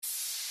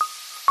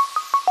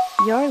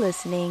You're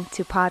listening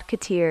to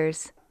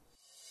Podcateers.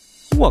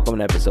 Welcome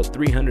to episode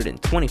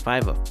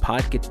 325 of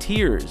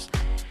Podcateers.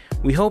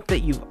 We hope that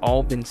you've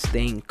all been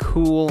staying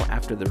cool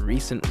after the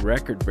recent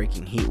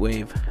record-breaking heat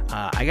wave.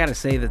 I gotta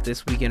say that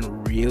this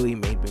weekend really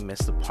made me miss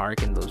the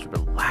park and those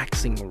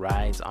relaxing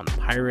rides on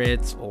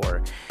Pirates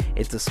or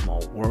It's a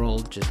Small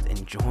World, just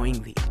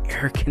enjoying the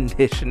air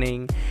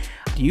conditioning.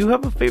 Do you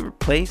have a favorite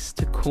place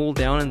to cool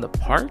down in the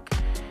park?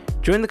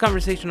 Join the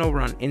conversation over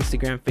on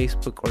Instagram,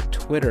 Facebook, or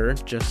Twitter.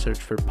 Just search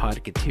for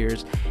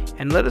Podcateers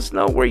and let us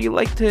know where you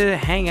like to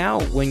hang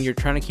out when you're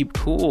trying to keep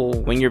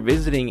cool when you're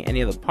visiting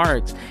any of the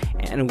parks,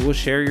 and we'll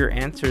share your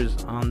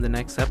answers on the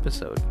next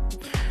episode.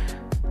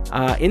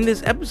 In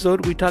this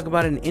episode, we talk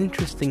about an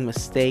interesting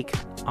mistake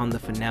on the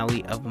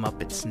finale of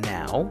Muppets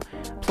Now.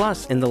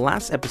 Plus, in the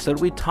last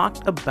episode, we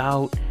talked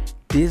about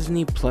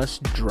Disney Plus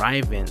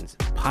drive-ins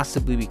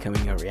possibly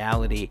becoming a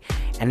reality,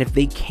 and if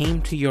they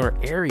came to your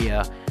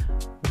area,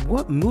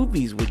 what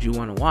movies would you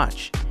want to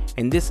watch?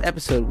 In this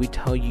episode, we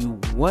tell you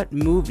what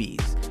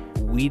movies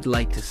we'd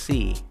like to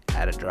see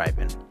at a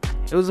drive-in.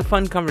 It was a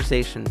fun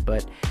conversation,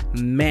 but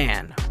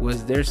man,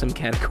 was there some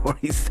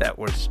categories that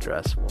were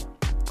stressful.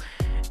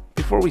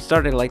 Before we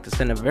start, I'd like to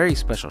send a very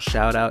special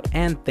shout out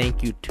and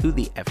thank you to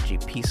the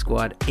FGP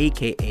Squad,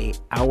 aka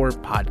our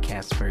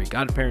podcast fairy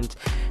godparents,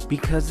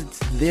 because it's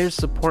their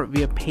support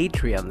via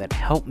Patreon that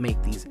help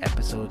make these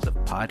episodes of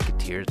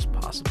Podcateers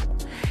possible.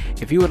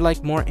 If you would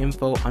like more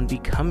info on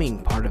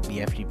becoming part of the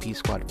FGP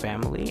Squad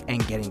family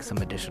and getting some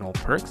additional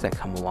perks that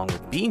come along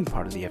with being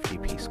part of the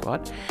FGP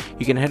Squad,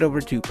 you can head over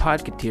to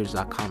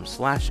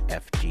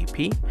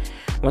podcateers.com/FGP.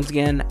 Once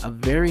again, a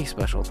very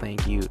special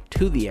thank you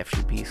to the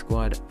FGP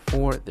Squad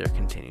for their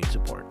continued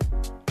support.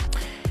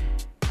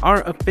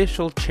 Our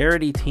official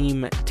charity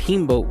team,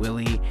 Teamboat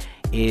Willie,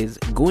 is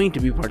going to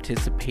be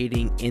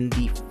participating in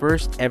the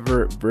first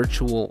ever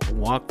virtual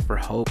Walk for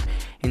Hope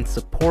in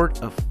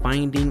support of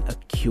finding a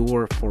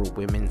cure for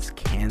women's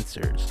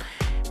cancers.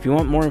 If you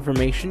want more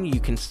information, you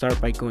can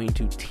start by going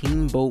to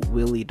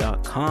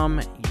teamboatwillie.com.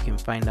 You can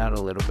find out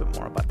a little bit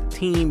more about the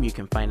team. You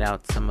can find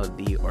out some of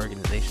the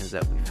organizations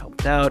that we've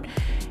helped out.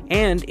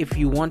 And if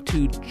you want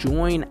to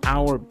join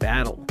our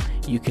battle,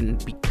 you can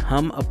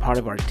become a part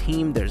of our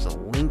team. There's a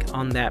link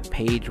on that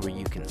page where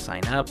you can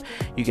sign up.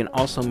 You can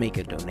also make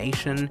a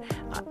donation.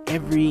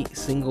 Every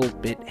single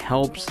bit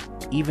helps,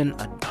 even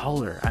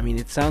 $1. I mean,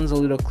 it sounds a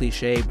little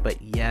cliche,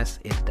 but yes,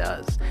 it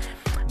does.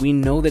 We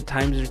know that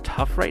times are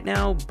tough right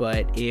now,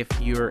 but if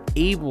you're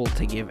able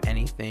to give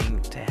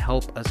anything to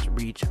help us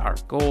reach our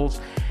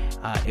goals,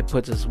 it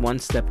puts us one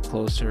step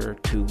closer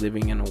to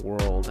living in a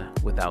world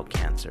without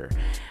cancer.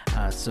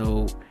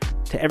 So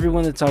to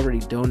everyone that's already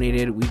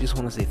donated, we just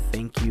want to say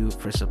thank you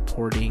for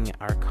supporting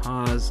our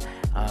cause.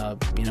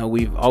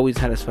 We've always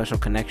had a special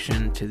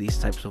connection to these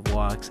types of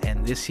walks,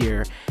 and this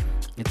year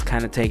it's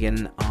kind of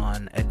taken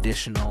on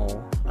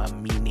additional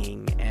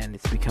meaning, and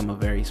it's become a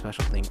very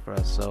special thing for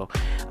us. So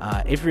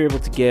if you're able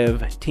to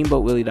give,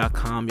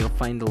 teamboatwillie.com, you'll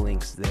find the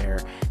links there.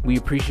 We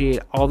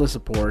appreciate all the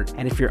support,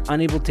 and if you're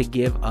unable to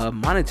give a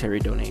monetary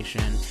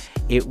donation,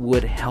 it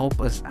would help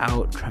us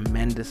out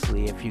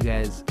tremendously if you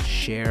guys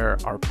share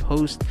our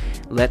post,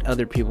 let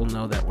other people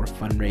know that we're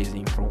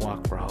fundraising for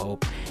Walk for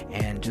Hope,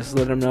 and just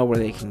let them know where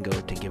they can go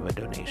to give a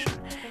donation.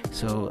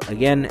 So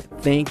again,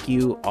 thank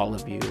you, all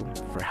of you,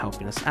 for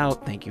helping us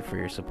out. Thank you for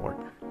your support.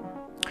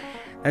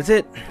 That's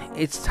it.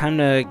 It's time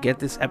to get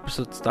this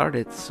episode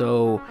started.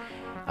 So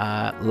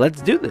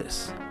let's do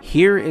this.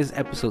 Here is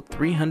episode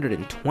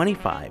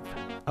 325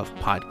 of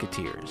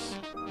Podcateers.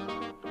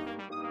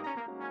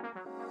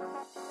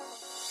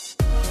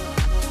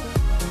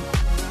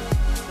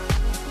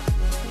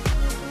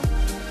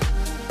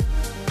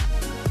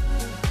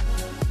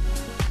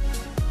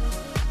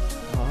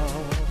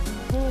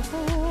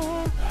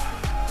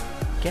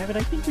 Gavin,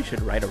 I think we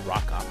should write a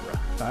rock opera.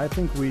 I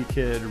think we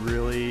could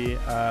really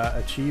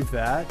achieve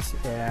that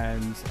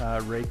and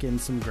rake in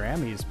some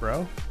Grammys,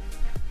 bro.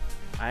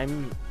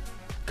 I'm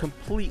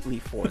completely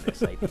for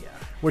this idea.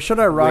 What should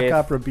our rock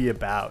opera be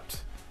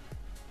about?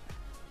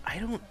 I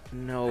don't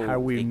know. How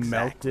we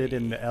exactly. melted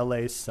in the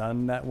LA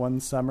sun that one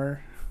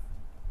summer?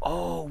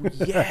 Oh,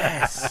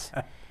 yes.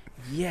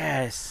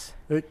 Yes.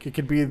 It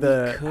could be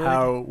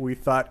how we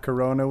thought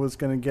Corona was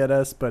going to get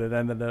us, but it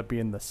ended up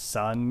being the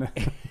sun.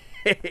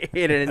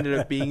 It ended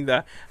up being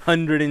the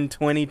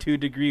 122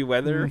 degree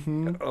weather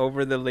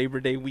over the Labor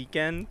Day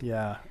weekend.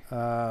 Yeah.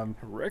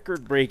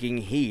 Record-breaking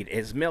heat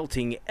is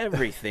melting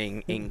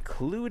everything,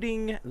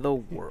 including the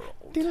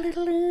world.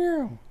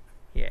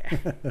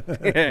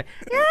 Yeah.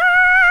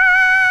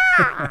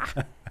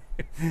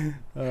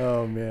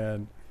 Oh,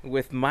 man.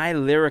 With my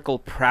lyrical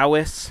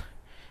prowess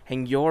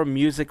and your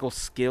musical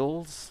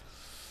skills,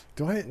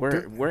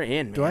 we're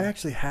in, man. Do I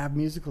actually have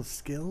musical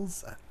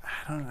skills? I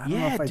don't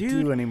know if I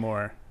dude. do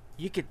anymore.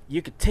 You could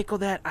tickle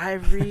that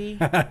ivory,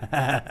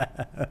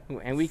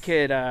 and we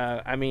could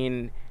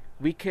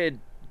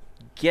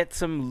get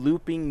some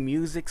looping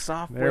music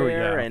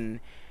software,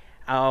 and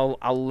I'll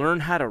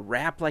learn how to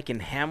rap like in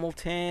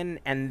Hamilton,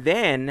 and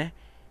then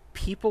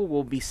people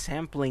will be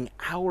sampling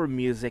our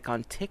music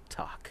on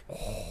TikTok.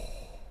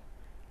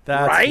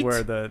 That's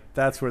right?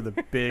 That's where the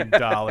big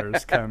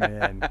dollars come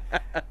in.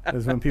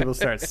 Is when people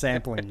start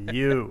sampling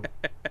you.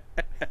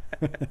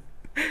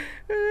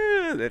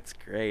 That's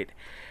great.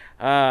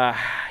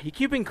 You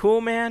keeping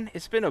cool, man?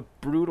 It's been a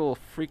brutal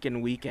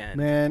freaking weekend.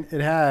 Man,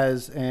 it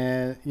has.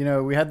 And,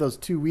 we had those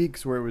 2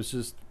 weeks where it was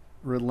just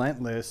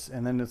relentless.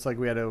 And then it's like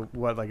we had a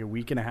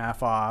week and a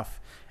half off.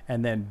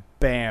 And then,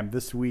 bam,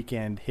 this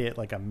weekend hit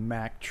like a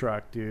Mack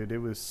truck, dude. It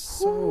was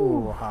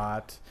so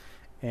hot.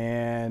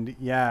 And,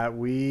 yeah,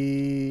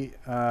 we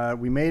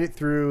made it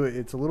through.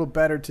 It's a little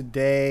better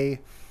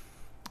today.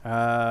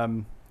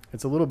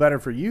 It's a little better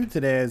for you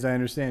today, as I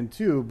understand,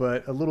 too,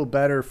 but a little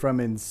better from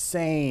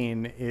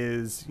insane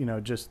is,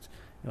 just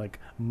like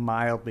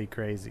mildly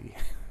crazy.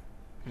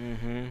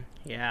 Mm-hmm.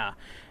 Yeah.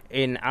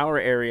 In our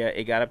area,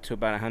 it got up to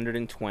about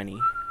 120.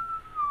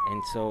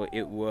 And so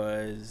it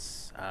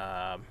was,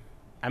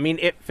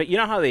 you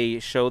know how they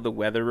show the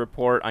weather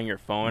report on your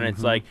phone?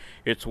 It's like,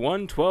 it's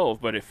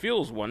 112, but it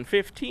feels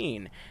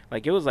 115.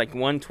 Like, it was like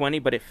 120,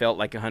 but it felt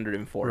like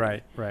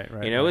 140. Right.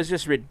 It was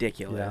just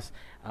ridiculous.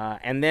 Yeah.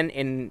 And then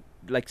in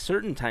like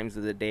certain times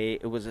of the day,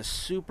 it was a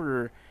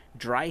super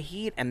dry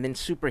heat and then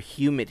super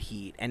humid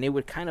heat, and it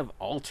would kind of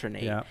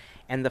alternate. Yeah.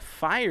 And the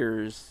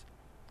fires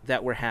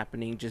that were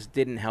happening just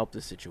didn't help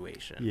the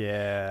situation.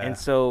 Yeah. And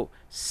so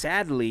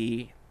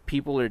sadly,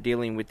 people are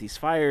dealing with these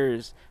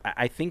fires.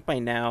 I think by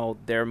now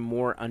they're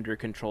more under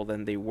control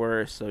than they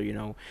were.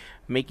 So,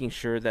 making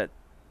sure that,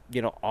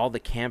 all the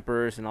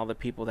campers and all the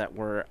people that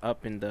were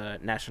up in the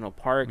national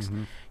parks,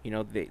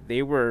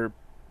 they were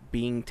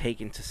being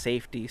taken to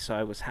safety. So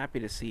I was happy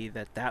to see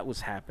that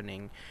was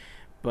happening.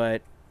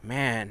 But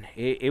man,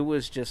 it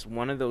was just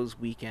one of those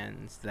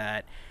weekends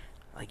that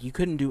like you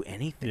couldn't do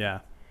anything. Yeah.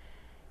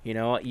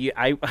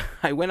 I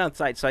went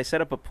outside, so I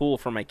set up a pool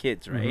for my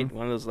kids, right?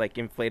 One of those like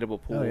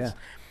inflatable pools.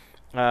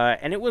 Oh, yeah.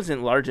 And it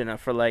wasn't large enough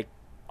for like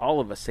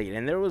all of us to eat,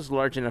 and there was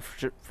large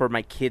enough for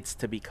my kids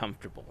to be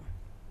comfortable.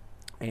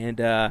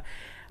 And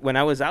when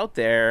I was out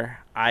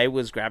there, I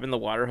was grabbing the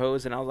water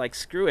hose and I was like,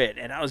 screw it.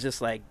 And I was just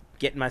like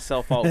getting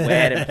myself all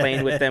wet and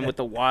playing with them with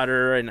the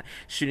water and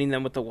shooting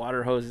them with the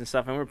water hose and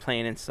stuff. And we're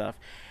playing and stuff.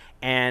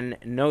 And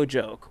no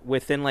joke,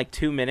 within like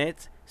 2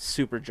 minutes,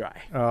 super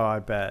dry. Oh, I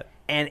bet.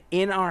 And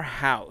in our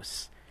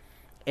house,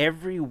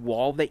 every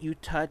wall that you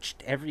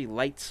touched, every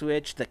light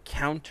switch, the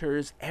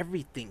counters,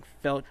 everything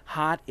felt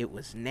hot. It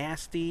was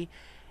nasty.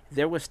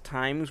 There was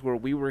times where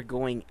we were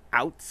going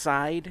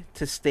outside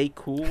to stay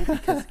cool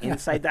because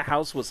inside the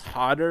house was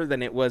hotter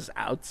than it was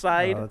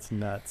outside. Oh, that's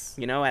nuts.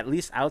 At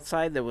least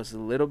outside there was a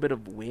little bit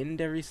of wind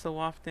every so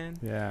often.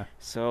 Yeah.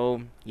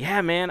 So,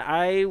 yeah, man,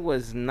 I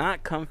was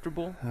not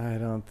comfortable. I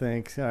don't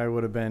think I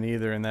would have been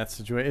either in that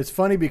situation. It's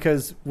funny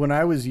because when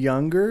I was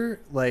younger,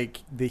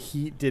 like the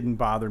heat didn't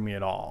bother me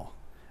at all.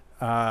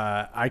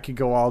 I could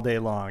go all day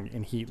long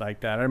in heat like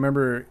that. I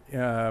remember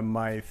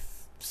my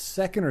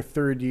second or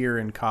third year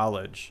in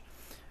college.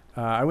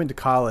 I went to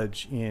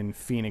college in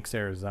Phoenix,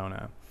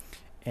 Arizona,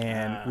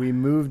 and we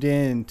moved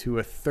into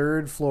a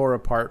third floor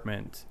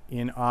apartment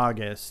in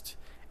August,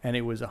 and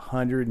it was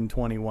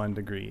 121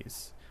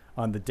 degrees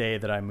on the day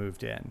that I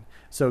moved in.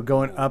 So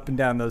going up and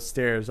down those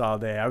stairs all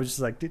day, I was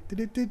just like,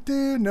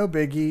 no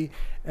biggie.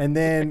 And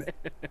then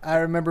I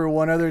remember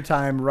one other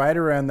time right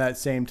around that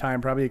same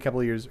time, probably a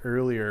couple of years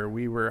earlier,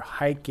 we were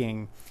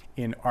hiking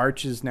in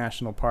Arches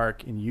National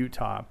Park in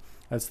Utah.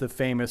 That's the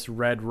famous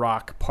Red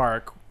Rock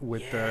Park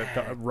with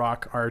the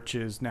rock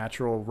arches,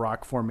 natural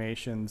rock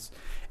formations.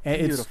 And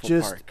beautiful it's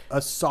just park. A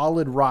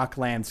solid rock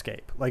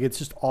landscape. Like it's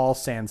just all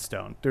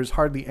sandstone. There's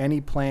hardly any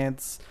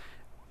plants.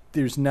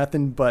 There's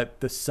nothing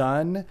but the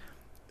sun,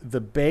 the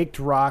baked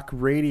rock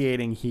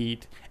radiating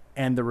heat,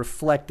 and the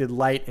reflected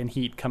light and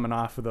heat coming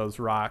off of those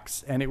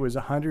rocks. And it was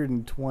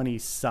 120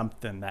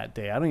 something that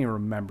day. I don't even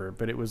remember,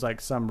 but it was like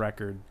some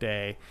record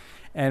day.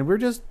 And we're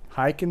just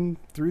hiking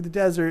through the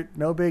desert.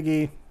 No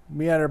biggie.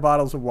 We had our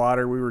bottles of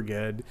water. We were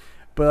good.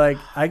 But like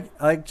I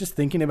like just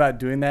thinking about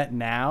doing that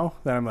now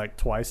that I'm like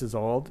twice as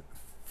old.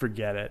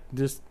 Forget it.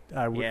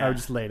 I would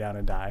just lay down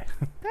and die.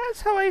 That's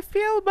how I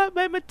feel about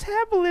my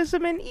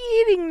metabolism and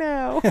eating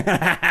now.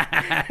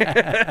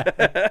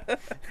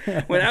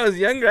 When I was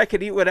younger, I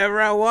could eat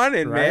whatever I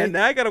wanted, right? Man.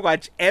 Now I gotta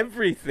watch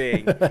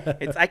everything.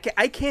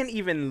 I can't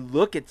even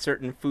look at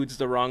certain foods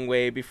the wrong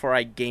way before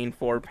I gain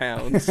 4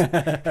 pounds.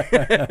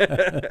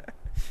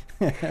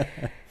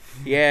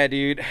 Yeah,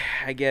 dude,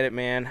 I get it,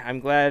 man. I'm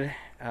glad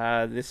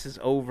this is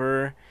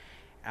over.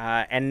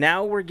 And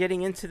now we're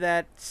getting into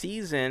that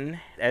season,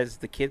 as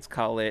the kids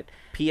call it,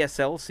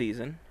 PSL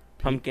season,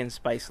 pumpkin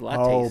spice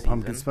latte season. Oh,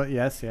 pumpkin spice.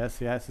 Yes.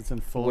 It's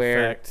in full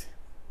effect.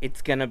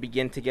 It's going to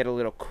begin to get a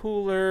little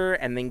cooler,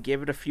 and then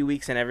give it a few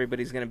weeks, and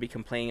everybody's going to be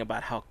complaining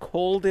about how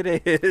cold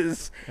it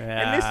is.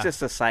 Yeah. And it's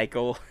just a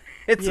cycle.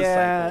 It's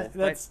a cycle.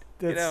 That's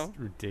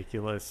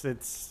ridiculous.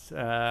 It's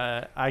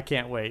I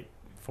can't wait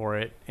for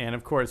it. And,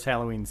 of course,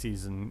 Halloween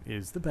season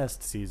is the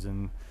best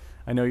season.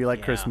 I know you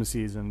like Christmas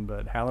season,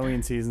 but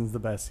Halloween season's the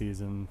best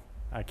season.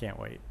 I can't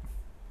wait.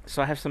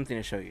 So I have something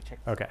to show you. Check.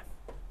 Okay.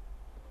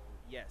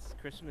 Yes,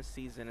 Christmas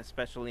season,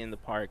 especially in the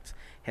parks,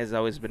 has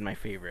always been my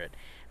favorite.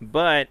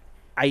 But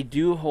I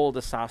do hold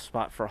a soft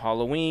spot for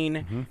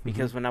Halloween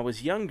because when I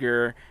was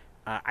younger,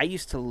 I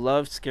used to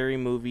love scary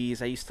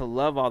movies. I used to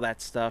love all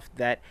that stuff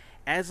that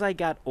as I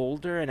got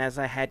older and as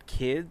I had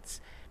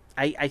kids,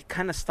 I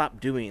kind of stopped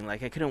doing.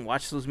 Like, I couldn't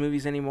watch those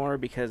movies anymore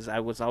because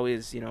I was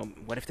always,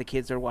 what if the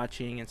kids are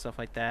watching and stuff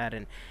like that.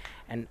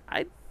 And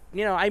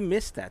I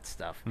miss that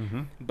stuff.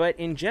 But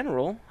in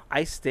general,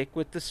 I stick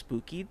with the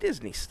spooky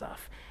Disney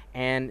stuff.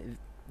 And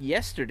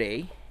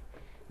yesterday,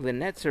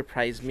 Lynette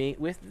surprised me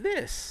with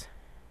this.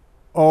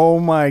 Oh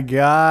my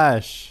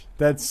gosh,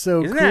 that's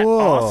so Isn't cool!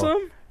 that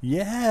awesome?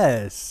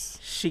 Yes.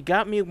 She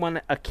got me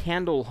a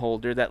candle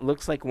holder that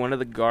looks like one of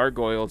the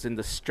gargoyles in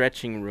the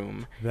stretching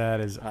room.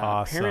 That is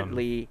awesome.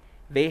 Apparently,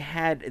 they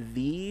had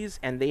these,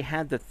 and they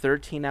had the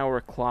 13-hour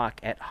clock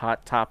at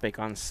Hot Topic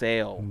on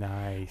sale.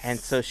 Nice. And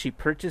so she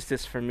purchased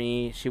this for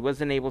me. She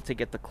wasn't able to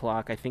get the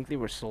clock. I think they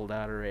were sold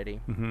out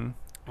already.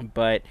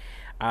 But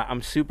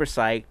I'm super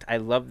psyched. I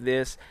love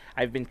this.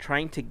 I've been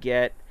trying to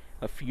get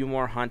a few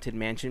more Haunted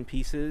Mansion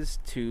pieces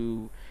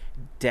to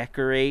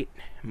decorate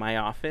my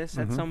office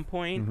at some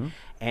point.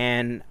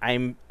 And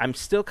I'm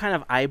still kind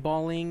of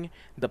eyeballing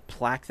the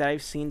plaque that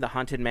I've seen, the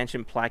Haunted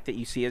Mansion plaque that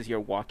you see as you're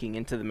walking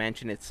into the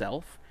mansion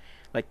itself.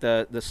 Like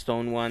the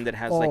stone one that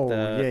has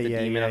the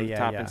demon on the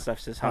top and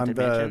stuff says Haunted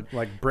Mansion.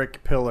 Like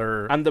brick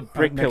pillar. On the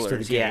brick next to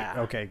pillars, the gate.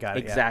 yeah. Okay, got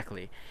it.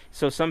 Exactly.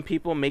 So some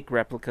people make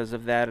replicas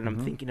of that, and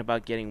I'm thinking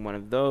about getting one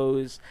of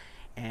those.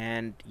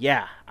 And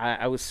yeah,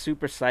 I was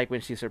super psyched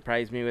when she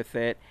surprised me with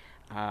it.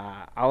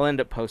 I'll end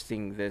up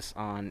posting this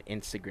on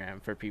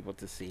Instagram for people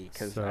to see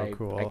because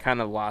cool. I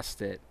kind of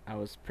lost it. I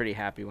was pretty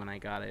happy when I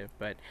got it,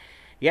 but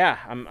yeah,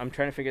 I'm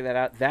trying to figure that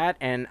out. That,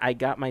 and I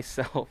got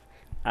myself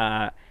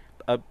a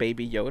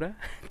Baby Yoda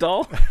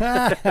doll.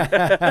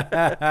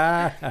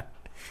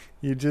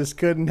 You just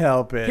couldn't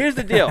help it. Here's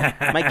the deal.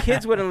 My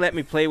kids wouldn't let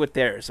me play with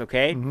theirs,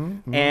 okay?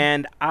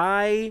 And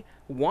I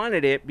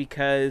wanted it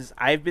because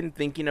I've been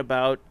thinking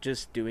about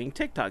just doing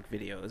TikTok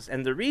videos.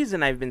 And the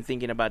reason I've been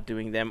thinking about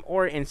doing them,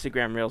 or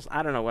Instagram Reels,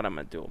 I don't know what I'm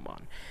going to do them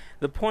on.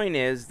 The point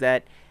is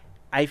that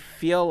I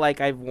feel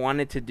like I've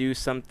wanted to do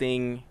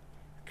something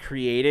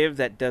creative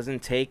that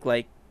doesn't take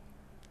like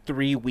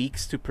 3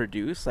 weeks to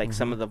produce, like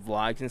some of the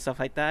vlogs and stuff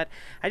like that.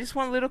 I just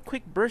want little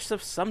quick bursts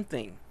of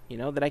something,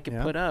 that I could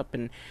put up.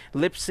 And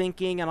lip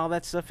syncing and all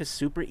that stuff is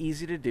super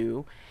easy to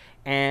do.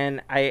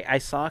 And I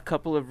saw a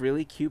couple of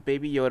really cute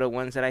Baby Yoda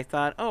ones that I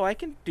thought, oh, I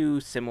can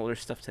do similar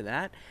stuff to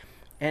that.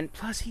 And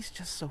plus, he's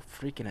just so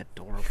freaking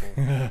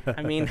adorable.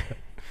 I mean,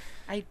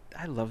 I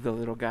love the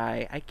little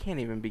guy. I can't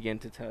even begin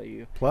to tell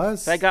you.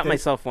 Plus, so I got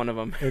myself one of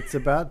them. It's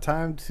about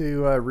time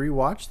to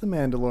rewatch The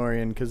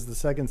Mandalorian because the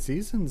second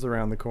season's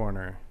around the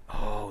corner.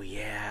 Oh,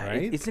 yeah.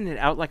 Right? Isn't it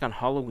out like on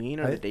Halloween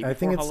or the day before I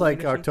think it's Halloween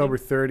like or October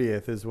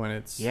 30th is when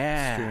it's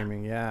Yeah.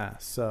 streaming. Yeah,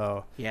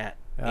 so... Yeah,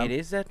 it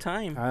is that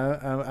time.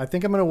 I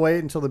think I'm going to wait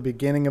until the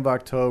beginning of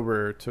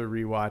October to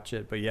rewatch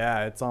it. But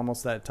yeah, it's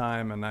almost that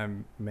time, and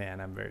I'm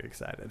very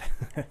excited.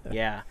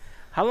 Yeah.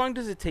 How long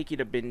does it take you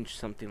to binge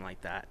something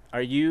like that?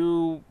 Are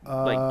you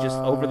like just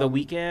over the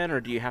weekend, or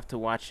do you have to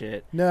watch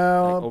it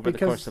over the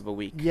course of a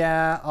week?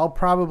 Yeah, I'll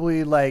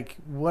probably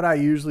what I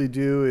usually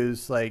do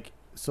is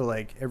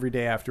every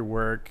day after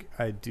work,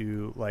 I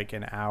do like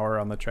an hour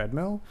on the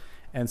treadmill.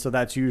 And so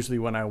that's usually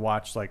when I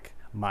watch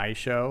my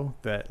show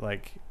that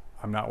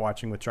I'm not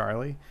watching with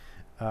Charlie.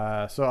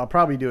 So I'll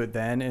probably do it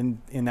then.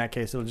 And in that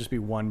case, it'll just be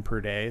one per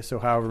day. So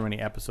however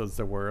many episodes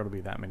there were, it'll be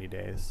that many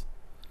days.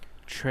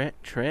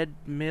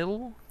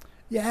 Treadmill?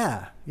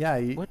 Yeah.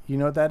 You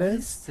know what that What is?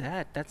 is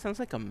that? That sounds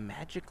like a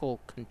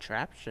magical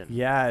contraption.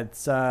 Yeah,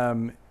 it's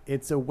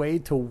a way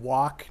to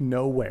walk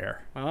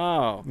nowhere.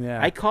 Oh, yeah.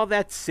 I call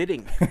that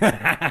sitting.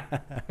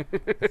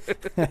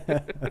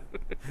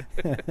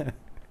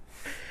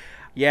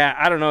 Yeah,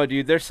 I don't know,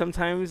 dude. There's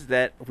sometimes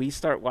that we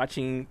start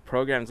watching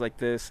programs like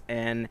this,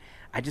 and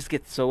I just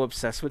get so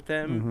obsessed with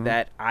them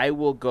that I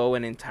will go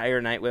an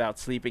entire night without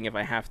sleeping if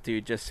I have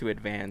to, just to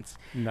advance.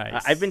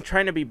 Nice. I've been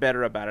trying to be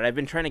better about it. I've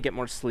been trying to get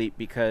more sleep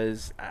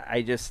because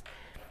I just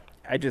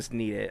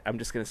need it. I'm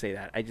just going to say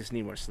that. I just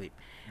need more sleep.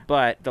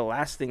 But the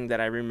last thing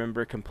that I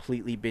remember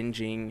completely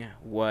binging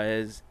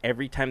was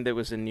every time there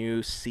was a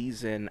new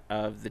season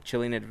of The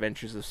Chilling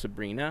Adventures of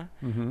Sabrina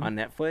on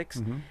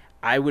Netflix,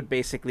 I would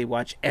basically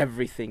watch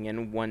everything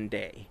in one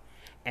day.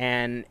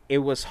 And it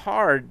was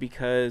hard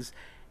because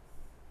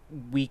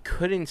we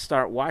couldn't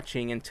start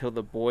watching until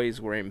the boys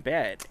were in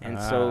bed. And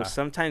so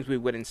sometimes we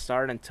wouldn't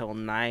start until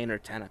 9 or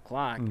 10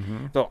 o'clock.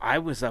 So I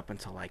was up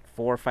until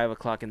 4 or 5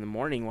 o'clock in the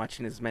morning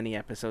watching as many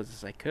episodes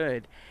as I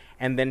could.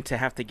 And then to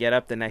have to get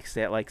up the next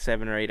day at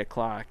 7 or 8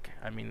 o'clock.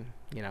 I mean,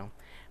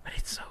 but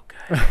it's so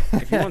good.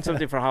 If you want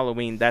something for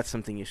Halloween, that's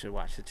something you should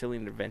watch. The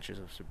Chilling Adventures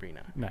of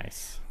Sabrina.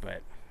 Nice.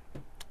 But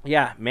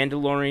yeah,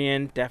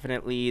 Mandalorian,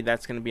 definitely.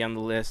 That's going to be on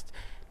the list.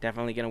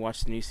 Definitely going to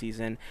watch the new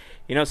season.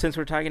 Since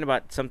we're talking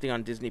about something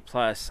on Disney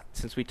Plus,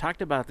 since we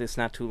talked about this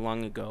not too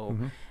long ago,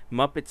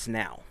 Muppets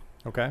Now.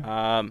 Okay.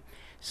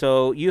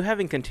 So you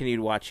haven't continued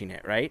watching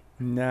it, right?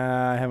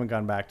 Nah, I haven't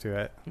gone back to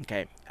it.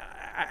 Okay.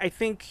 I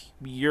think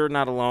you're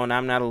not alone.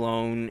 I'm not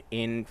alone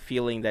in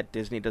feeling that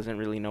Disney doesn't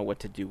really know what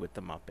to do with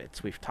the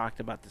Muppets. We've talked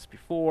about this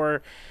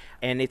before,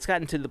 and it's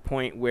gotten to the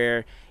point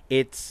where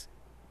it's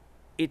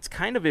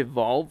kind of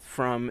evolved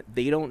from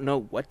they don't know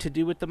what to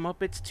do with the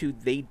Muppets to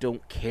they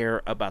don't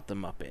care about the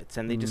Muppets,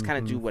 and they just kind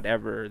of do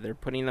whatever. They're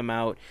putting them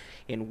out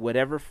in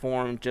whatever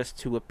form just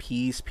to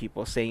appease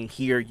people, saying,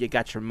 here, you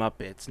got your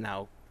Muppets,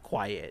 now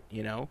quiet,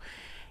 you know?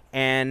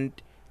 And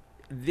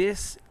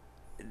this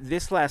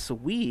last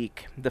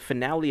week, the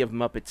finale of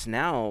Muppets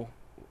Now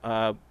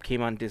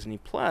came on Disney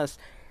Plus,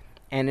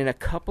 and in a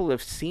couple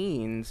of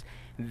scenes,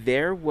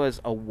 there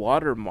was a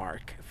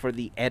watermark for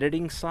the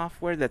editing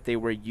software that they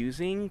were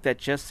using that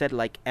just said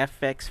like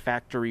FX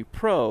Factory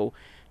Pro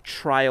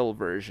trial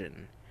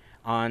version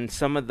on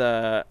some of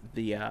the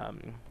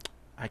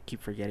I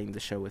keep forgetting the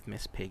show with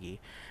Miss Piggy,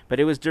 but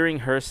it was during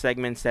her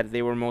segments that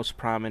they were most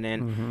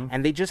prominent,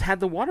 and they just had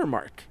the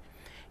watermark.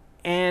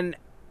 And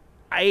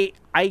I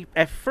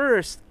at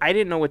first I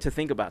didn't know what to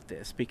think about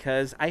this,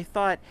 because I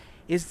thought,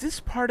 is this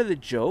part of the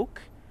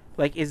joke?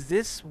 Like, is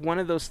this one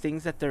of those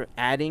things that they're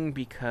adding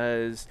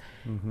because,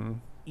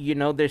 you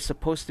know, there's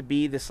supposed to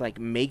be this, like,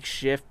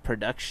 makeshift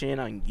production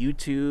on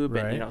YouTube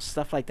and, you know,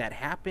 stuff like that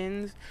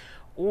happens?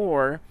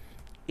 Or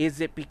is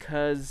it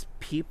because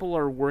people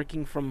are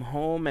working from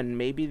home and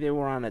maybe they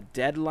were on a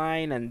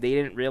deadline and they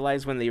didn't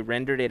realize when they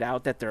rendered it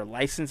out that their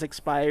license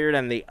expired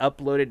and they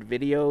uploaded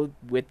video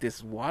with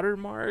this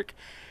watermark?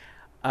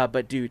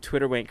 But, dude,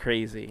 Twitter went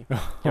crazy.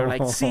 They were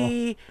like,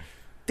 see...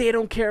 They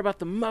don't care about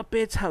the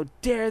Muppets. How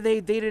dare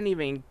they? They didn't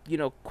even, you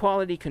know,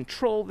 quality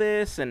control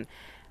this. And,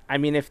 I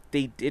mean, if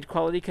they did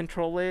quality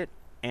control it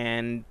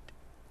and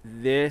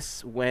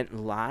this went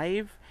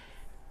live,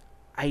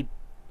 I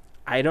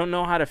don't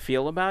know how to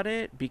feel about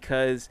it,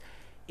 because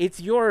it's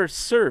your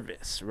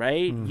service,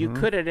 right? You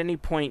could at any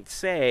point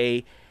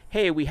say,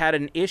 hey, we had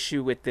an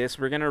issue with this.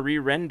 We're going to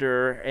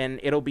re-render and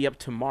it'll be up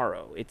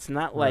tomorrow. It's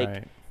not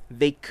like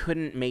they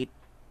couldn't make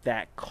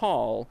that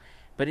call.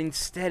 But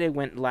instead it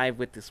went live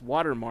with this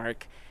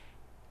watermark.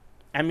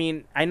 I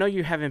mean, I know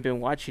you haven't been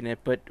watching it,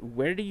 but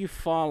where do you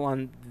fall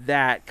on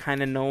that,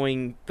 kind of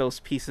knowing those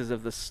pieces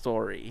of the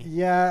story?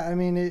 Yeah, I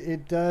mean,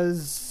 it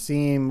does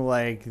seem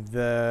like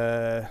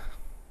the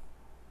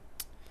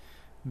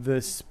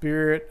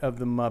spirit of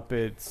the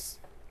Muppets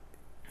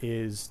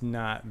is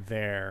not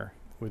there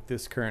with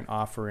this current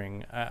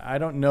offering. I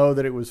don't know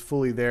that it was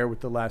fully there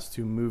with the last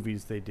two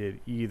movies they did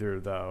either,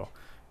 though.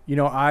 You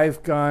know,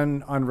 I've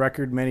gone on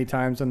record many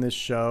times on this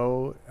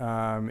show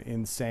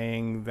in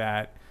saying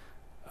that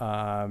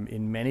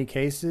in many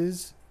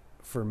cases,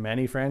 for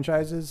many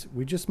franchises,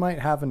 we just might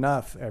have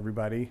enough,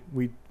 everybody.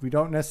 We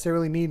don't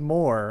necessarily need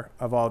more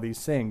of all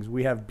these things.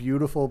 We have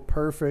beautiful,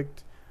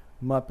 perfect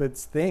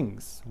Muppets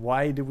things.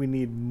 Why do we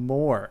need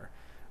more?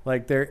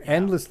 Like, they're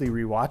endlessly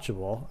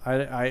rewatchable.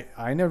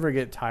 I never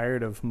get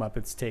tired of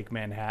Muppets Take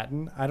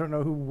Manhattan. I don't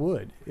know who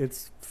would.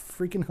 It's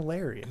freaking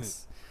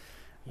hilarious.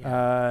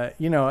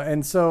 You know,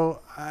 and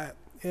so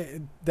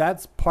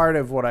that's part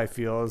of what I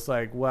feel is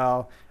like,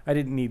 well, I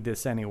didn't need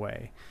this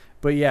anyway.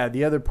 But yeah,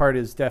 the other part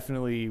is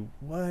definitely,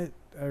 what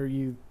are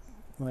you,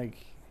 like,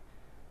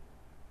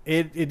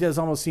 it does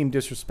almost seem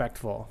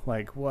disrespectful.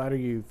 Like, what are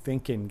you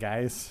thinking,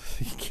 guys?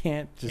 You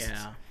can't just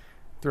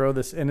throw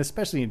this, and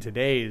especially in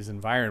today's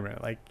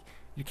environment, like,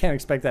 you can't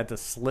expect that to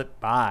slip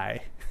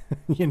by.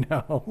 You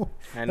know?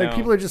 I know. Like,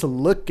 people are just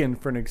looking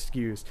for an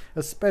excuse,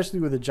 especially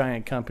with a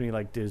giant company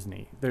like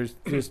Disney. There's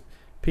just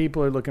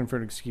people are looking for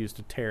an excuse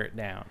to tear it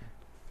down.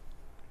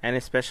 And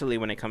especially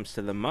when it comes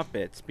to the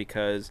Muppets,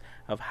 because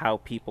of how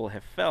people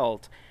have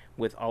felt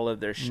with all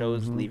of their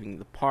shows leaving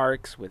the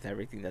parks, with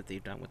everything that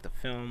they've done with the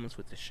films,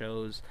 with the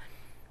shows.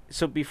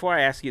 So before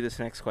I ask you this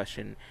next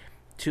question,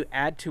 to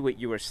add to what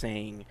you were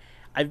saying,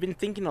 I've been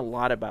thinking a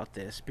lot about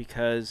this,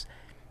 because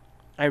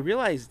I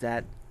realized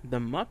that the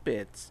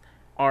Muppets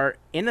are,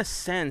 in a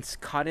sense,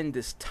 caught in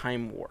this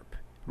time warp,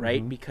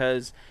 right?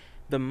 Because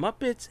the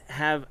Muppets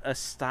have a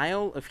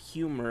style of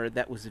humor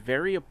that was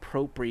very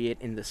appropriate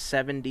in the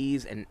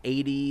 70s and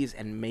 80s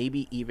and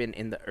maybe even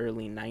in the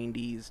early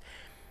 90s.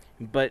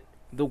 But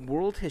the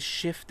world has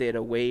shifted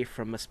away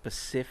from a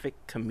specific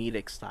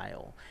comedic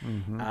style,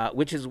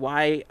 which is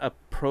why a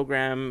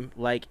program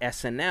like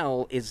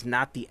SNL is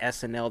not the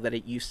SNL that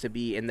it used to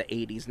be in the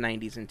 80s,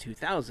 90s, and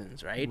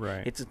 2000s, right?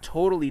 It's a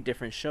totally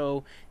different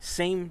show,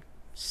 same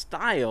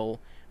style,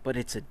 but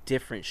it's a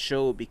different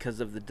show because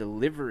of the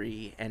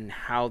delivery and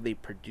how they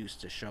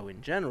produced the show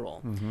in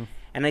general.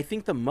 And I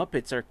think the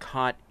Muppets are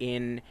caught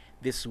in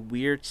this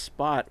weird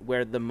spot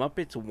where the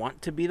Muppets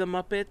want to be the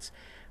Muppets,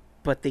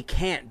 but they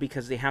can't,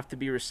 because they have to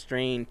be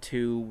restrained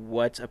to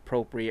what's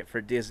appropriate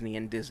for Disney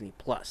and Disney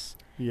Plus,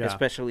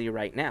 especially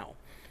right now.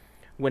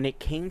 When it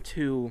came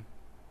to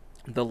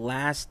the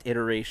last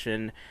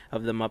iteration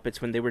of the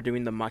Muppets, when they were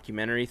doing the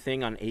mockumentary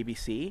thing on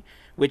ABC,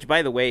 which,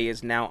 by the way,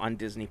 is now on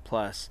Disney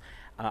Plus,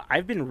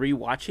 I've been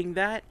rewatching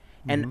that,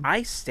 And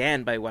I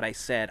stand by what I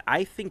said.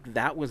 I think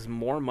that was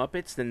more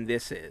Muppets than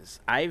this is.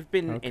 I've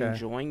been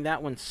enjoying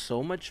that one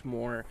so much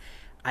more.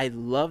 I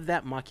love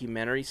that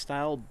mockumentary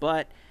style,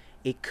 but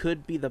it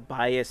could be the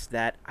bias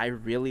that I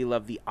really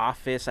love The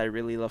Office, I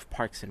really love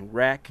Parks and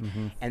Rec,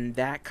 and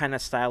that kind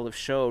of style of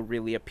show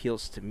really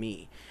appeals to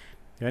me.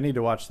 Yeah, I need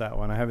to watch that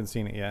one. I haven't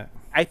seen it yet.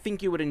 I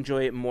think you would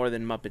enjoy it more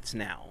than Muppets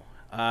Now.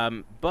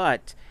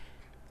 But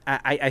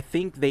I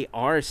think they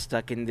are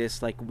stuck in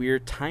this like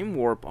weird time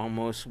warp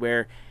almost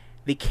where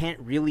they can't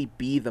really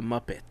be the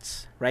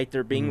Muppets, right?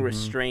 They're being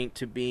restrained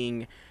to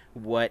being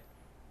what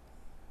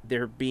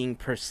they're being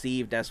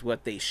perceived as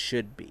what they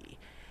should be.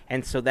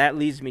 And so that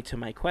leads me to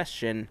my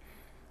question.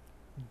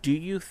 Do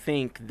you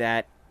think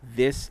that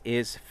this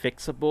is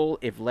fixable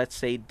if, let's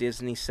say,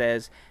 Disney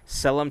says,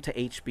 sell them to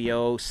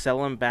HBO,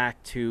 sell them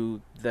back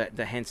to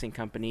the Henson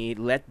Company,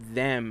 let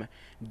them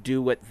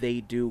do what they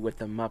do with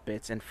the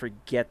Muppets and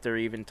forget they're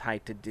even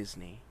tied to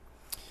Disney?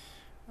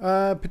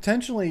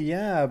 Potentially,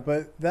 yeah.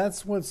 But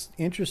that's what's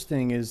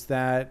interesting is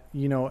that,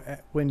 you know,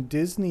 when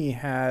Disney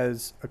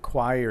has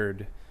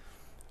acquired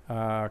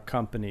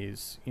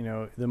companies, you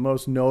know, the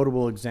most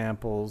notable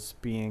examples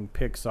being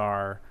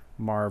Pixar,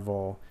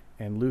 Marvel,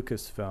 and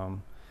Lucasfilm,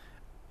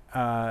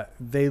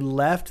 they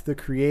left the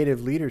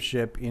creative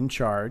leadership in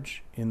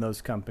charge in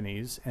those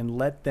companies and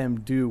let them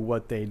do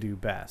what they do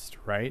best,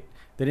 right?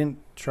 They didn't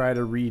try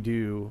to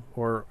redo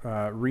or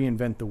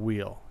reinvent the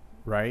wheel,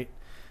 right?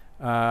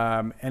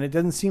 And it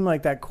doesn't seem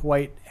like that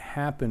quite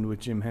happened with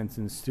Jim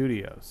Henson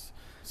Studios.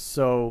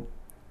 So,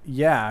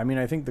 yeah, I mean,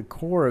 I think the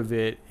core of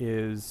it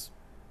is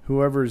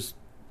whoever's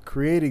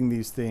creating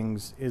these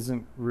things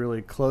isn't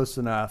really close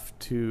enough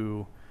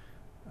to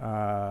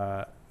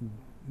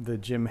the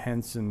Jim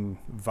Henson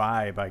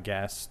vibe, I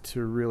guess,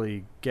 to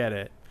really get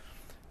it.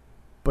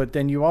 But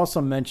then you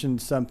also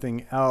mentioned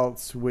something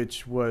else,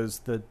 which was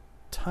the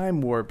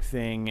time warp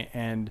thing,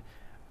 and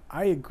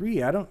I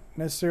agree. I don't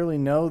necessarily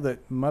know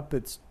that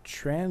Muppets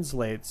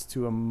translates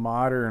to a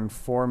modern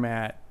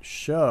format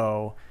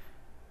show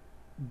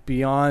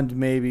beyond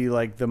maybe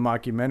like the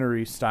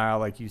mockumentary style,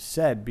 like you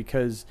said,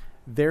 because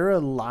they're a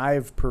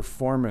live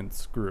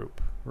performance group,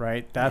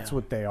 right? That's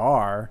what they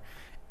are.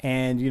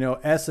 And, you know,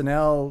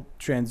 SNL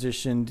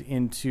transitioned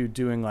into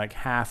doing like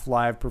half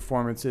live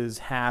performances,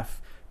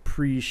 half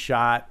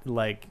pre-shot,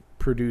 like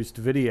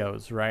produced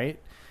videos, right?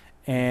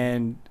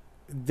 And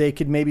they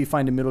could maybe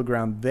find a middle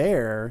ground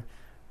there,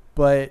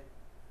 but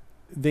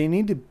they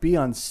need to be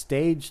on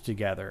stage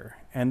together.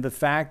 And the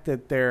fact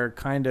that they're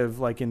kind of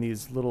like in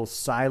these little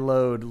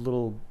siloed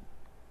little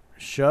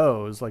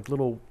shows, like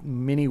little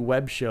mini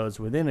web shows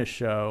within a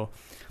show,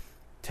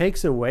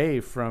 takes away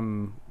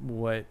from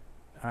what,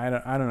 I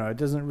don't know. It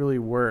doesn't really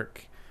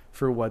work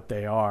for what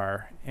they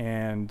are.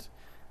 And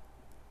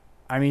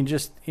I mean,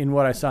 just in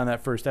what I saw in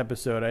that first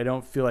episode, I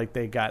don't feel like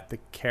they got the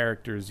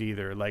characters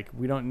either. Like,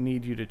 we don't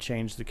need you to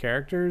change the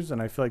characters.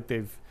 And I feel like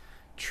they've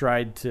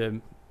tried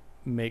to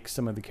make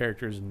some of the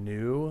characters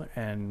new.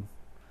 And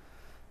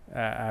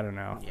I don't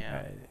know.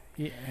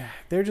 Yeah,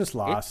 they're just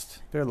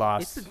lost. They're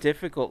lost. It's a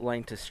difficult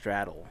line to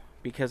straddle,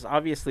 because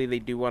obviously they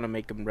do want to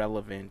make them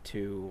relevant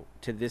to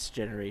this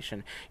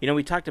generation. You know,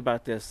 we talked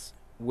about this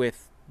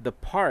with the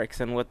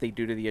parks and what they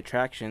do to the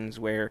attractions,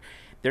 where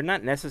they're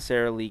not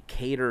necessarily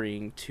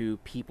catering to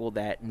people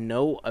that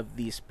know of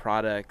these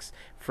products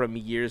from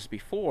years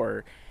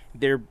before.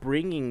 They're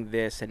bringing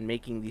this and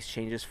making these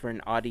changes for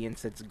an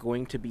audience that's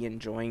going to be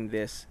enjoying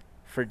this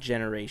for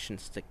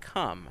generations to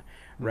come,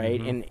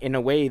 right? And in a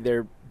way,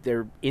 they're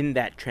in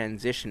that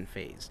transition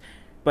phase.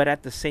 But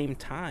at the same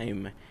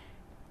time,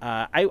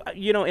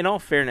 you know, in all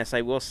fairness,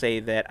 I will say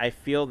that I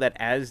feel that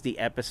as the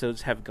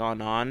episodes have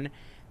gone on,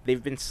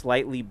 they've been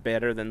slightly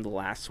better than the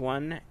last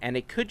one, and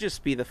it could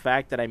just be the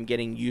fact that I'm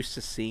getting used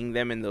to seeing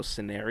them in those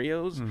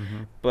scenarios.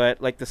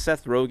 But like the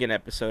Seth Rogen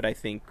episode, I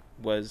think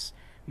was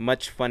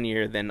much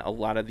funnier than a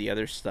lot of the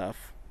other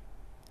stuff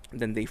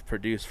than they've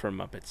produced for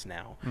Muppets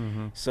Now.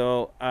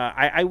 So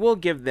I will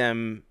give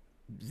them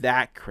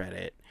that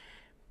credit.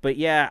 But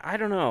yeah, I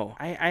don't know.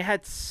 I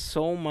had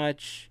so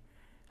much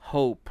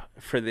hope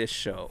for this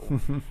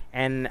show.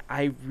 And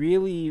I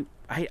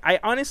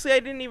honestly, I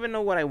didn't even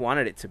know what I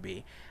wanted it to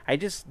be. I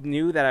just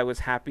knew that I was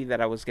happy that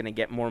I was going to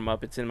get more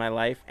Muppets in my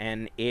life,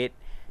 and it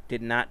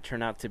did not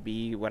turn out to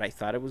be what I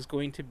thought it was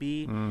going to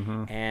be.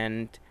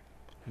 And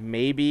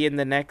maybe in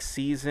the next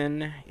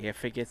season,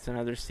 if it gets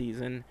another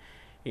season,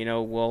 you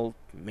know, we'll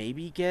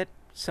maybe get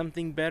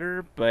something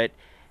better. But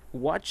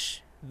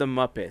watch The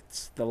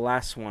Muppets, the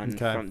last one,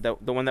 from the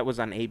one that was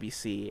on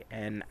ABC,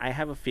 and I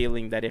have a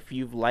feeling that if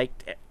you've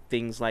liked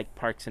things like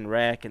Parks and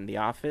Rec and The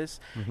Office,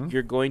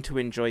 you're going to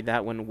enjoy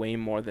that one way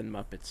more than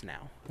Muppets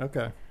Now.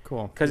 Okay, cool.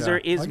 Cool. Because there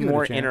I'll is give it a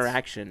more chance.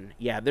 interaction.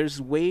 Yeah, there's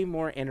way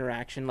more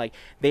interaction. Like,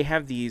 they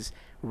have these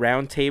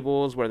round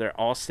tables where they're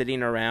all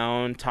sitting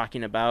around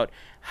talking about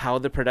how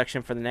the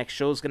production for the next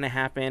show is going to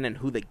happen and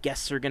who the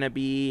guests are going to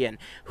be and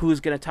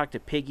who's going to talk to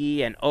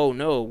Piggy. And, oh,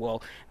 no,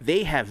 well,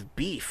 they have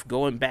beef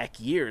going back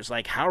years.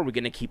 Like, how are we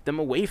going to keep them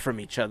away from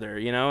each other,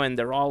 you know? And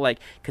they're all, like,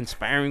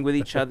 conspiring with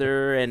each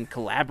other and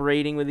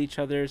collaborating with each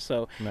other.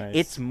 So Nice.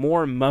 it's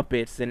more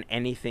Muppets than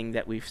anything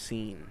that we've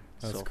seen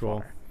That's so cool.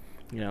 far.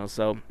 You know,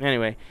 so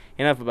anyway,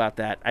 enough about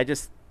that. I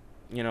just,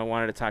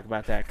 wanted to talk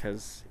about that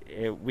because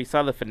we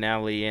saw the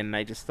finale, and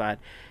I just thought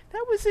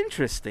that was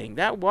interesting.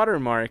 That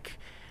watermark,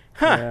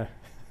 huh?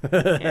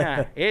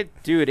 Yeah. Yeah,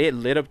 it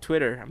lit up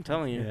Twitter. I'm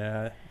telling you.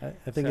 Yeah,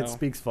 I think it So-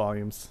 speaks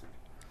volumes.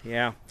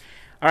 Yeah.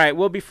 All right.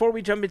 Well, before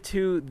we jump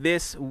into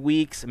this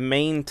week's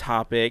main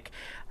topic,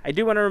 I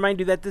do want to remind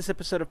you that this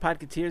episode of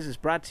Podcateers is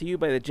brought to you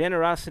by the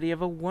generosity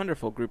of a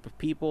wonderful group of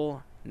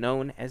people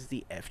known as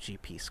the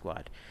FGP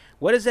Squad.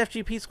 What does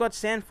FGP Squad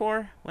stand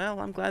for? Well,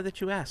 I'm glad that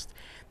you asked.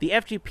 The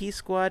FGP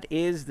Squad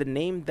is the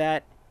name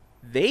that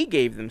they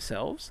gave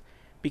themselves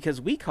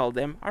because we called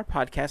them our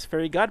podcast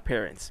fairy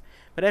godparents.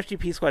 But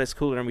FGP Squad is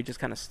cooler, and we just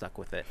kind of stuck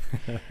with it.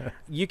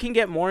 You can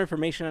get more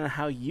information on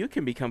how you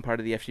can become part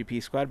of the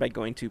FGP Squad by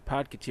going to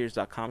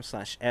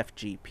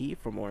podcateers.com/FGP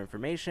for more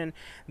information.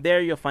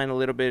 There you'll find a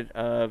little bit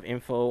of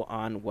info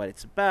on what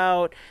it's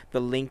about,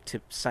 the link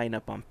to sign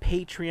up on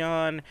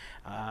Patreon,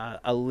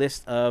 a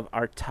list of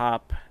our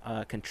top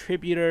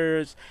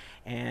contributors,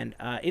 and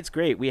it's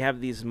great. We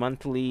have these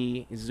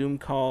monthly Zoom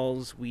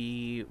calls.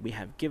 We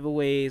have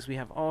giveaways. We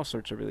have all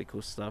sorts of really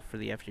cool stuff for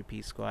the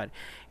FGP Squad,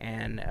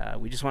 and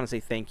we just want to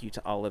say thank you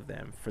to all of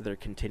them for their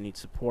continued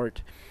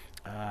support.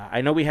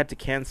 I know we had to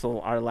cancel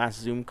our last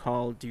Zoom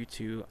call due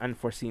to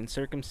unforeseen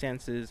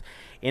circumstances.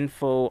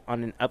 Info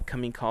on an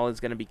upcoming call is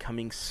going to be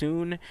coming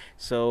soon,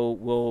 so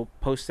we'll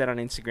post that on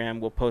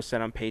Instagram. We'll post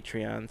that on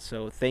Patreon.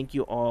 So thank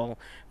you all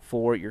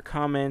for your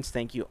comments.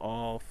 Thank you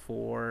all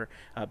for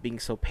being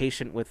so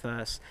patient with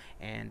us.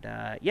 And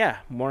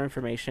more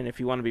information if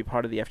you want to be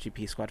part of the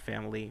FGP Squad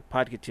family.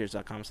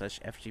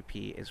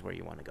 Podcateers.com/FGP is where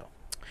you want to go.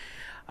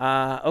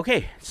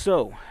 Okay,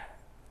 so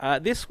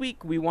this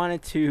week we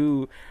wanted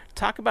to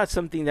talk about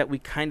something that we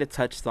kind of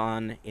touched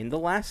on in the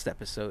last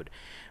episode.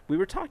 We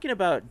were talking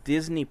about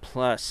Disney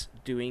Plus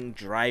doing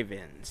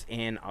drive-ins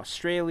in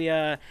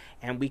Australia,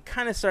 and we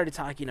kind of started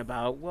talking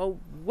about, well,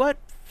 what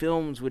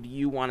films would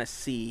you want to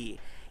see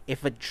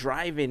if a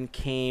drive-in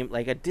came,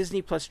 like a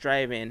Disney Plus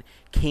drive-in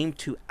came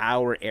to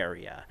our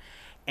area?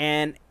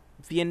 And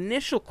the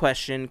initial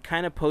question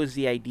kind of posed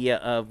the idea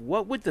of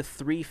what would the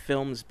 3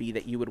 films be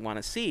that you would want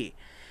to see?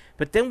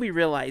 But then we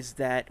realized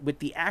that with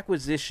the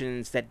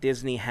acquisitions that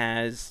Disney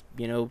has,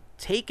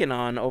 taken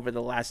on over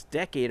the last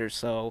decade or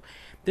so,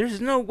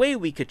 there's no way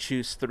we could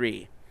choose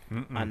 3.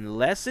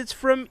 Unless it's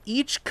from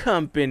each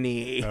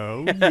company.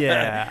 Oh,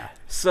 yeah.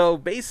 So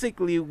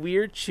basically,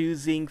 we're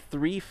choosing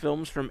 3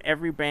 films from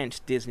every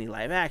branch: Disney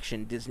live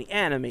action, Disney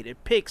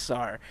animated,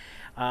 Pixar.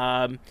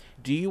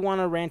 Do you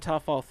want to rant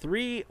off all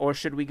 3, or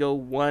should we go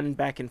one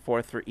back and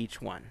forth for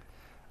each one?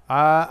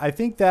 I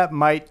think that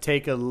might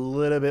take a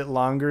little bit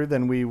longer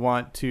than we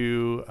want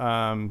to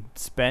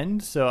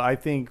spend. So I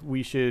think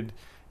we should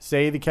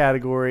say the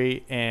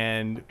category,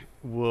 and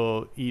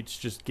we'll each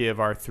just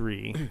give our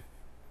 3.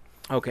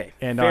 Okay.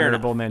 And fair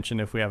honorable enough. mention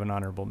if we have an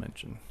honorable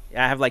mention.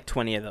 I have like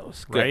 20 of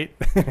those. Good.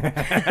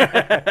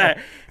 Right?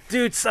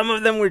 Dude, some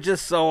of them were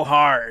just so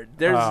hard.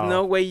 There's Oh.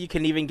 no way you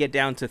can even get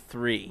down to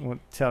 3. Well,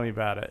 tell me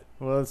about it.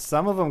 Well,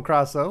 some of them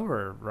cross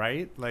over,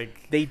 right?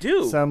 Like They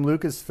do. some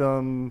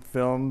Lucasfilm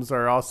films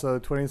are also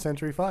 20th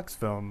Century Fox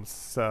films.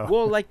 So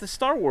Well, like the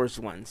Star Wars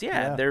ones.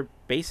 Yeah, Yeah. they're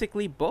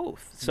basically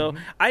both. So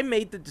I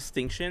made the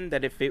distinction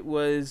that if it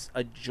was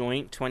a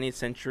joint 20th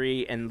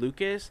Century and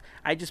Lucas,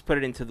 I just put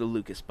it into the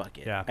Lucas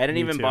bucket. Yeah, I didn't me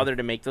even too. bother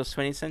to make those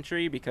 20th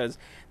Century because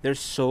there's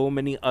so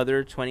many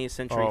other 20th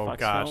Century oh Fox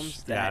gosh,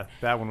 films yeah, that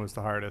that one was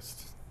the hardest.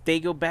 they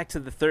go back to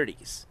the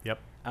 30s. Yep.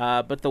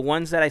 But the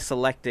ones that I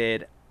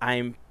selected,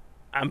 I'm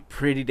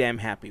pretty damn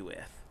happy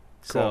with.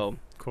 So,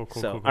 Cool.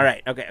 all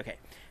right, okay.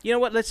 You know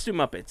what? Let's do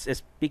Muppets.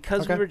 It's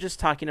because we Okay. were just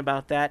talking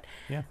about that.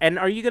 Yeah. And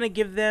are you going to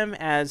give them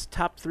as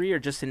top 3 or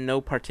just in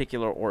no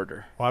particular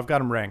order? Well, I've got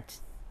them ranked.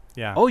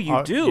 Yeah. Oh,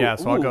 you do? Yeah.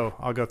 So Ooh.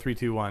 I'll go 3,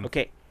 2, 1.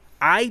 Okay.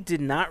 I did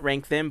not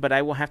rank them, but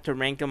I will have to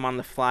rank them on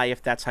the fly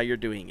if that's how you're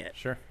doing it.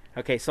 Sure.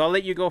 Okay, so I'll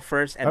let you go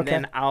first, and Okay.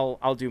 then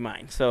I'll do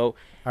mine. So,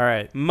 All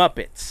right.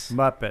 Muppets.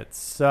 Muppets.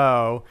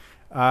 So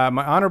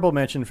my honorable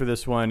mention for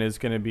this one is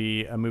going to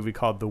be a movie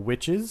called The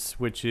Witches,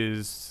 which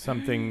is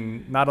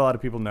something not a lot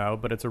of people know,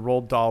 but it's a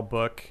Roald Dahl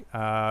book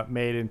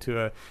made into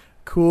a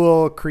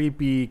cool,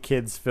 creepy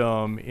kids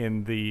film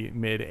in the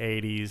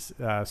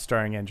mid-'80s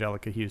starring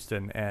Angelica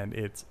Houston, and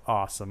it's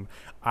awesome.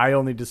 I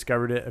only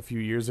discovered it a few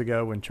years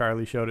ago when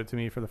Charlie showed it to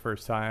me for the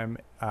first time,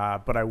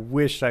 but I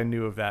wish I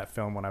knew of that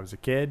film when I was a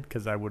kid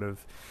because I would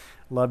have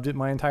loved it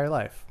my entire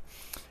life.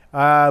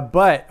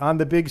 But on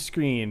the big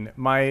screen,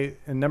 my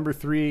number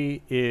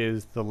 3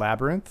 is The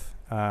Labyrinth.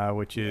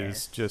 which is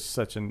Yes. just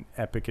such an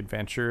epic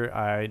adventure.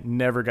 I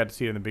never got to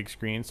see it on the big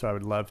screen, so I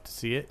would love to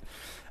see it.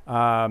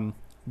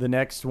 The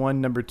next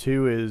one, number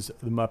 2, is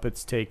The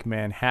Muppets Take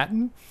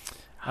Manhattan.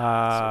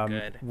 So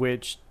good.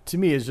 Which to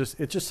me is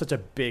it's just such a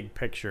big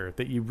picture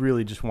that you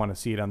really just want to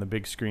see it on the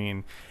big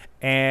screen.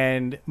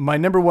 And my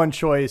number 1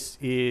 choice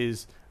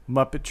is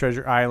Muppet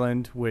Treasure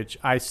Island, which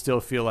I still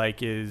feel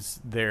like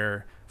is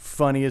their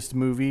funniest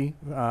movie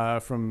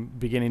from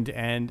beginning to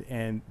end.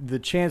 And the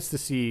chance to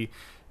see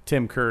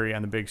Tim Curry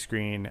on the big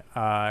screen,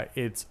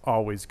 it's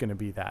always going to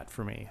be that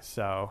for me.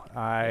 So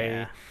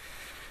I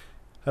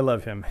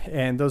love him.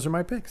 And those are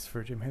my picks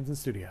for Jim Henson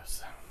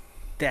Studios.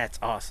 That's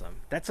awesome.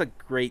 That's a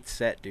great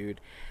set,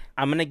 dude.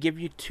 I'm going to give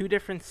you 2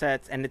 different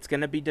sets, and it's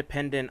going to be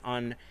dependent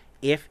on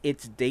if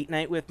it's date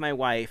night with my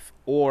wife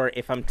or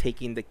if I'm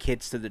taking the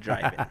kids to the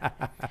drive-in.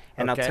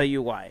 And I'll tell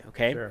you why,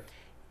 okay? Sure.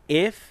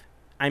 If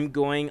I'm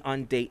going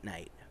on date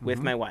night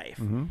with my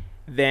wife,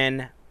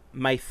 then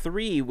my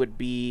 3 would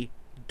be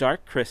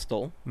Dark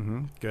Crystal.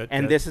 Good.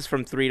 And good. this is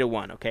from 3 to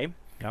 1, okay?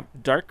 Yep.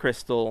 Dark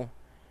Crystal,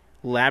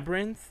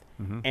 Labyrinth,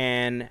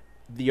 and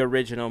the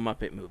original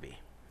Muppet movie.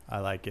 I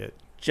like it.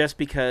 Just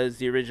because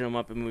the original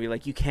Muppet movie,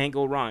 like, you can't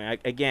go wrong.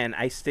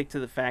 I stick to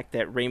the fact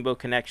that Rainbow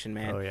Connection,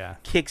 man, Oh, yeah.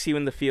 kicks you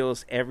in the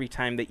feels every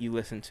time that you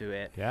listen to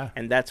it. Yeah.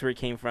 And that's where it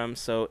came from,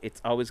 so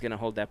it's always going to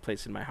hold that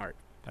place in my heart.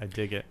 I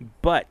dig it.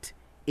 But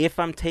if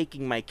I'm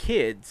taking my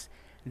kids,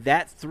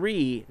 that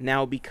 3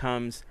 now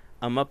becomes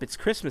A Muppet's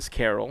Christmas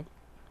Carol.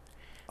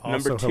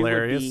 Also Number 2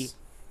 hilarious.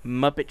 would be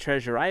Muppet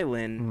Treasure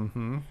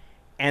Island.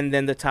 And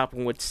then the top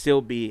one would still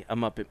be the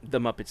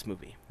Muppets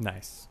movie.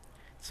 Nice.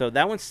 So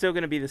that one's still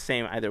going to be the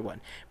same, either one.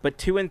 But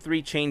 2 and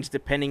 3 change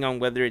depending on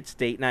whether it's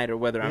date night or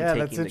whether I'm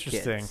taking the kids. Yeah,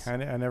 that's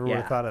interesting. I never would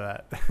have thought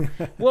of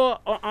that.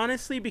 Well,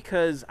 honestly,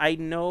 because I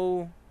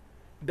know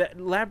that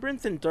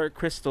Labyrinth and Dark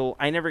Crystal,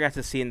 I never got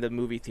to see in the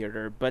movie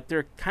theater, but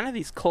they're kind of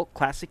these cult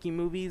classic-y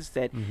movies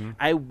that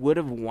I would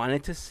have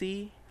wanted to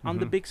see on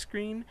the big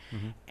screen.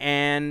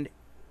 And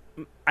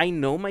I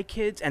know my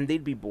kids, and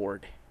they'd be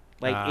bored.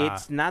 Like,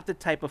 it's not the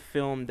type of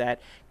film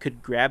that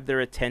could grab their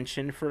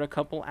attention for a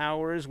couple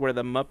hours, where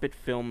the Muppet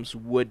films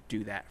would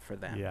do that for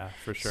them. Yeah,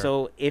 for sure.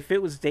 So if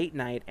it was date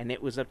night and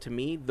it was up to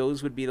me,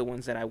 those would be the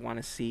ones that I want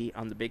to see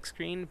on the big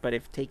screen. But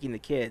if taking the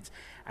kids,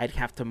 I'd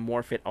have to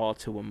morph it all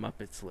to a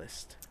Muppets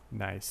list.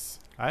 Nice.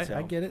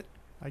 I get it.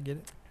 I get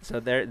it.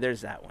 So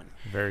there's that one.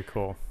 Very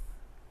cool.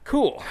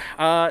 Cool.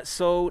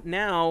 So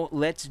now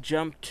let's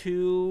jump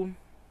to...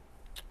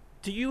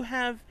 Do you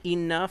have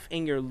enough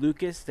in your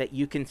Lucas that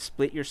you can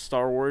split your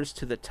Star Wars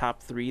to the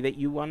top 3 that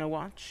you want to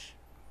watch?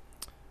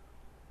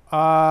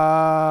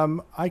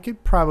 I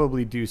could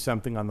probably do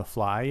something on the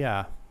fly.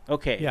 Yeah.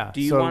 Okay. Yeah.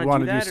 Do you so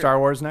want to do Star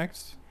Wars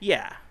next?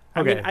 Yeah. I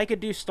Okay. mean, I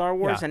could do Star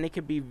Wars, Yeah. and it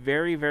could be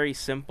very, very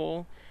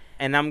simple.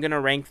 And I'm going to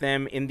rank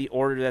them in the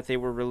order that they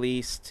were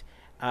released,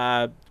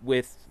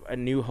 with A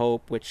New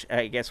Hope, which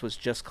I guess was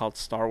just called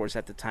Star Wars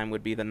at the time,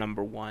 would be the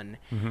number 1.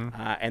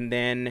 And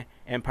then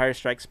Empire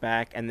Strikes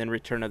Back, and then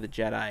Return of the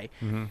Jedi.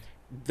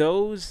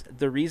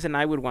 The reason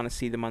I would want to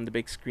see them on the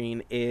big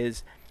screen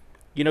is,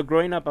 you know,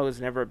 growing up, I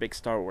was never a big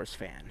Star Wars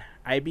fan.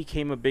 I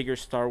became a bigger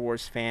Star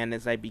Wars fan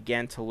as I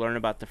began to learn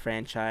about the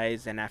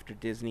franchise, and after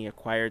Disney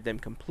acquired them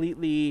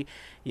completely,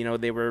 you know,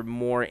 they were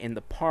more in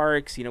the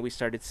parks. You know, we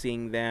started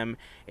seeing them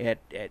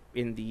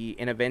in the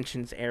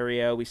Interventions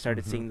area. We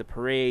started seeing the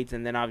parades,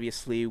 and then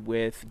obviously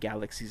with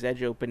Galaxy's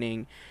Edge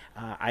opening,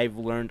 I've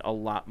learned a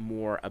lot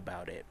more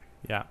about it.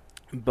 Yeah.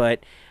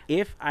 But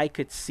if I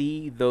could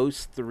see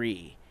those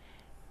 3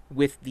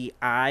 with the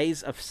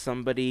eyes of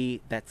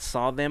somebody that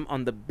saw them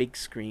on the big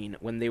screen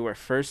when they were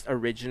first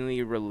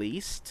originally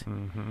released,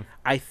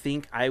 I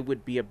think I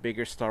would be a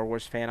bigger Star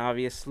Wars fan,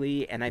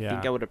 obviously, and I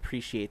think I would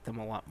appreciate them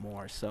a lot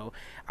more. So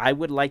I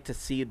would like to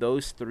see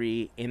those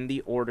 3 in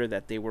the order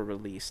that they were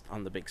released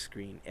on the big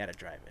screen at a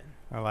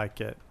drive-in. I like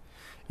it.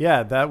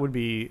 Yeah, that would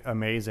be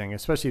amazing,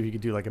 especially if you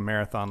could do like a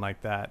marathon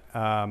like that.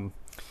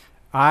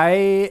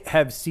 I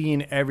have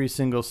seen every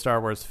single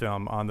Star Wars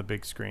film on the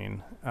big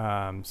screen.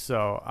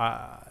 So,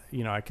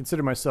 I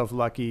consider myself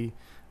lucky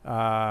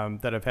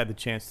that I've had the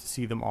chance to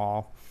see them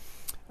all.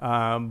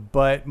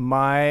 But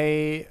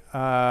my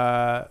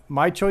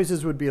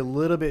choices would be a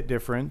little bit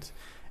different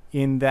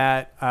in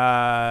that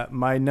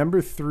my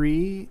number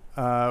 3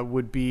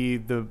 would be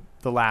the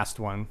last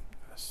one,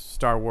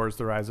 Star Wars: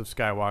 The Rise of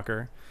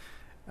Skywalker.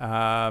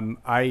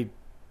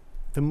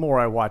 The more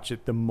I watch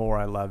it, the more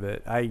I love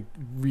it. I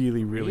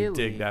really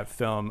dig that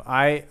film.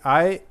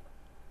 I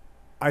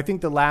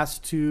think the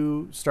last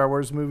 2 Star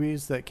Wars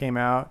movies that came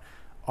out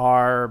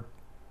are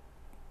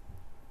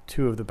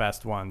 2 of the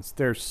best ones.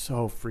 They're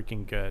so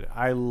freaking good.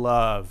 I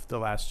love The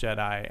Last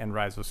Jedi and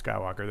Rise of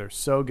Skywalker. They're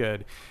so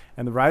good.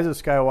 And The Rise of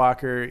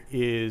Skywalker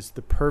is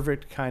the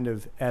perfect kind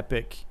of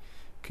epic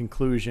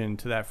conclusion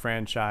to that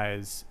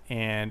franchise.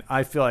 And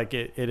I feel like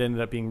it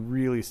ended up being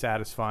really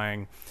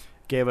satisfying.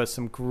 Gave us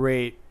some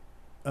great,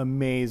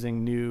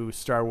 amazing new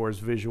Star Wars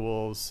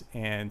visuals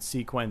and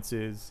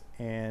sequences,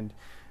 and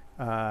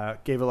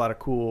gave a lot of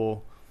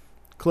cool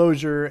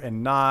closure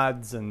and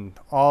nods and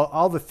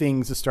all the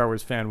things a Star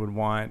Wars fan would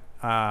want.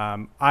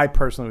 I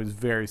personally was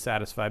very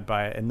satisfied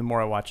by it, and the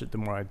more I watch it, the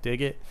more I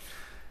dig it.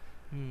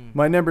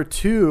 My number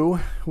 2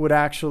 would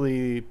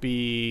actually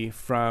be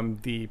from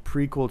the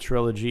prequel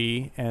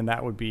trilogy, and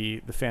that would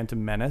be The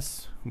Phantom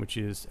Menace, which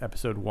is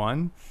episode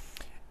 1.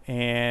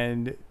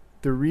 And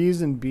the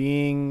reason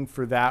being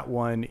for that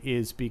one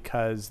is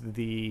because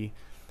the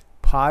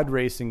pod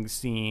racing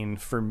scene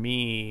for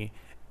me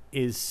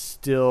is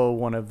still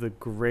one of the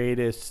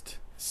greatest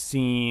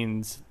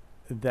scenes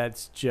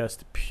that's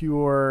just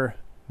pure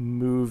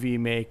movie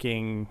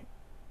making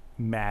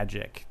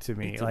magic to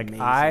me. It's like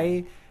amazing.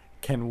 I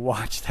can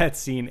watch that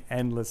scene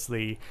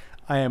endlessly.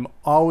 I am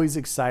always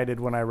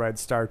excited when I ride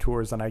Star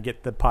Tours and I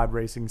get the pod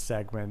racing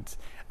segment.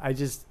 I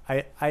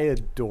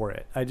adore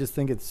it. I just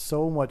think it's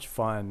so much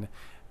fun.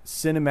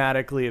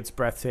 Cinematically, it's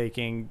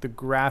breathtaking. The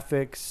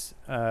graphics,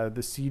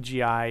 the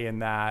CGI in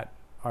that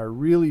are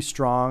really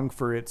strong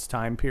for its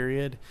time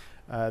period.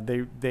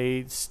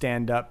 They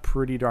stand up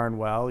pretty darn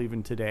well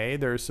even today.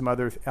 There are some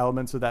other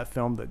elements of that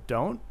film that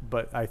don't,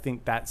 but I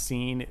think that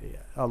scene,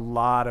 a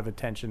lot of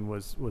attention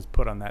was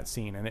put on that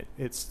scene, and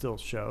it still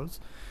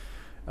shows.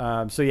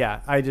 So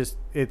yeah,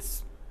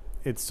 it's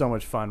so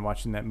much fun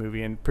watching that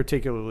movie, and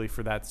particularly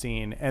for that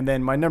scene. And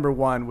then my number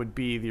 1 would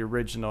be the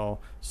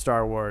original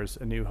Star Wars: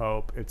 A New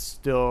Hope. It's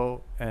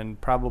still and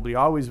probably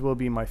always will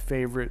be my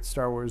favorite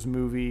Star Wars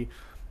movie.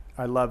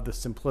 I love the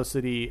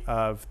simplicity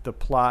of the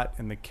plot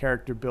and the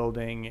character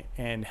building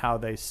and how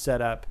they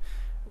set up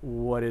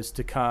what is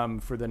to come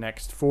for the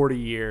next 40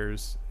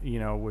 years,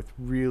 with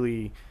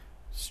really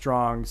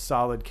strong,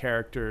 solid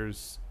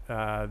characters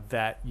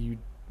that you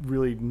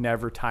really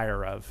never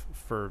tire of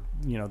for,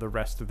 the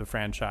rest of the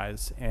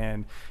franchise.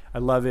 And I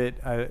love it.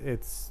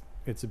 It's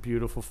a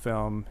beautiful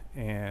film,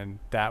 and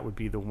that would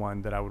be the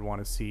one that I would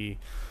want to see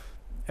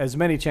as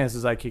many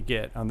chances I could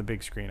get on the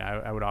big screen.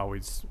 I would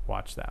always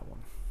watch that one.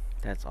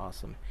 That's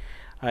awesome.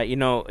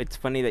 It's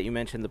funny that you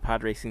mentioned the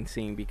pod racing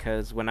scene,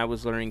 because when I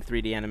was learning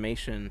 3D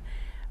animation,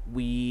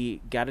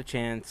 we got a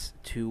chance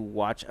to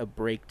watch a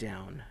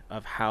breakdown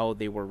of how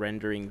they were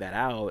rendering that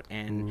out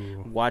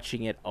and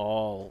watching it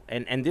all.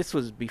 And this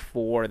was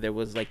before there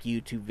was like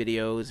YouTube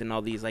videos and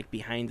all these like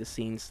behind the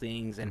scenes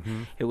things.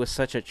 And it was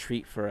such a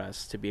treat for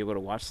us to be able to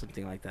watch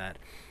something like that.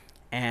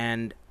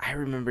 And I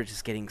remember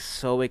just getting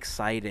so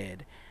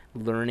excited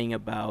learning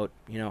about,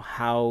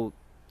 how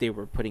they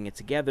were putting it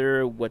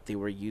together, what they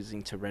were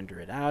using to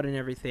render it out and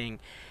everything.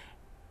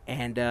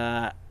 And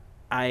I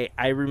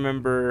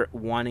remember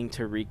wanting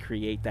to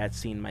recreate that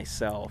scene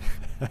myself.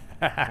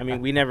 I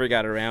mean, we never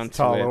got around to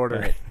tall it.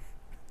 Order.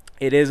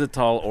 It is a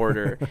tall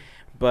order.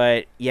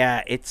 But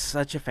yeah, it's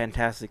such a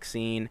fantastic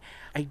scene.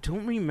 I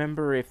don't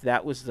remember if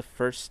that was the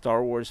first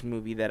Star Wars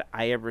movie that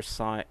I ever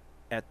saw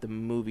at the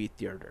movie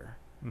theater.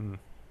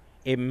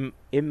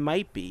 It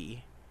might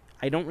be.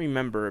 I don't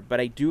remember, but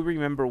I do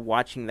remember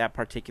watching that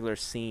particular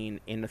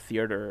scene in the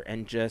theater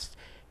and just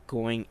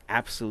going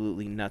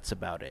absolutely nuts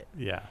about it.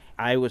 Yeah.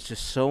 I was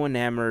just so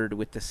enamored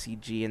with the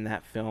CG in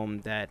that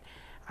film that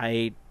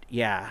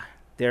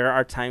there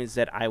are times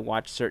that I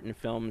watch certain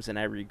films and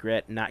I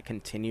regret not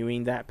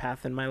continuing that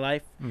path in my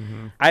life.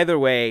 Either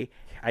way,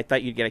 I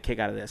thought you'd get a kick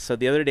out of this. So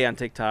the other day on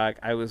TikTok,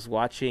 I was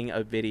watching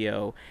a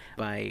video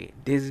by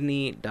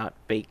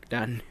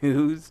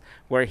Disney.fake.news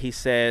where he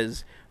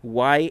says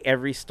why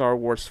every Star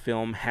Wars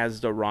film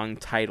has the wrong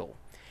title.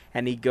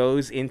 And he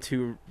goes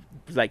into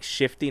like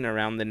shifting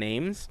around the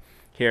names.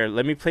 Here,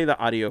 let me play the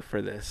audio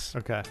for this.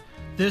 Okay.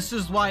 This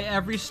is why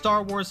every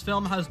Star Wars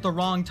film has the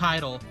wrong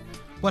title.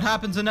 What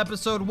happens in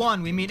episode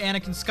 1? We meet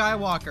Anakin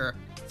Skywalker,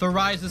 the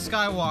rise of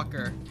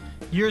Skywalker.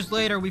 Years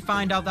later, we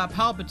find out that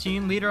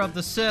Palpatine, leader of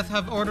the Sith,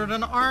 have ordered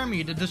an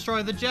army to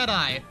destroy the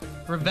Jedi.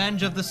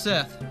 Revenge of the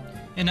Sith.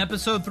 In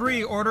episode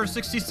 3, Order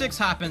 66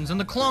 happens and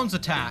the clones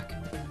attack.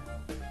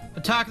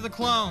 Attack of the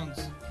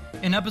Clones.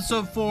 In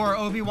episode 4,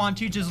 Obi-Wan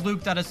teaches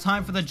Luke that it's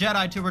time for the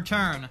Jedi to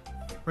return.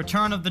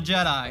 Return of the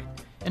Jedi.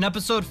 In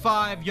episode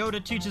 5,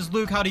 Yoda teaches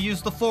Luke how to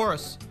use the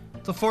Force.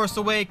 The Force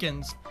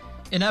Awakens.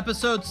 In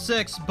episode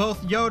 6,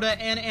 both Yoda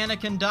and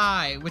Anakin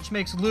die, which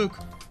makes Luke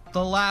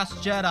the last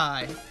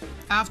Jedi.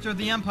 After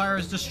the Empire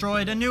is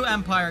destroyed, a new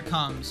Empire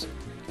comes.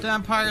 The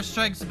Empire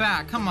Strikes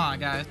Back. Come on,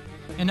 guys.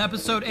 In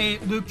episode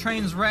 8, Luke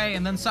trains Rey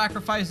and then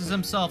sacrifices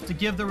himself to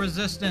give the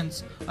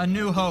Resistance a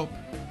new hope.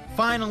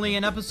 Finally,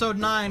 in episode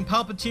 9,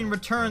 Palpatine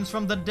returns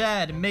from the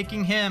dead,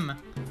 making him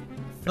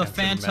the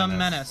Phantom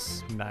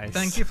Menace. Nice.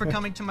 Thank you for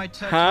coming to my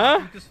TED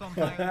Huh? Lucasfilm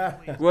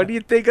Hanging, please. What do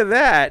you think of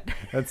that?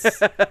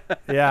 That's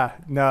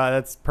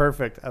that's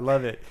perfect. I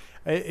love it.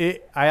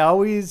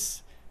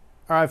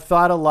 I've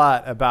thought a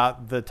lot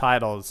about the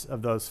titles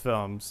of those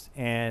films,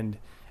 and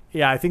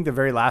I think the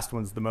very last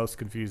one's the most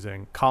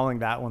confusing. Calling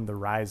that one The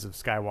Rise of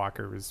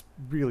Skywalker was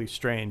really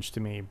strange to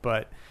me,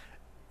 but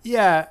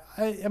I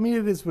mean,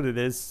 it is what it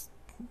is.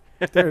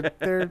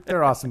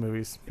 They're awesome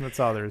movies. That's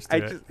all there is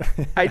to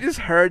it. I just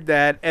heard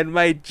that and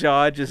my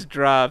jaw just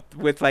dropped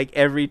with like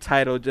every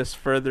title just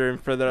further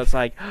and further. I was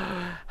like,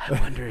 oh, I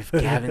wonder if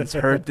Gavin's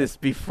heard this I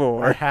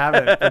before.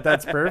 haven't, but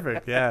that's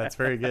perfect. Yeah, it's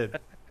very good.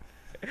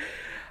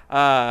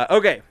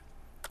 Okay.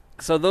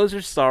 So those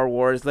are Star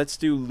Wars. Let's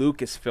do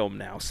Lucasfilm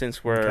now,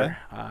 since we're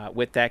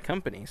with that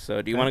company.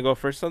 So do you want to go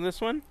first on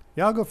this one?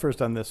 Yeah, I'll go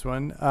first on this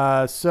one.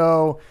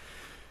 So,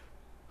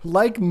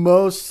 like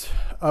most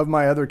of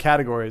my other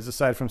categories,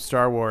 aside from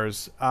Star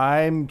Wars,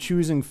 I'm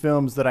choosing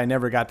films that I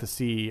never got to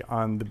see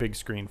on the big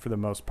screen for the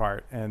most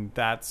part. And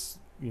that's,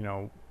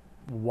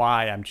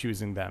 why I'm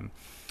choosing them.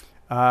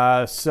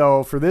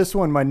 So for this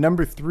one, my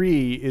number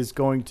 3 is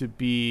going to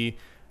be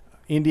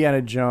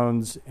Indiana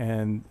Jones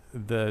and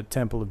the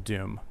Temple of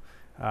Doom.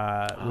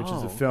 Which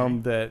is a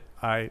film that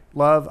I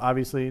love.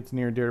 Obviously, it's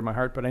near and dear to my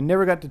heart, but I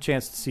never got the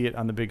chance to see it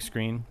on the big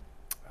screen.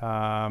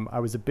 I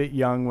was a bit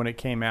young when it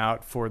came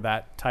out for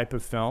that type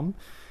of film.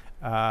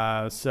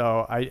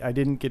 So I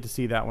didn't get to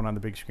see that one on the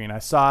big screen. I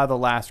saw The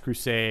Last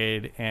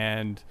Crusade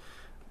and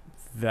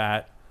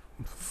that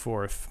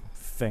fourth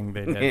thing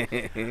they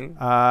did.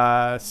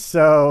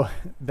 So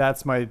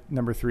that's my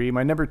number 3.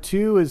 My number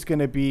 2 is going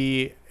to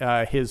be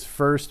his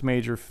first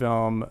major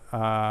film,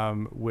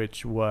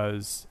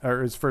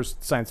 his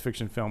first science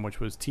fiction film, which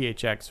was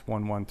THX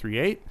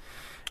 1138,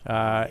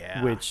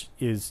 which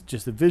is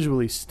just a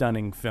visually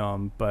stunning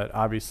film. But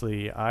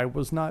obviously, I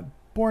was not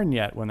born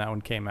yet when that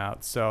one came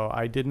out, so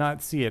I did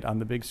not see it on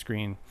the big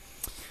screen.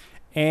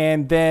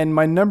 And then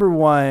my number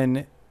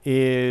 1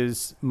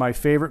 is my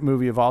favorite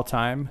movie of all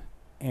time.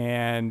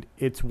 And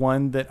it's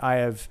one that I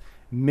have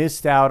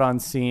missed out on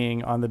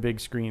seeing on the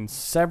big screen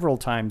several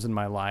times in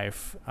my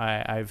life.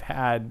 I've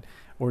had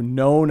or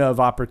known of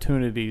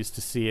opportunities to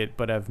see it,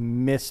 but I've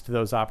missed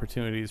those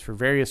opportunities for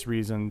various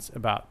reasons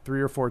about 3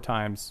 or 4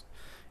 times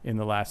in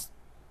the last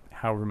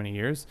however many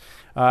years.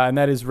 And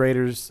that is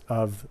Raiders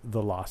of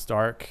the Lost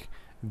Ark,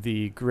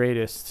 the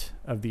greatest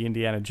of the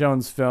Indiana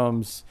Jones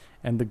films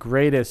and the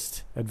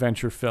greatest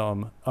adventure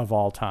film of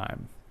all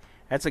time.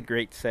 That's a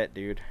great set,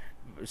 dude.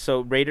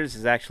 So Raiders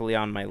is actually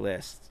on my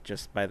list,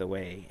 just by the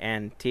way,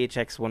 and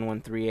THX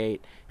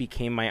 1138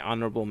 became my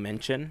honorable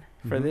mention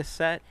for this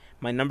set.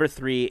 My number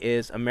 3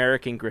 is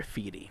American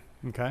Graffiti.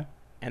 Okay.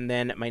 And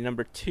then my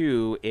number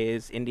 2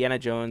 is Indiana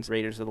Jones,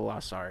 Raiders of the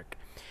Lost Ark.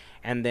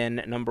 And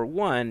then number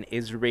 1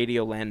 is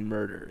Radioland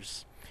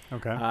Murders.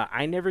 Okay.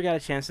 I never got a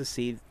chance to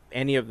see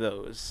any of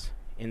those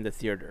in the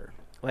theater.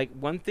 Like,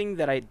 one thing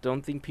that I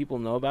don't think people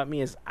know about me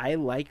is I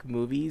like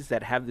movies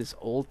that have this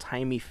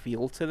old-timey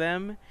feel to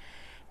them.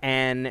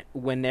 And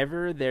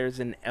whenever there's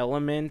an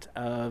element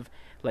of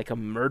like a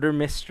murder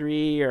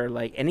mystery or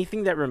like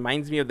anything that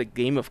reminds me of the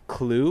game of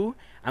Clue,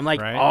 I'm like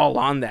all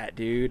on that,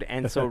 dude.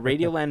 And so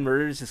Radioland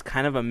Murders is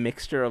kind of a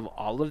mixture of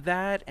all of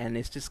that, and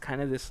it's just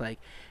kind of this like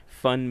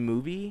fun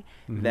movie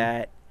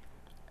that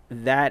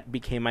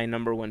became my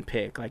number 1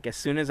 pick. Like, as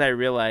soon as I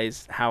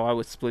realized how I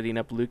was splitting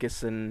up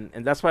Lucas and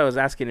that's why I was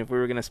asking if we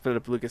were going to split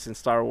up Lucas and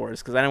Star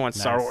Wars, because I didn't want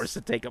Star Wars to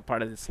take up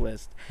part of this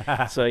list.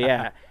 So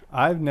yeah.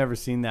 I've never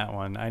seen that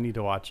one. I need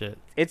to watch it.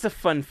 It's a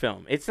fun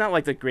film. It's not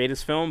like the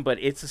greatest film, but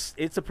it's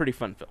a pretty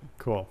fun film.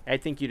 Cool. I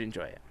think you'd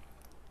enjoy it.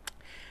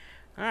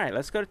 All right,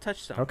 let's go to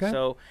Touchstone. Okay.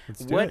 So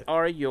what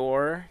are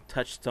your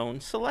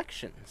Touchstone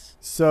selections?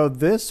 So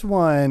this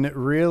one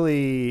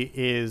really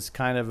is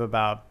kind of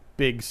about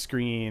big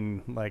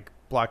screen, like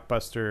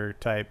blockbuster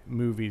type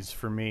movies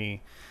for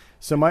me.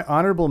 So my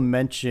honorable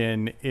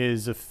mention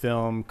is a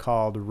film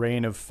called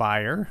Reign of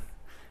Fire.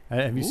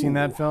 Have you seen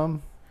that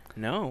film?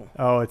 No.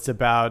 Oh, it's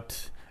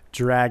about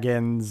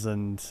dragons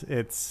and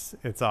it's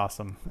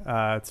awesome.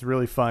 It's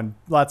really fun.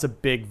 Lots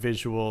of big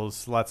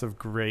visuals, lots of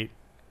great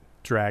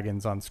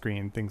dragons on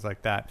screen, things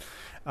like that.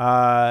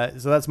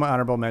 So that's my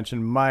honorable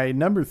mention. My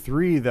number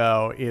 3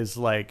 though is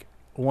like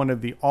one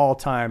of the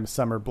all-time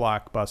summer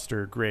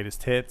blockbuster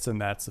greatest hits, and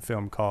that's a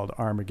film called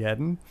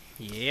Armageddon.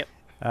 Yep.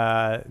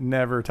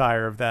 Never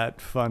tire of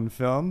that fun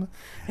film.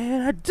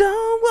 And I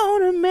don't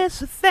want to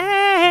miss a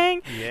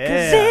thing. Yeah.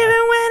 'Cause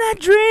even when I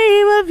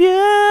dream of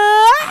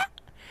you,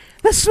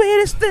 the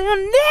sweetest thing I'll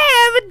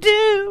never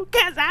do,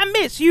 'cause I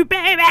miss you,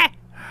 baby.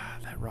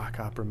 That rock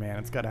opera, man.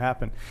 It's got to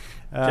happen.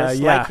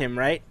 Just like him,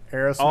 right?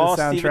 Aerosmith all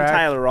soundtrack. Steven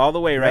Tyler all the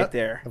way right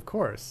there. Of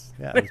course.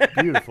 Yeah, it was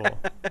beautiful.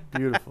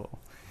 Beautiful.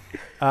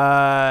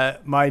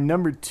 My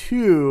number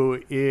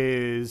 2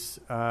 is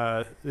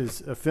a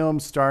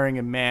film starring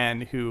a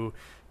man who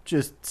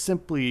just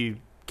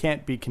simply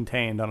can't be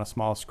contained on a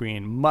small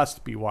screen,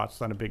 must be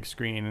watched on a big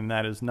screen, and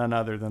that is none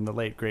other than the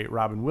late, great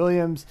Robin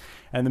Williams,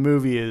 and the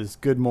movie is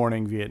Good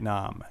Morning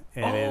Vietnam.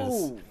 It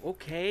is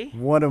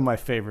one of my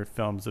favorite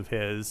films of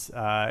his.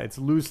 It's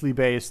loosely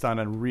based on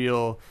a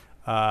real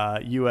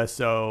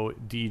USO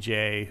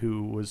DJ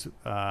who was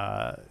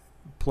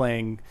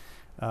playing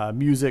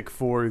music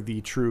for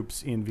the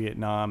troops in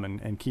Vietnam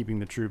and keeping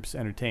the troops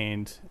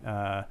entertained.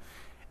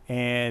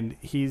 And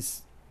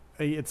it's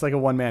like a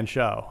one-man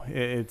show.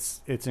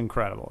 It's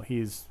incredible.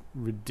 He's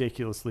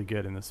ridiculously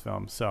good in this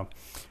film. So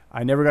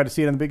I never got to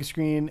see it on the big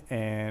screen,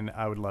 and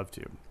I would love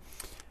to.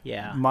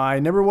 Yeah. My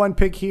number one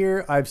pick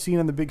here, I've seen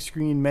on the big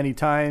screen many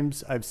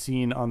times. I've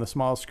seen on the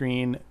small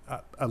screen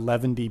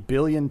 11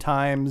 billion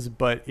times,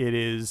 but it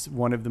is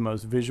one of the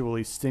most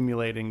visually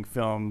stimulating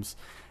films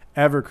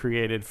ever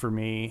created for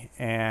me,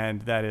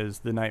 and that is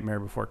The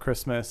Nightmare Before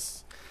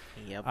Christmas.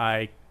 Yep.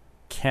 I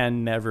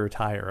can never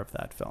tire of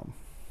that film.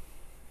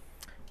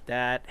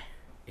 That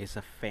is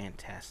a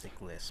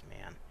fantastic list,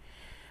 man.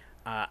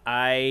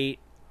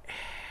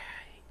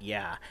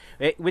 Yeah.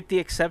 With the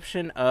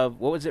exception of,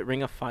 what was it,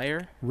 Ring of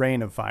Fire?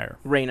 Reign of Fire.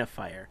 Reign of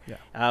Fire.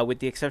 Yeah. With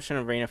the exception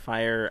of Reign of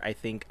Fire, I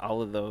think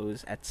all of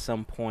those at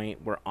some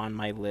point were on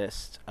my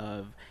list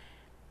of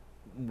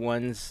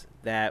ones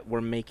that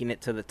were making it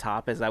to the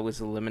top as I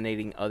was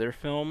eliminating other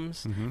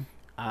films.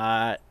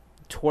 Mm-hmm.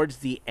 Towards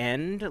the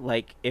end,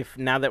 like if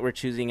now that we're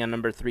choosing a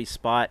number 3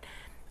 spot,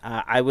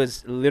 I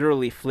was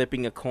literally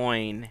flipping a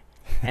coin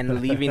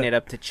and leaving it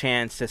up to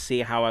chance to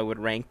see how I would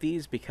rank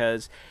these,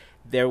 because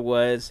there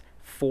was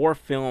 4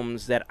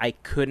 films that I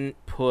couldn't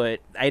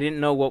put. I didn't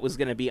know what was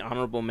going to be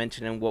honorable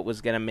mention and what was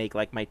going to make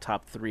like my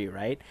top 3,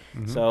 right?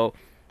 Mm-hmm. So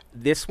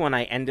this one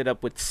I ended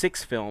up with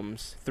 6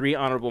 films, 3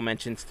 honorable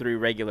mentions, 3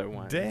 regular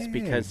ones. Dang.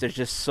 Because there's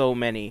just so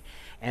many,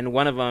 and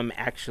one of them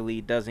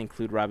actually does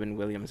include Robin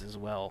Williams as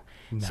well.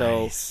 Nice.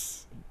 So,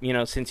 you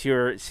know, since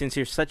you're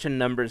such a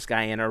numbers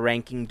guy and a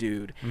ranking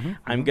dude, Mm-hmm.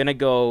 I'm gonna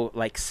go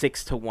like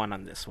 6-1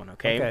 on this one.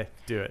 Okay. Okay,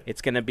 do it.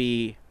 It's gonna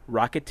be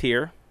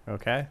Rocketeer,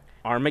 Okay.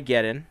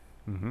 Armageddon,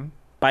 Mm-hmm.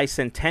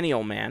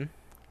 Bicentennial Man,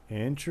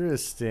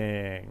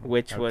 Interesting.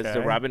 which was the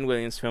Okay. Robin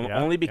Williams film, Yeah,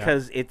 only yeah.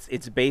 because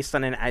it's based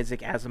on an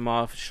Isaac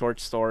Asimov short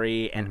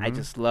story, and I Mhm.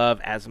 just love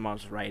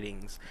Asimov's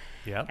writings.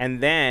 Yep.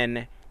 And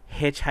then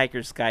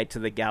Hitchhiker's Guide to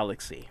the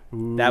Galaxy.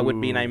 That would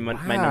be my number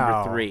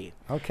wow. 3.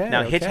 Okay.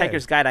 Now, okay.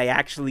 Hitchhiker's Guide I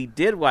actually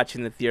did watch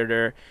in the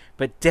theater,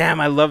 but damn,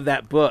 I love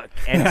that book.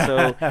 And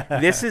so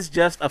this is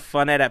just a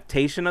fun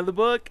adaptation of the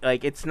book.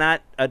 Like, it's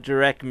not a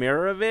direct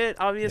mirror of it,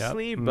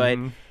 obviously, Yep. but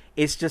Mhm.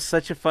 it's just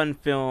such a fun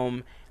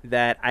film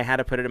that I had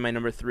to put it in my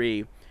number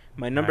 3.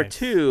 My number Nice.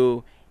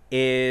 2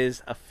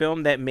 is a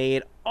film that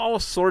made all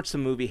sorts of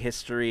movie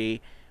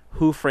history,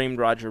 Who Framed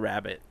Roger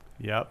Rabbit.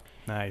 Yep.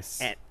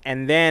 Nice.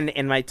 And then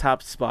in my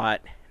top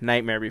spot,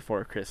 Nightmare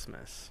Before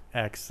Christmas.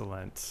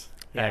 Excellent.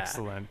 Yeah.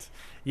 Excellent.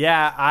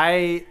 Yeah,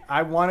 I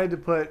wanted to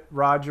put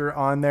Roger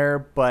on there,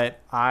 but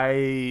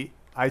I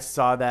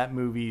saw that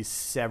movie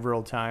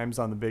several times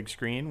on the big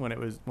screen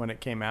when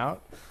it came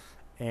out,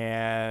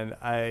 and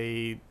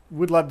I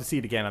would love to see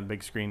it again on the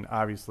big screen,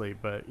 obviously.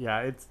 But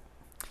yeah, it's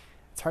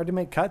hard to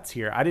make cuts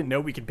here. I didn't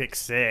know we could pick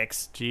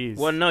 6. Jeez.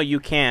 Well, no, you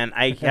can.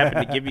 I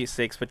happened to give you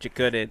 6, but you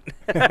couldn't.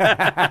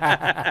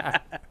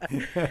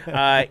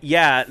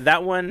 Yeah,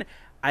 that one,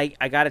 I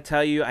got to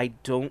tell you, I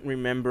don't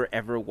remember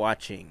ever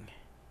watching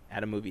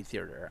at a movie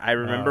theater. I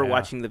remember yeah.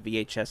 watching the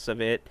VHS of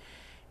it,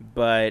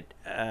 but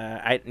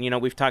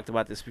we've talked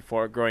about this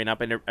before. Growing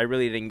up, I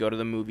really didn't go to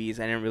the movies.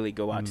 I didn't really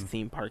go out to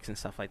theme parks and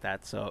stuff like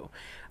that. So,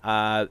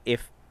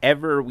 if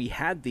ever we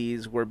had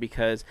these, were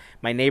because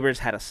my neighbors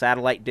had a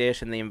satellite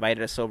dish and they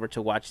invited us over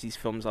to watch these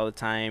films all the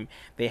time.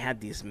 They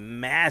had these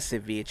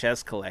massive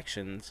VHS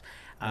collections.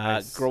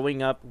 Nice.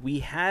 Growing up, we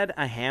had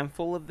a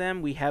handful of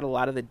them. We had a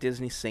lot of the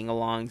Disney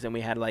sing-alongs, and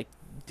we had like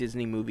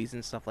Disney movies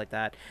and stuff like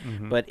that,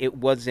 but it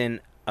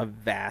wasn't a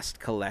vast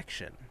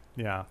collection.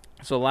 Yeah.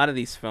 So a lot of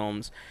these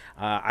films,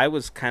 I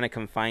was kind of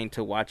confined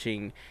to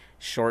watching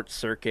Short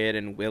Circuit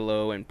and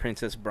Willow and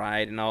Princess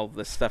Bride and all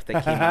the stuff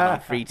that came out on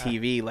free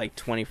TV like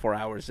 24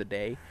 hours a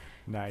day.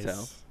 Nice.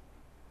 So.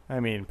 I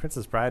mean,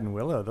 Princess Bride and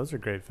Willow, those are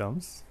great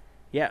films.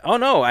 Yeah. Oh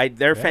no,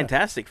 they're Yeah.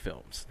 fantastic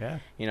films. Yeah.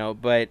 You know,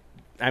 but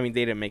I mean,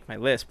 they didn't make my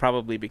list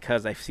probably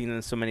because I've seen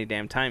them so many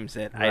damn times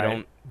that I Right.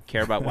 don't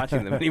care about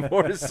watching them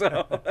anymore.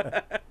 So.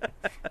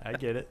 I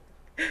get it.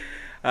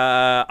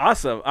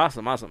 Awesome.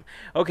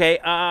 Okay,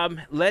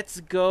 let's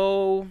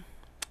go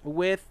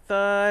with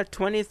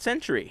 20th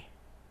Century.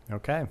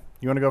 Okay.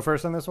 You want to go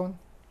first on this one?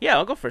 Yeah,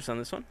 I'll go first on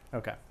this one.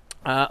 Okay.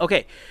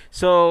 Okay,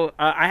 so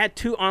I had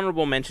 2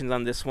 honorable mentions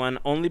on this one,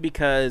 only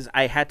because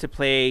I had to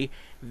play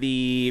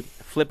the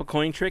flip a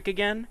coin trick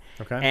again.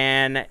 Okay.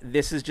 And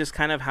this is just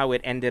kind of how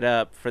it ended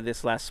up for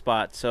this last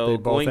spot. So They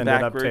both going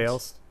ended backwards, up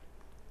tails.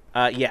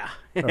 Yeah,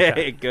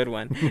 Okay. good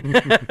one.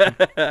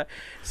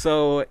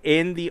 So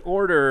in the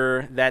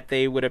order that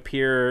they would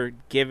appear,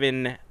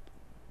 given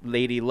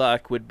Lady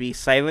Luck, would be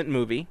Silent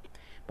Movie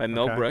by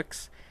Mel Okay.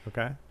 Brooks,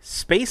 Okay.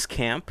 Space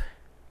Camp,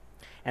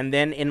 and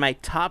then in my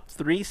top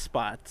 3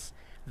 spots,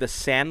 The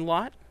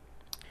Sandlot,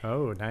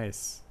 Oh,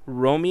 nice.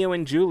 Romeo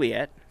and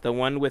Juliet, the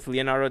one with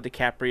Leonardo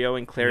DiCaprio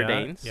and Claire yeah,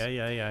 Danes,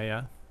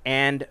 Yeah.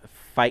 and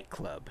Fight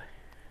Club.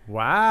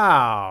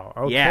 Wow.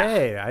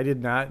 Okay. Yeah. I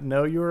did not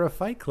know you were a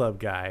Fight Club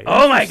guy.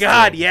 Oh my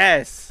God,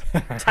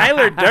 Interesting. yes.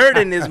 Tyler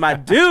Durden is my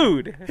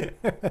dude.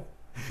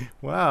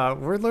 Wow,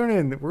 we're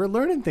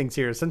learning things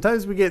here.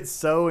 Sometimes we get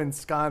so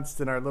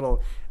ensconced in our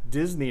little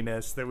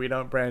Disney-ness that we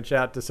don't branch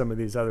out to some of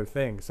these other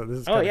things. So this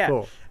is kind of yeah.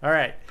 cool. All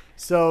right.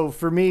 So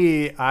for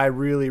me, I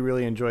really,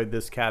 really enjoyed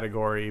this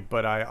category,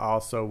 but I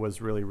also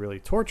was really, really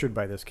tortured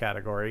by this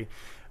category.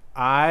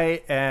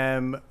 I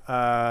am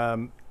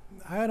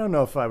I don't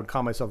know if I would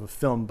call myself a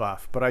film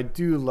buff, but I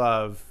do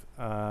love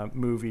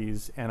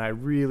movies, and I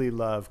really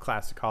love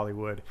classic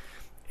Hollywood.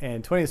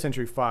 And 20th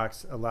Century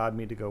Fox allowed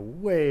me to go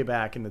way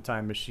back in the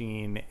time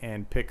machine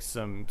and pick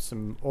some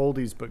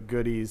oldies but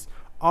goodies.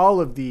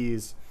 All of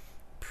these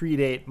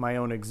predate my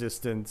own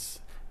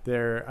existence.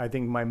 I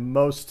think my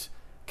most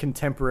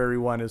contemporary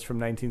one is from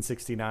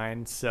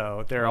 1969,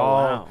 so they're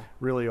all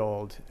really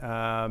old.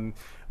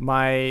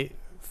 My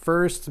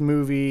first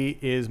movie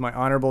is my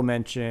honorable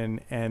mention,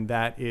 and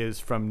that is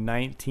from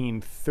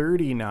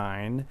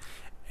 1939.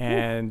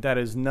 And that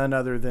is none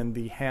other than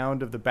The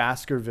Hound of the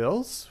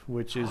Baskervilles,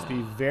 which is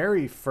the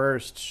very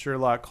first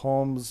Sherlock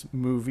Holmes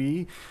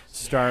movie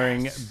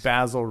starring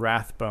Basil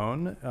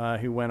Rathbone,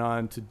 who went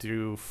on to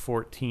do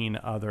 14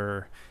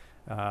 other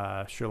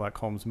Sherlock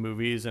Holmes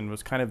movies and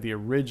was kind of the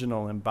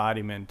original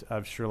embodiment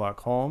of Sherlock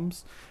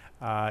Holmes.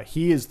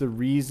 He is the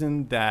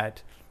reason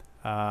that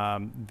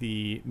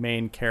the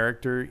main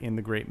character in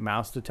The Great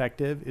Mouse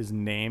Detective is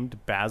named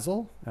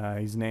Basil.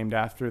 He's named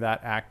after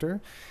that actor.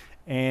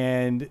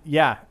 And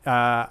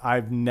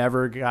I've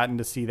never gotten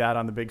to see that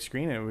on the big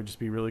screen. And it would just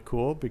be really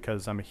cool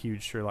because I'm a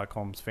huge Sherlock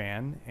Holmes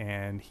fan,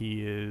 and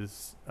he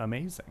is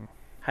amazing.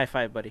 High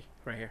five, buddy.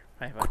 Right here.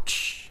 High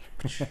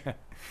five.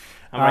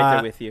 I'm right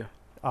there with you.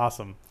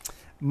 Awesome.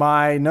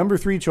 My number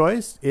 3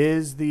 choice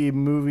is the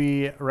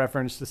movie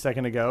referenced a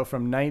second ago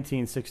from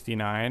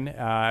 1969.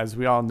 As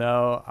we all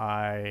know,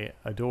 I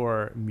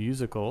adore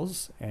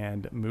musicals,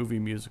 and movie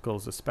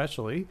musicals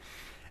especially.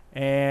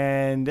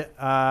 And,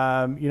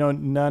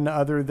 none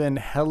other than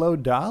Hello,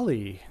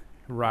 Dolly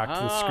rocked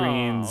the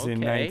screens in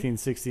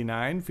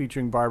 1969,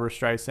 featuring Barbra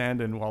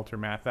Streisand and Walter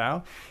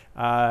Matthau.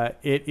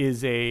 It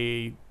is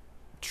a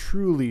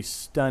truly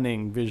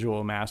stunning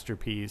visual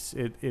masterpiece.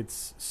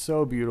 It's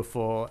so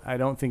beautiful. I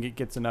don't think it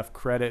gets enough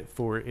credit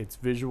for its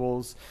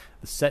visuals,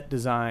 the set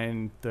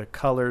design, the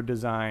color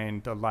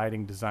design, the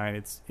lighting design.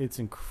 It's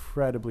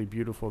incredibly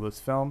beautiful, this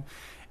film.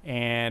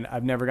 And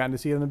I've never gotten to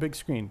see it on the big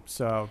screen.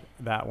 So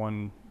that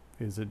one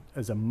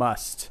is a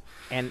must.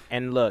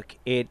 And look,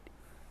 it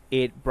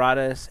brought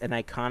us an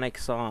iconic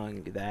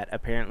song that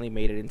apparently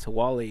made it into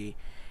WALL-E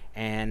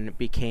and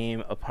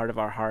became a part of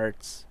our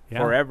hearts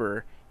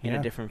forever in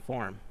a different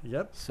form.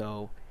 Yep.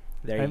 So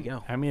there you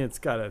go. I mean, it's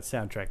got a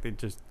soundtrack that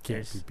just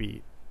can't be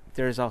beat.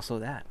 There's also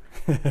that.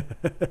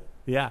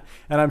 Yeah,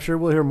 and I'm sure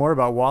we'll hear more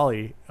about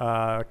WALL-E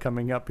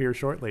coming up here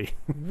shortly.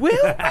 Will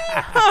we?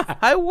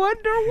 I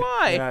wonder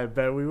why. Yeah, I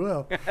bet we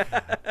will.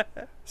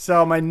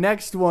 So my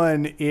next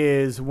one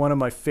is one of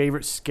my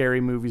favorite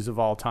scary movies of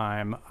all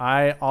time.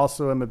 I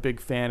also am a big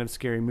fan of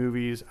scary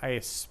movies. I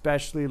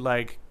especially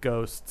like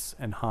ghosts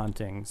and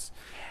hauntings.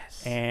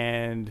 Yes.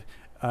 And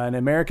an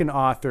American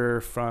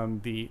author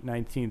from the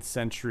 19th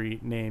century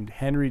named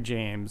Henry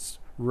James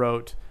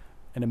wrote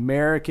an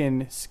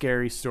American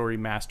scary story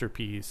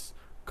masterpiece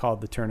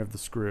called The Turn of the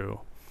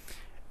Screw.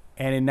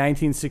 And in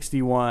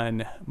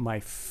 1961, my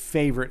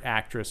favorite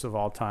actress of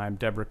all time,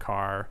 Deborah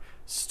Kerr,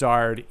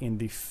 starred in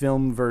the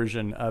film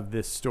version of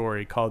this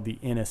story called The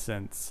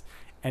Innocents.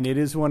 And it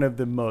is one of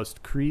the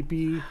most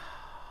creepy,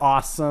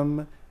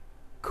 awesome,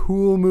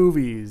 cool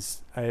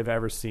movies I have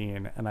ever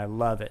seen, and I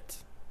love it.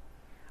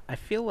 I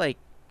feel like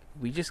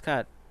we just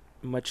got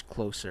much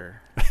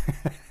closer.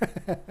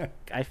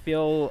 I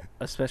feel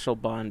a special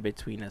bond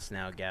between us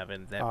now,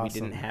 Gavin, that we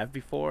didn't have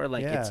before.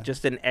 Like, it's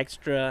just an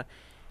extra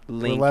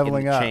link in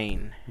the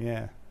chain.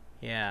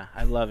 Yeah,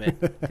 I love it.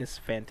 It's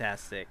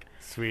fantastic.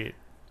 Sweet.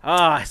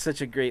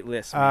 Such a great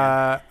list,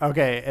 man.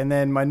 Okay, and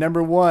then my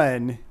number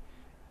 1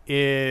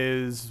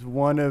 is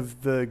one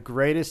of the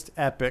greatest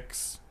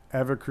epics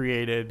ever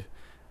created,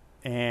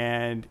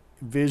 and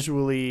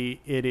visually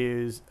it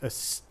is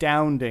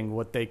astounding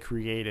what they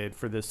created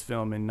for this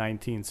film in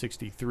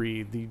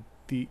 1963.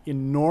 The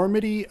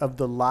enormity of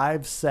the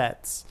live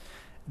sets,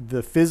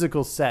 the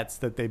physical sets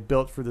that they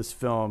built for this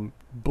film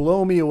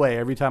blow me away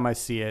every time I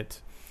see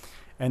it.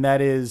 And that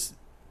is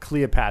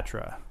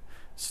Cleopatra,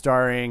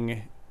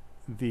 starring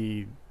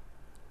the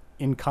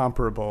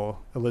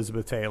incomparable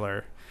Elizabeth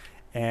Taylor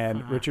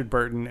and Richard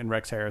Burton and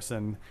Rex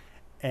Harrison.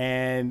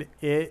 And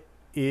it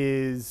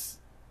is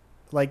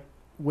like,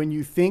 when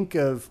you think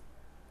of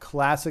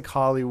classic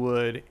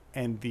Hollywood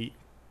and the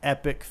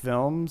epic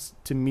films,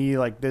 to me,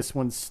 like, this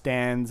one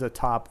stands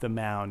atop the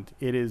mound.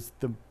 It is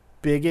the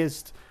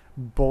biggest,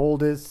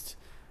 boldest,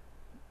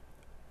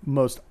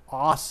 most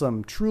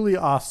awesome, truly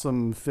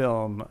awesome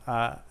film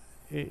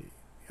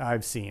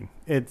I've seen.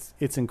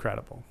 It's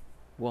incredible.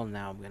 Well,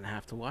 now I'm going to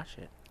have to watch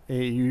it.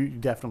 You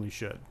definitely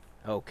should.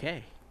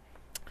 Okay.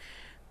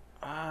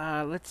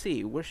 Let's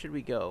see. Where should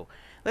we go?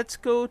 Let's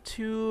go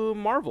to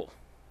Marvel.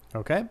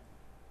 Okay.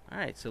 All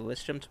right, so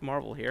let's jump to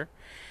Marvel here.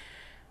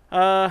 You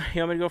want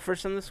me to go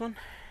first on this one?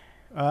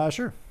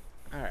 Sure.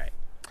 All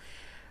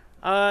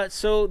right.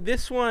 So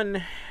this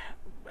one,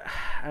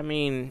 I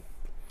mean,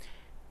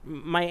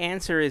 my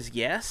answer is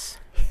yes.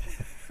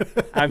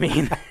 I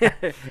mean,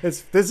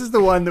 this is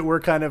the one that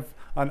we're kind of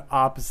on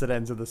opposite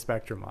ends of the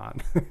spectrum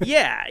on.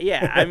 Yeah.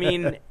 I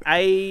mean,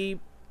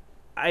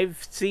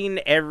 I've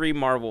seen every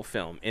Marvel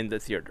film in the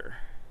theater.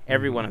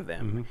 every one of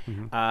them.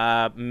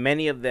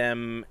 Many of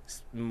them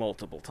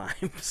multiple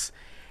times.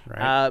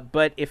 Right.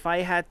 But if I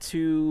had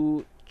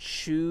to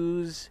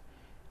choose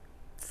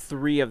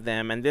 3 of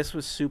them, and this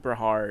was super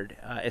hard,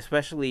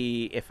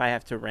 especially if I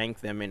have to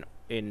rank them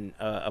in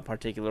a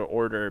particular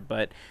order,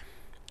 but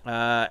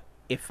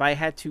if I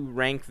had to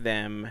rank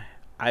them,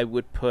 I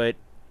would put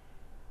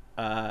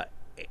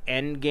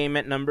Endgame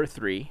at number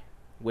 3,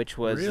 which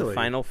was the Really?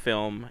 final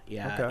film.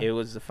 Yeah, Okay. it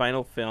was the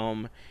final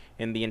film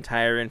in the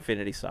entire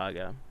Infinity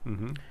Saga.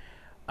 Mm-hmm.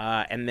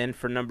 And then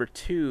for number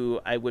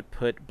 2, I would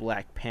put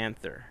Black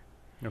Panther.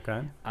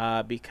 Okay.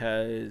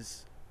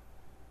 Because,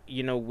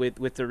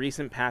 with the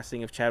recent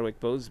passing of Chadwick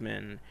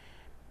Boseman,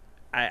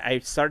 I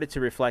started to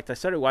reflect. I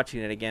started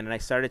watching it again, and I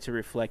started to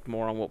reflect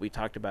more on what we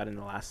talked about in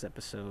the last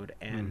episode.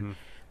 And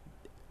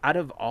out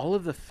of all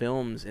of the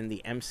films in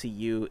the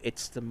MCU,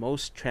 it's the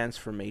most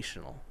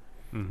transformational.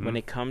 When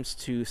it comes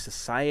to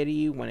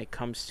society, when it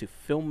comes to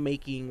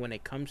filmmaking, when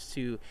it comes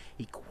to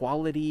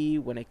equality,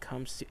 when it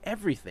comes to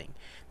everything.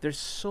 There's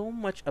so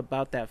much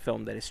about that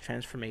film that is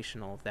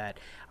transformational that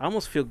I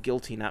almost feel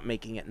guilty not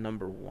making it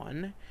number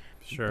 1.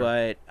 Sure.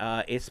 But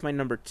it's my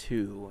number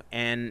 2.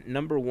 And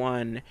number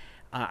 1,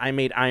 I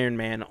made Iron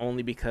Man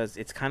only because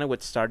it's kind of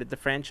what started the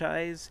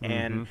franchise.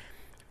 And,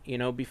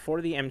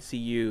 before the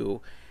MCU,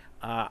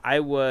 I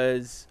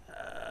was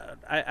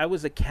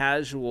a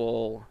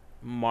casual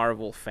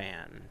Marvel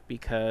fan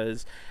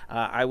because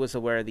I was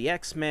aware of the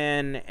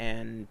X-Men,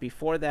 and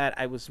before that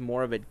I was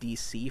more of a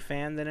DC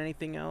fan than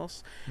anything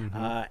else.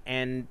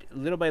 And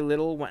little by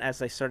little,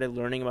 as I started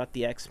learning about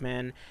the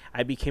X-Men,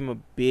 I became a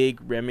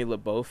big Remy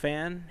LeBeau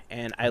fan,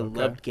 and I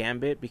loved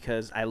Gambit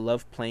because I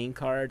love playing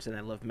cards and I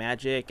love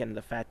magic, and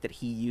the fact that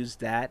he used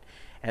that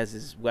as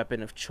his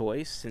weapon of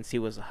choice since he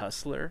was a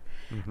hustler.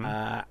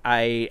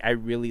 I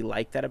really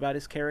liked that about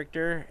his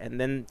character, and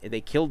then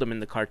they killed him in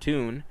the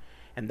cartoon,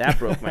 and that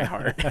broke my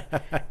heart.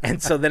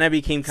 And so then I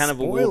became kind of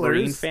a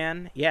Wolverine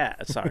fan. Yeah,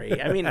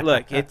 sorry. I mean,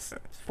 look, it's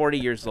 40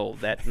 years old.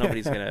 That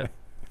nobody's gonna.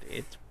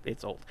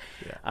 It's old.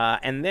 Yeah.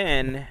 And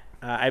then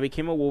I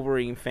became a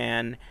Wolverine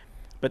fan.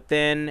 But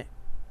then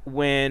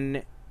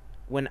when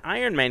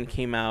Iron Man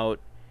came out,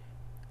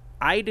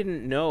 I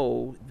didn't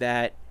know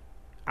that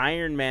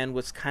Iron Man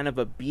was kind of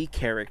a B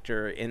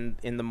character in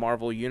the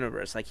Marvel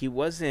universe. Like, he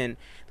wasn't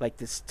like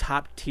this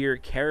top tier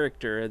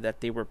character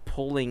that they were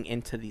pulling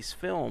into these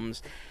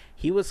films.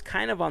 He was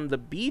kind of on the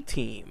B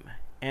team.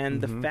 And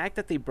the fact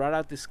that they brought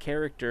out this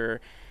character,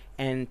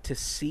 and to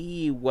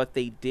see what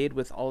they did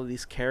with all of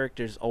these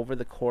characters over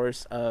the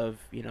course of,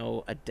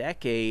 a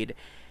decade,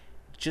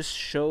 just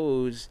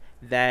shows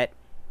that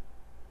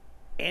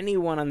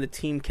anyone on the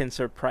team can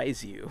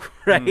surprise you,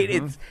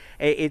 right?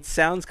 It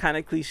sounds kind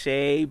of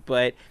cliche,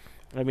 but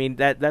I mean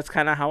that's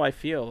kind of how I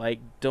feel. Like,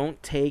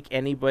 don't take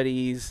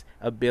anybody's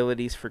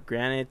abilities for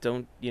granted.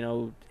 Don't,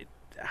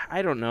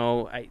 I don't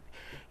know.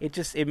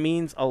 It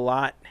means a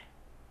lot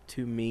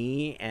to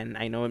me, and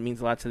I know it means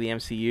a lot to the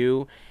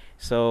MCU.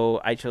 So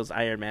I chose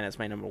Iron Man as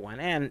my number 1,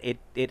 and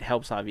it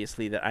helps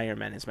obviously that Iron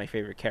Man is my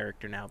favorite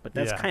character now. But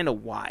that's kind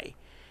of why,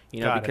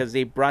 because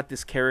they brought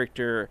this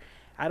character,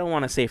 I don't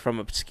want to say from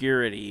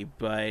obscurity,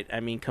 but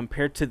I mean,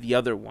 compared to the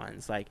other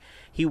ones, like,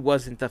 he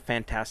wasn't the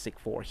Fantastic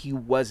Four, he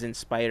wasn't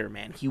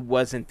Spider-Man, he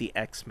wasn't the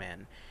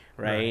X-Men,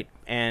 right?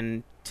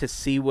 And to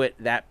see what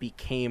that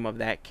became of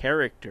that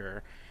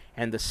character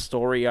and the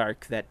story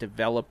arc that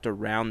developed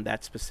around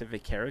that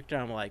specific character,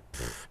 I'm like,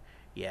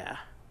 yeah,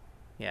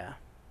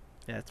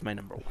 that's my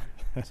number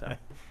 1. So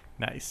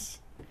Nice.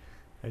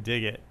 I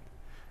dig it.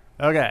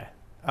 Okay.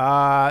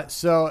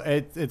 So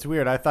it's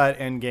weird. I thought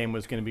Endgame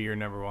was going to be your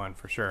number 1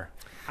 for sure.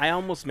 I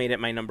almost made it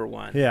my number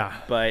 1. Yeah.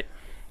 But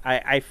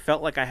I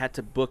felt like I had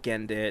to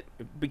bookend it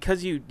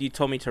because you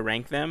told me to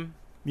rank them.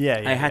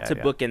 Yeah. I had to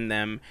bookend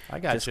them. I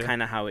got just you.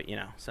 kind of how it,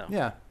 so.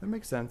 Yeah, that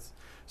makes sense.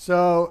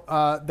 So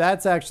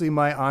that's actually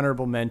my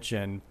honorable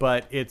mention,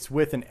 but it's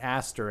with an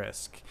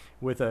asterisk,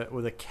 with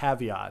a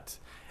caveat.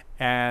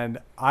 And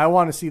I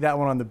want to see that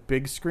one on the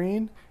big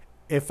screen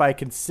if I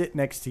can sit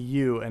next to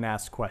you and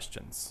ask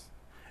questions.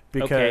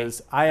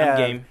 Because I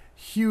have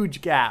huge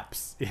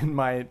gaps in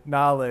my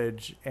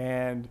knowledge,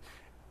 and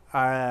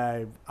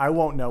I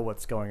won't know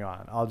what's going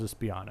on. I'll just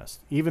be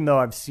honest. Even though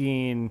I've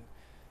seen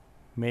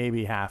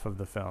maybe half of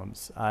the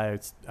films, I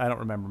don't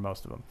remember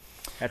most of them.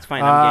 That's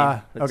fine. I'm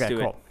game. Let's okay, do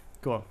cool. it.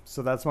 Cool.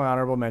 So that's my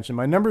honorable mention.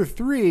 My number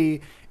 3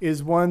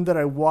 is one that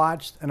I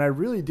watched and I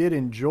really did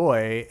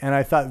enjoy, and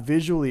I thought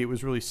visually it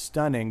was really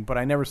stunning, but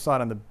I never saw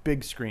it on the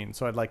big screen,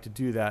 so I'd like to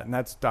do that, and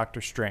that's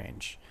Doctor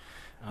Strange.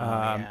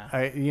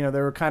 There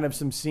were kind of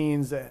some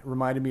scenes that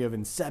reminded me of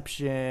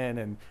Inception,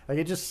 and like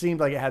it just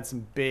seemed like it had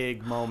some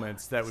big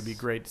moments that would be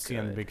great to see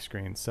on the big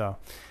screen. So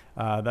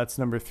that's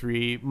number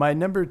 3. My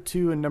number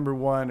 2 and number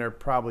 1 are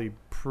probably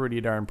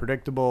pretty darn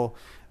predictable.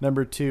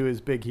 Number 2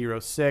 is Big Hero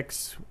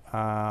 6.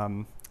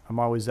 I'm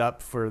always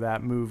up for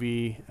that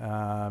movie.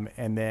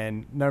 And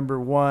then number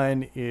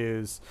 1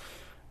 is,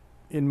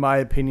 in my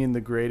opinion,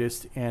 the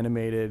greatest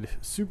animated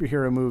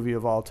superhero movie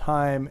of all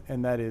time,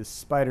 and that is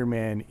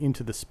Spider-Man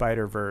Into the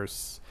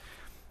Spider-Verse.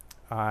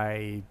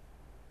 I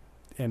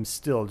am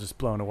still just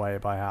blown away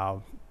by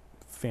how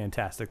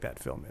fantastic that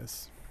film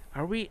is.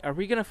 Are we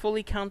gonna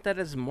fully count that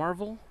as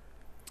Marvel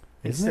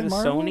Isn't it instead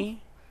of Marvel? Sony?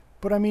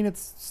 But I mean,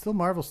 it's still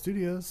Marvel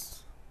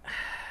Studios.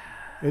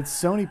 It's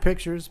Sony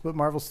Pictures, but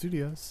Marvel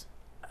Studios.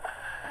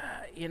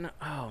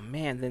 Oh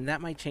man, then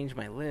that might change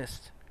my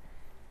list.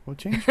 Well,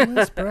 change your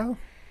list, bro.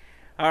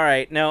 All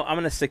right, no, I'm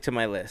gonna stick to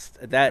my list.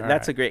 That's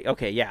right. a great.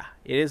 Okay, yeah,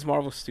 it is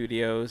Marvel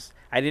Studios.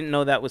 I didn't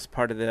know that was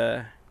part of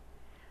the.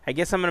 I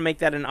guess I'm gonna make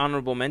that an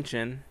honorable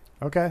mention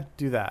Okay,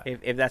 do that.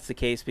 if that's the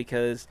case,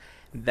 because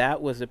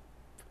that was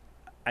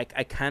I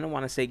kind of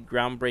want to say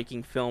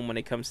groundbreaking film when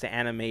it comes to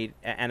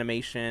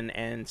animation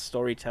and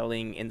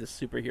storytelling in the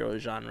superhero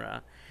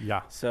genre.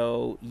 Yeah.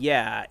 So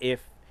yeah,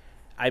 if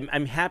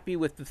I'm happy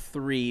with the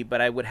 3, but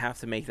I would have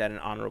to make that an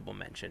honorable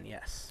mention.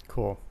 Yes,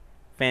 Cool.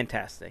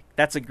 fantastic.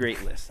 That's a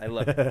great list. I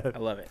love it. I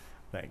love it.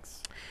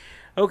 Thanks.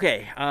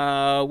 Okay,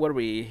 what are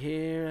we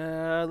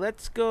here?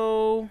 Let's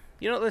go.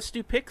 Let's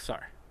do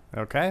Pixar.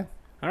 Okay.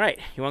 All right,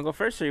 you want to go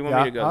first, or you want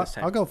me to go this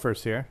time? I'll go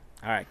first here.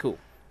 All right, cool.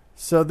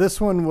 So this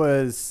one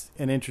was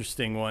an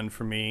interesting one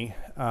for me.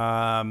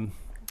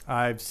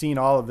 I've seen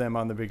all of them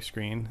on the big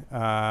screen,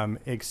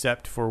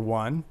 except for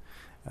one,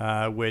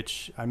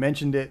 which I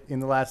mentioned it in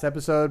the last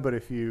episode, but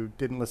if you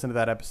didn't listen to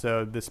that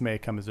episode, this may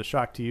come as a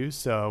shock to you,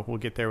 so we'll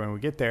get there when we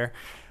get there.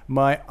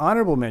 My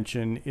honorable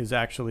mention is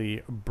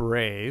actually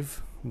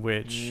Brave,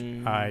 which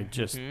I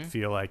just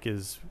feel like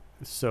is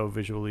so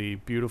visually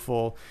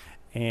beautiful,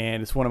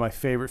 and it's one of my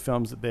favorite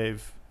films that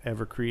they've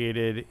ever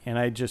created, and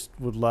I just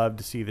would love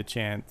to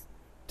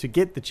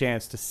get the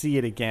chance to see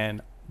it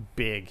again,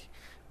 big,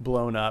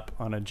 blown up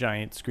on a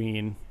giant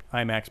screen,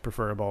 IMAX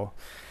preferable.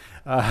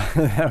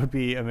 That would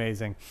be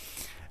amazing.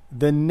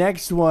 The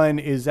next one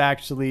is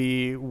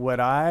actually what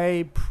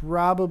I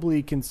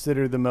probably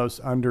consider the most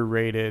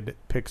underrated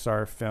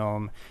Pixar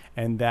film,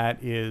 and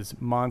that is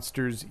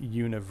Monsters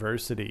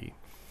University.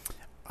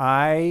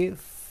 I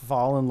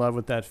fall in love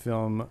with that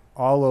film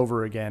all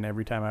over again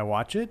every time I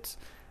watch it.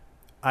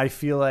 I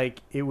feel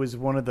like it was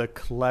one of the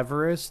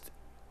cleverest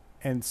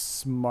and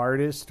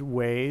smartest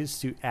ways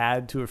to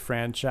add to a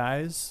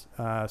franchise,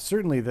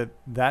 certainly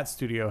that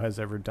studio has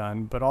ever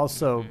done, but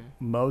also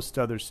most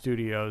other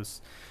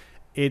studios.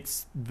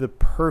 It's the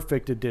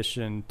perfect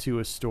addition to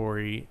a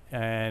story,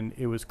 and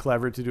it was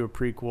clever to do a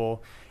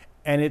prequel.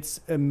 And it's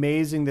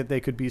amazing that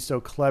they could be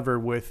so clever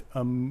with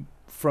from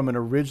an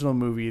original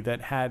movie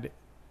that had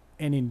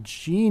an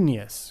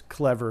ingenious,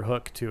 clever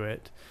hook to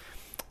it.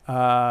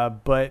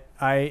 But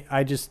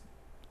I just,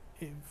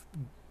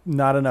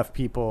 not enough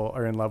people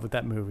are in love with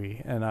that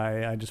movie, and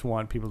I just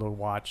want people to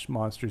watch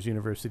Monsters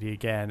University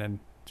again and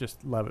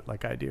just love it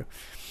like I do.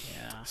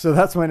 Yeah. So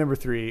that's my number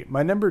 3.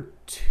 My number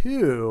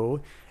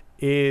 2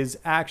 is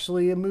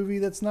actually a movie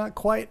that's not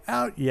quite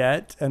out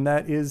yet, and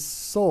that is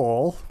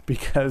Soul,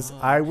 because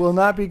I will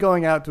not be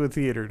going out to a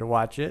theater to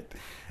watch it.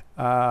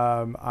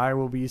 I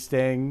will be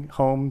staying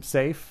home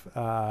safe,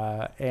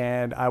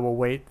 and I will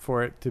wait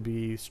for it to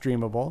be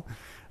streamable.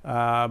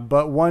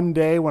 But one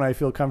day when I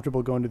feel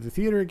comfortable going to the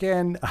theater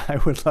again, I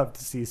would love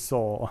to see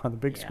Soul on the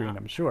big screen,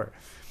 I'm sure.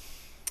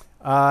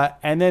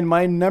 And then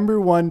my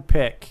number 1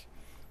 pick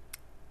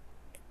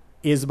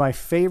is my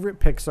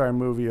favorite Pixar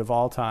movie of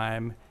all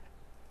time,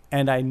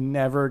 and I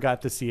never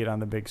got to see it on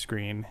the big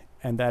screen,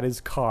 and that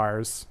is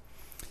Cars.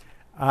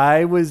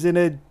 I was in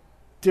a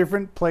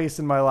different place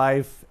in my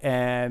life,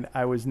 and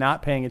I was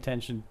not paying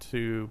attention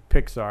to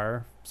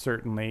Pixar,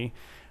 certainly.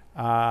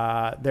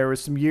 There were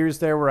some years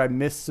there where I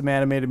missed some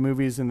animated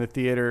movies in the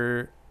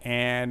theater,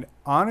 and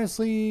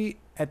honestly,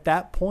 at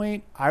that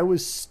point, I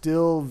was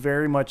still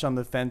very much on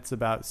the fence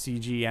about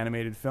CG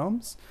animated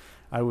films.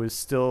 I was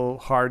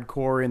still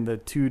hardcore in the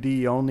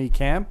 2D only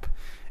camp,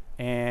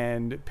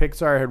 and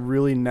Pixar had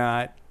really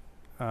not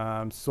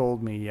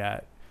sold me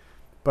yet.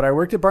 But I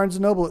worked at Barnes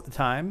 & Noble at the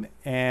time,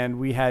 and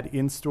we had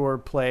in-store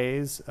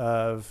plays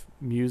of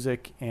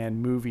music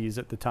and movies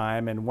at the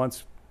time, and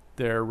once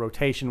their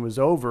rotation was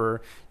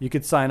over, you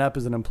could sign up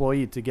as an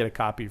employee to get a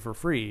copy for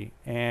free.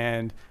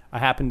 And I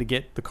happened to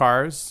get the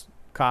Cars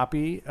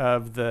copy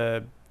of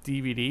the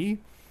DVD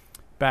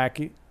back,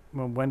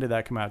 when did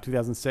that come out?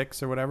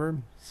 2006 or whatever?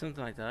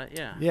 Something like that,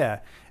 yeah. Yeah.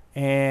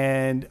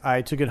 And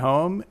I took it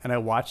home and I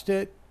watched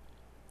it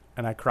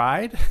and I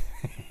cried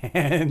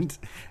and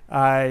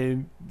I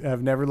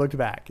have never looked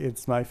back.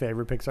 It's my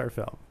favorite Pixar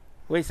film.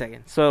 Wait a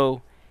second.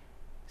 So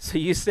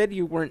you said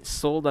you weren't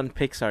sold on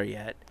Pixar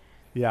yet.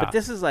 Yeah. But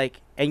this is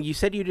like, and you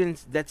said you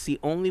didn't, that's the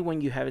only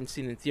one you haven't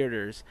seen in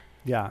theaters.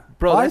 Yeah.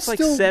 Bro, Well, that's like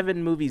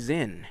 7 movies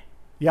in.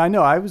 Yeah, I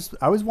know. I was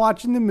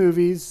watching the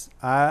movies.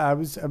 I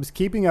was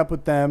keeping up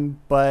with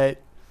them,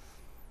 but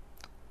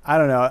I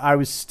don't know. I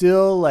was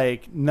still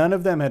like, none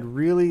of them had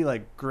really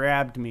like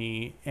grabbed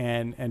me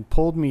and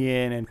pulled me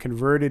in and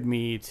converted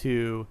me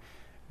to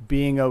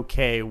being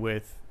okay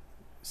with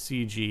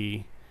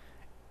CG.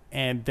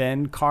 And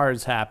then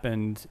Cars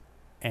happened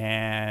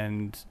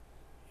and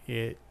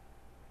it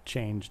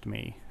changed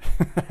me,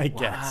 I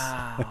guess.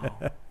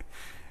 Wow.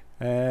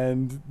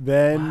 And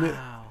then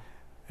Wow.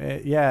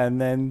 Yeah,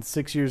 and then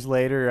 6 years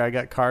later, I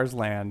got Cars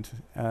Land,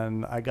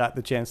 and I got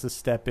the chance to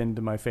step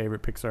into my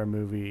favorite Pixar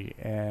movie,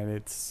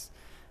 and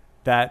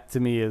that to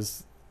me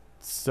is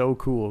so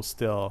cool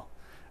still.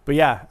 But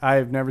yeah,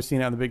 I've never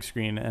seen it on the big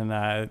screen, and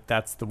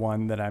that's the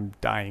one that I'm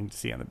dying to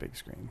see on the big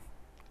screen.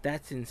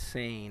 That's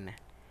insane.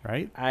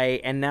 Right?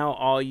 And now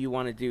all you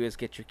want to do is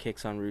get your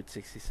kicks on Route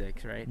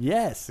 66, right?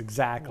 Yes,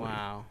 exactly.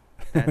 Wow.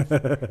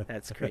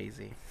 That's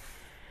crazy.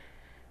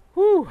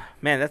 Whew,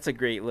 man, that's a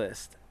great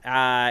list.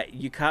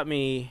 You caught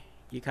me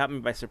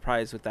by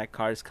surprise with that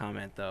Cars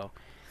comment, though.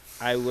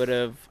 I would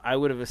have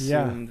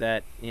assumed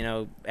that,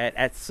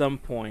 at some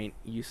point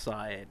you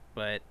saw it,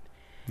 but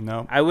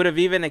no. I would have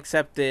even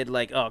accepted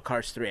like, oh,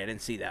 Cars 3, I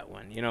didn't see that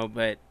one,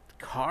 but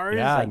Cars,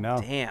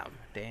 damn.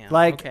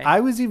 Like, okay. I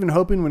was even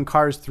hoping when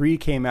Cars 3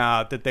 came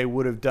out that they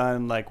would have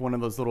done like one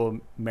of those little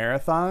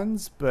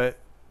marathons, but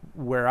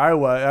where I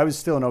was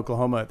still in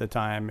Oklahoma at the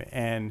time,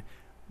 and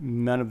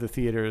none of the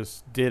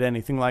theaters did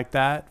anything like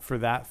that for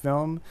that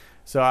film.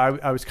 So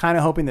I was kind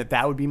of hoping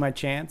that would be my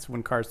chance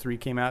when Cars 3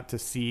 came out to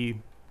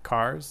see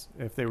Cars,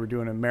 if they were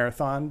doing a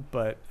marathon.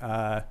 But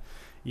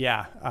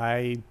yeah,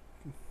 I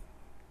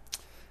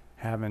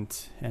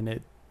haven't, and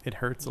it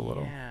hurts a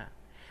little. Yeah.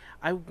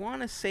 I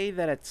want to say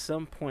that at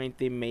some point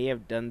they may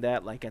have done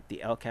that, like at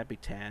the El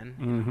Capitan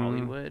in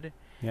Hollywood.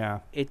 Yeah.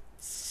 It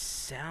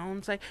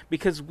sounds like,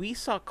 because we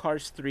saw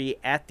Cars 3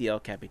 at the El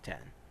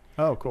Capitan.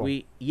 Oh,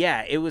 cool.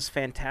 It was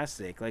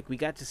fantastic. Like, we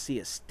got to see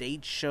a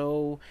stage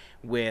show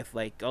with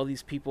like all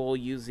these people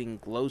using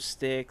glow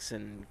sticks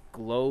and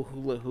glow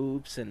hula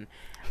hoops, and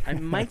I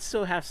might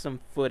still have some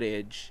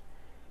footage.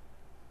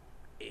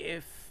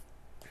 It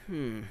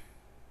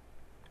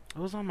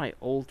was on my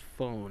old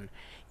phone.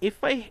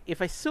 If I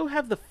still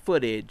have the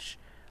footage,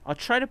 I'll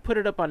try to put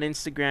it up on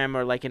Instagram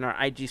or like in our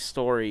IG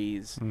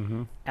stories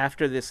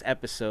after this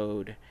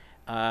episode.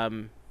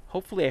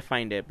 Hopefully I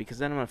find it, because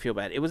then I'm going to feel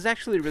bad. It was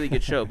actually a really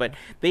good show, but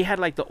they had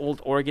like the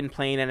old organ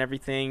playing and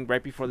everything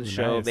right before the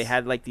show. Nice. They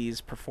had like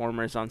these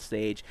performers on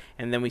stage,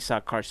 and then we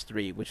saw Cars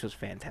 3, which was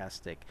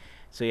fantastic.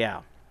 So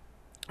yeah,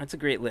 that's a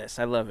great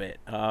list. I love it.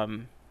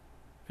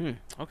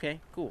 Okay,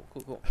 cool.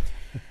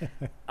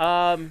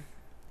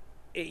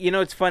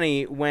 It's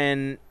funny,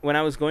 when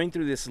I was going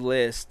through this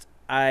list,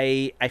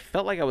 I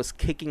felt like I was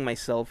kicking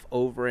myself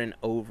over and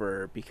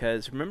over,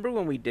 because remember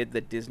when we did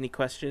the Disney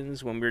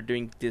questions when we were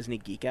doing Disney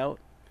Geek Out?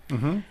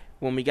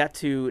 When we got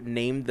to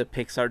name the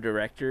Pixar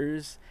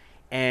directors,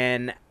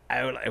 and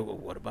I was like, well,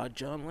 what about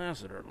John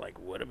Lasseter? Like,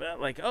 what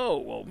about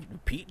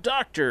Pete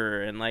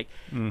Docter? And like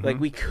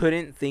we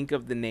couldn't think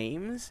of the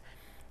names.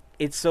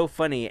 It's so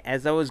funny.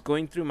 As I was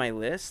going through my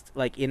list,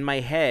 like in my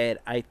head,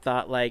 I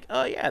thought like,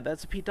 oh yeah,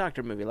 that's a Pete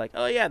Docter movie. Like,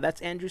 oh yeah,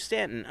 that's Andrew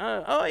Stanton.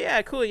 Oh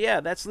yeah, cool.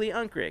 Yeah, that's Lee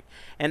Unkrich.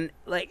 And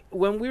like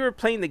when we were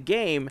playing the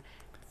game,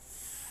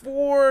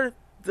 for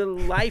the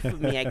life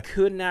of me, I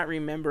could not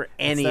remember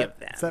any of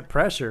them. It's that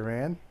pressure,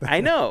 man.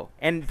 I know,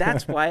 and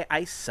that's why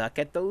I suck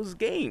at those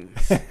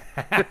games.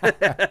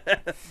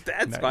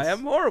 That's why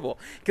I'm horrible,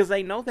 because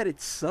I know that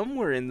it's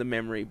somewhere in the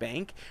memory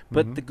bank,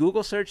 but the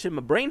Google search in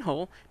my brain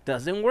hole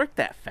doesn't work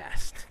that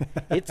fast.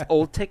 It's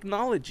old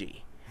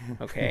technology.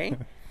 Okay?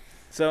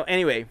 So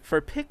anyway,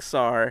 for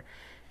Pixar,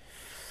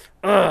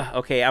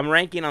 okay, I'm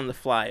ranking on the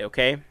fly,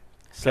 okay?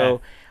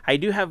 So I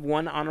do have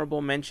one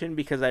honorable mention,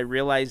 because I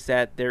realized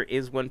that there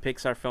is one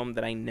Pixar film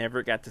that I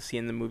never got to see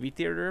in the movie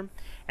theater,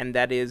 and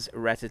that is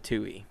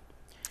Ratatouille.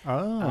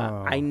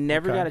 I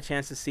never got a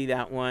chance to see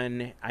that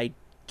one. I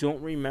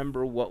don't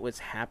remember what was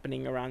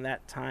happening around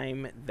that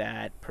time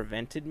that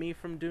prevented me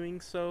from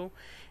doing so,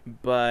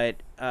 but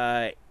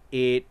I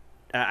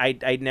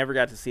never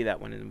got to see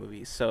that one in the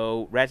movie.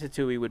 So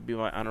Ratatouille would be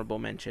my honorable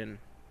mention.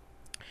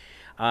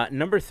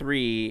 Number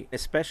 3,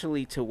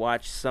 especially to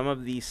watch some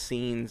of these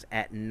scenes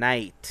at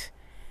night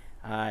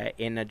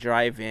in a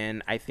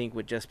drive-in, I think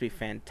would just be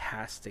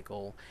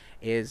fantastical,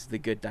 is The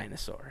Good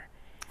Dinosaur.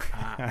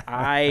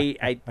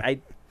 I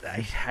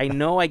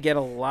know I get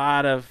a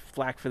lot of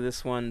flack for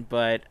this one,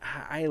 but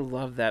I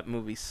love that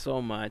movie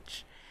so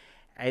much.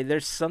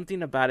 There's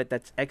something about it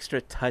that's extra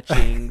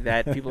touching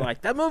that people are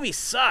like, that movie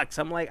sucks.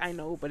 I'm like, I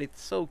know, but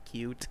it's so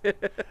cute.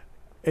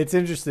 It's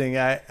interesting.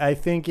 I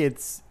think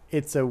it's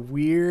a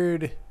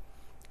weird,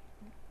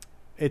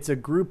 it's a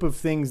group of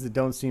things that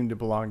don't seem to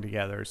belong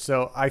together.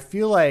 So I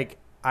feel like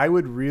I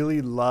would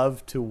really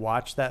love to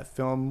watch that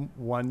film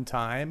one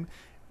time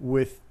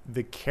with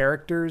the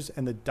characters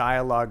and the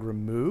dialogue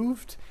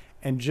removed,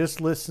 and just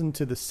listen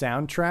to the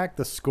soundtrack,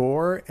 the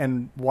score,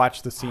 and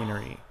watch the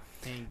scenery.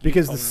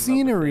 Because the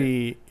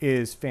scenery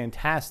is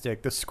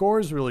fantastic. The score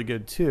is really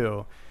good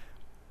too.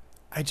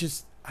 I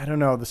don't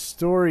know. The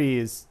story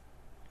is,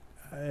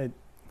 I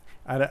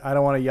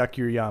don't want to yuck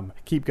your yum.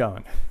 Keep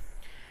going.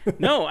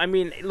 No, I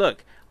mean,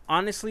 look,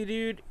 honestly,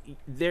 dude,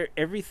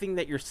 everything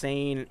that you're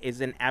saying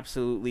is an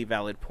absolutely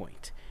valid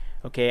point.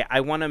 Okay, I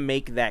want to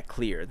make that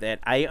clear, that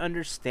I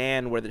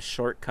understand where the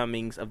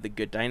shortcomings of The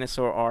Good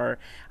Dinosaur are.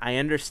 I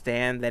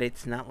understand that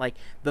it's not like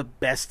the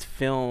best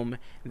film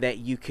that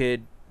you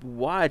could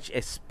watch,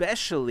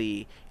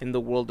 especially in the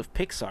world of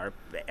Pixar.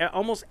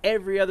 Almost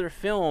every other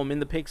film in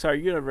the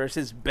Pixar universe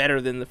is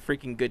better than The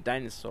Freaking Good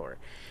Dinosaur.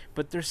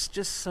 But there's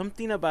just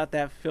something about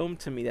that film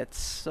to me that's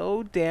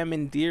so damn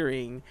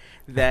endearing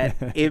that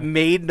it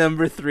made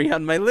number 3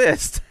 on my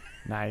list.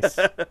 Nice.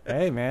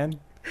 Hey, man.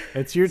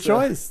 It's your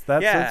choice.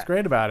 That's what's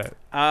great about it.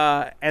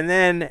 And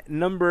then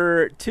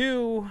number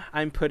 2,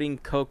 I'm putting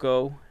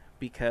Coco,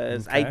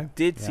 because I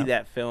did see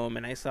that film,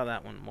 and I saw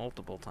that one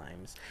multiple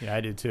times. Yeah,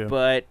 I did too.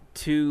 But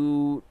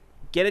to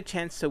get a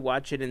chance to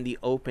watch it in the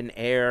open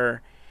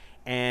air,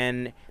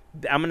 and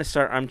I'm going to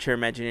start Armchair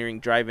Imagineering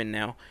Drive-In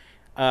now.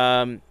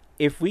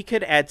 If we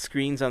could add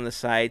screens on the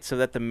side so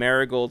that the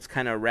marigolds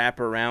kind of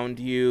wrap around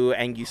you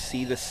and you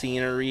see the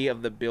scenery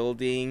of the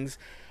buildings,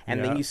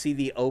 and then you see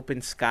the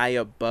open sky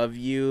above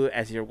you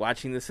as you're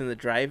watching this in the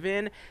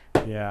drive-in,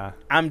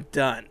 I'm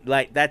done.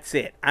 Like, that's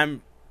it.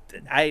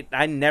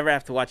 I never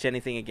have to watch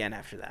anything again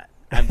after that.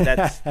 I'm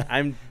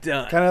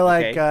done. Kind of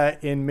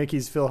like in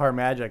Mickey's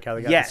PhilharMagic, how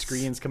they got the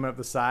screens coming up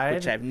the side,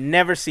 which I've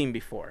never seen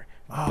before.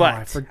 Oh, but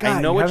I forgot.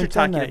 I know what you're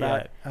talking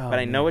about.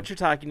 I know what you're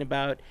talking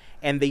about.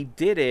 And they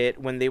did it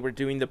when they were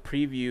doing the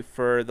preview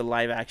for the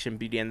live-action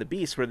Beauty and the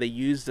Beast, where they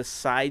used the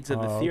sides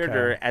of the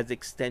theater as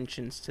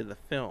extensions to the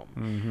film.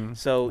 Mm-hmm.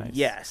 So,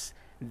 yes,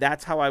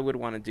 that's how I would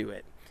want to do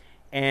it.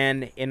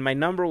 And in my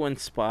number 1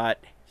 spot,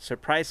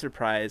 surprise,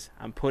 surprise,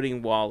 I'm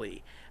putting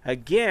WALL-E.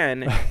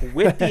 Again,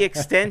 with the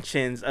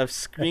extensions of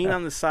screen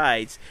on the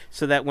sides,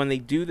 so that when they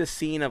do the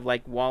scene of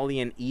like WALL-E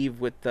and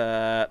Eve with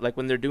the, like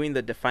when they're doing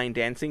the Define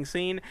Dancing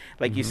scene,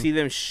 like you see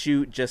them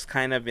shoot just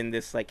kind of in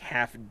this like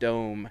half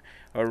dome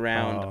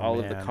around all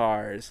of the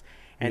cars,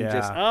 and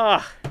just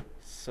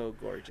so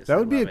gorgeous. That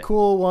would be a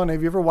cool one.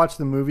 Have you ever watched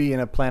the movie in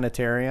a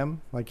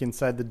planetarium, like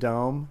inside the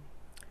dome?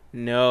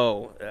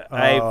 No,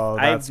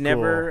 I've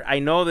never. Cool. I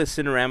know the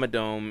Cinerama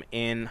Dome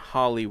in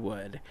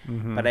Hollywood,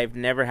 but I've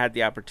never had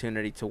the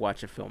opportunity to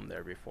watch a film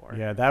there before.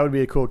 Yeah, that would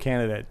be a cool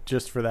candidate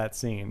just for that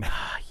scene.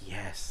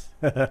 Yes,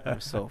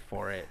 I'm so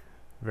for it.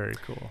 Very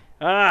cool.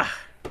 I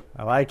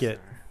like it.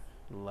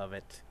 Love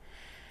it.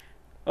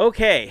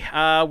 Okay,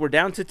 we're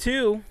down to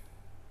 2,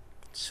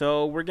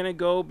 so we're gonna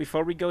go.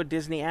 Before we go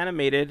Disney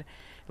animated,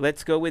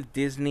 let's go with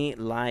Disney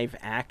live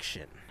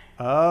action.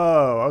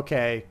 Oh,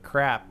 okay.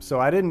 Crap. So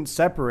I didn't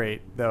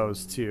separate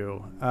those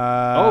 2.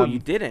 You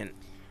didn't?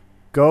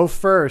 Go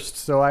first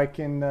so I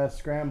can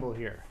scramble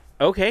here.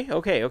 Okay.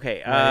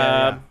 Okay,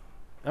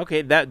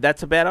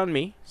 that's a bet on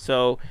me.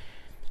 So,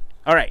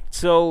 all right.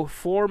 So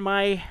for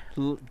my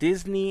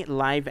Disney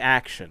live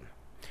action,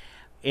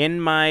 in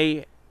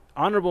my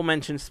honorable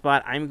mention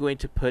spot, I'm going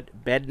to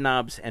put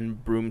Bedknobs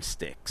and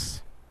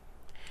Broomsticks.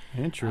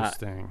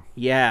 Interesting.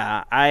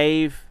 Yeah,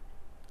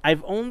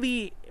 I've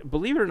only,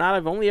 believe it or not,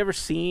 I've only ever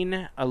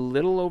seen a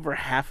little over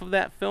half of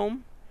that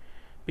film,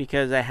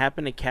 because I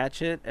happened to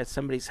catch it at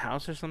somebody's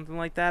house or something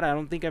like that. I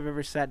don't think I've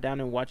ever sat down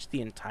and watched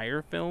the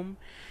entire film,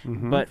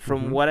 but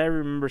from what I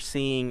remember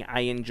seeing,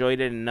 I enjoyed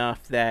it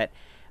enough that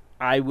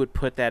I would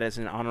put that as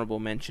an honorable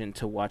mention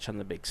to watch on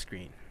the big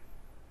screen.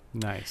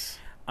 Nice.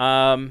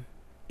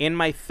 In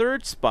my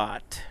 3rd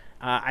spot,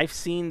 I've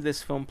seen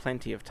this film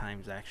plenty of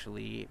times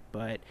actually,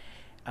 but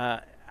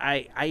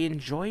I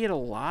enjoy it a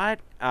lot.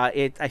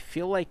 I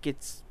feel like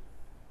it's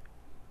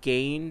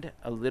gained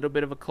a little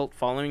bit of a cult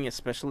following,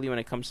 especially when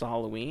it comes to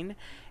Halloween,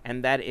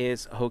 and that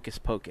is Hocus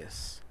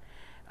Pocus.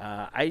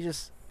 I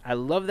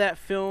love that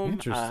film.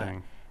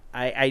 Interesting.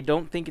 I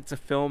don't think it's a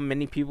film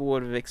many people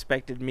would have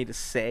expected me to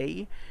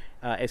say,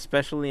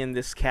 especially in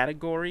this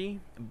category,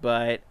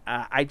 but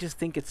I just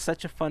think it's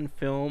such a fun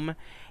film,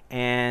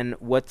 and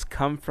what's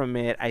come from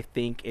it, I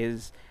think,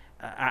 is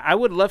I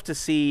would love to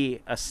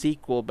see a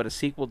sequel, but a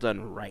sequel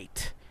done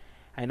right.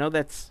 I know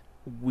that's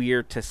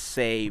weird to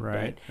say,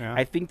 but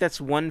I think that's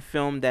one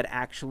film that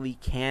actually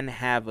can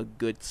have a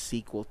good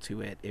sequel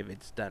to it if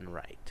it's done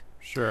right.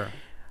 Sure.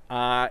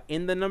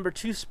 In the number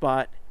 2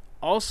 spot,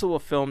 also a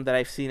film that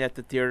I've seen at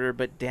the theater,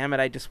 but damn it,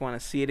 I just want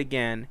to see it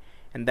again,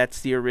 and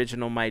that's the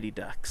original Mighty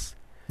Ducks.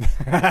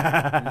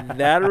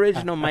 That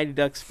original Mighty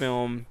Ducks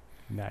film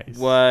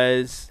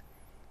was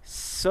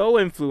so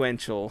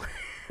influential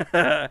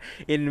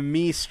in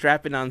me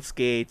strapping on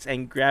skates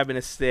and grabbing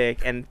a stick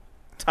and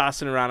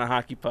tossing around a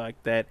hockey puck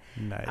that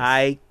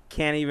I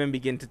can't even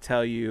begin to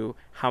tell you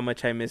how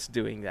much I miss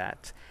doing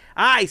that.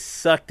 I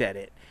sucked at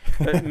it,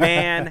 but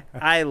man,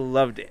 I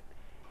loved it.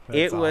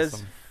 It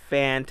was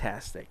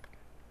fantastic.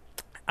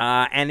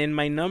 And in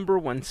my number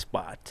 1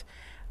 spot,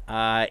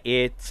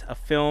 it's a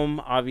film,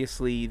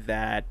 obviously,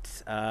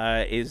 that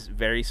is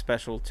very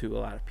special to a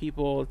lot of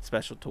people. It's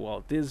special to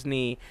Walt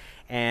Disney,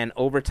 and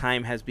over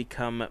time has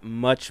become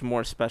much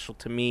more special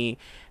to me,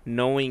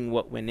 knowing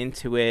what went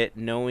into it,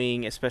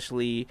 knowing,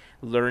 especially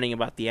learning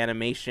about the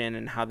animation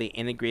and how they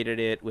integrated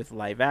it with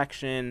live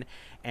action,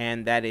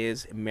 and that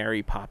is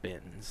Mary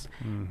Poppins.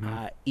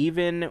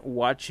 Even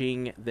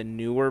watching the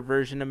newer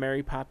version of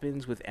Mary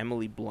Poppins with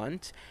Emily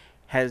Blunt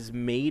has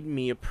made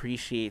me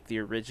appreciate the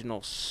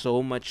original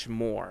so much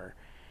more.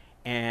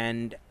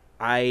 And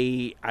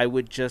I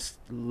would just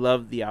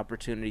love the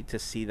opportunity to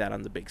see that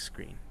on the big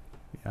screen.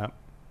 Yeah.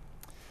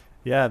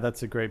 Yeah,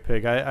 that's a great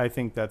pick. I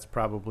think that's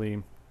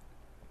probably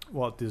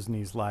Walt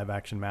Disney's live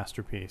action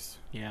masterpiece.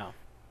 Yeah.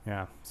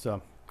 Yeah.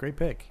 So great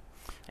pick.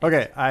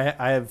 Okay.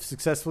 I have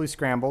successfully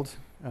scrambled.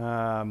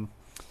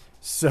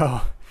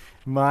 So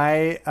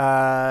my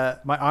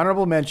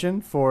honorable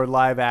mention for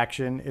live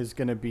action is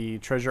going to be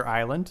Treasure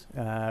Island.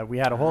 We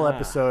had a whole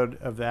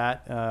episode of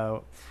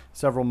that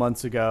several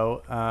months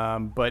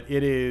ago, but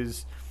it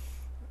is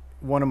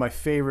one of my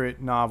favorite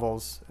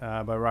novels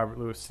by Robert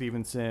Louis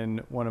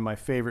Stevenson, one of my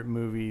favorite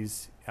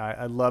movies.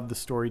 I love the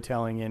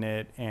storytelling in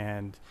it,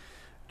 and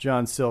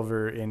John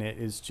Silver in it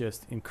is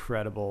just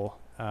incredible.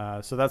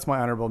 So that's my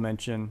honorable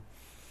mention.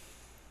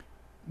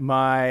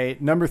 My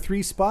number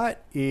 3 spot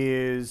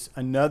is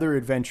another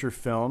adventure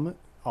film,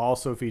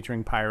 also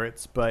featuring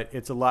pirates, but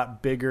it's a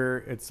lot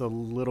bigger. It's a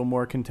little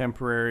more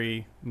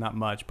contemporary, not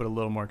much, but a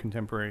little more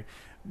contemporary,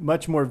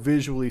 much more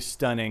visually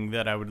stunning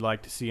that I would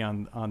like to see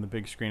on the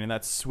big screen. And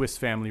that's Swiss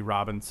Family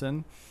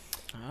Robinson.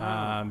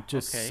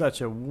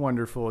 Such a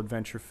wonderful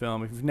adventure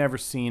film. If you've never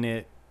seen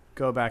it,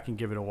 go back and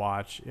give it a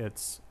watch.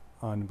 It's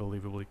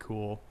unbelievably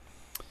cool.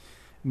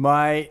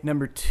 My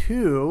number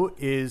 2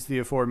 is the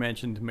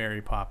aforementioned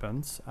Mary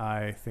Poppins.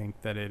 I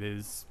think that it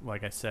is,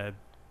 like I said,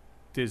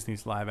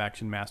 Disney's live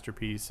action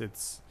masterpiece.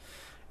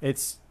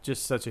 It's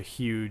just such a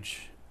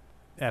huge,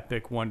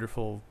 epic,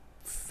 wonderful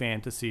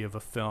fantasy of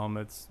a film.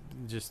 It's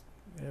just,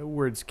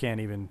 words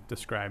can't even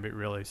describe it,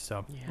 really.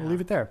 So I'll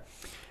leave it there.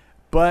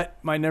 But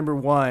my number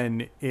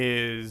 1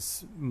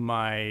 is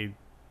my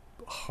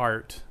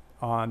heart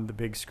on the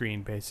big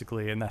screen,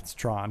 basically, and that's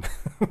Tron.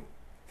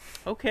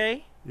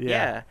 Okay.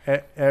 Yeah.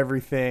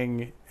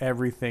 Everything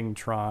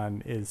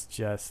Tron is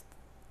just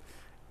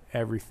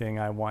everything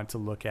I want to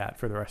look at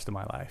for the rest of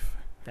my life.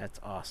 That's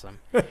awesome.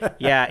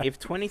 Yeah, if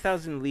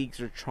 20,000 Leagues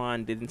or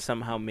Tron didn't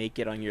somehow make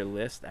it on your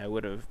list, I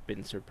would have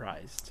been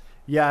surprised.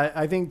 Yeah,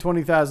 I think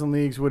 20,000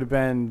 Leagues would have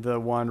been the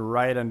one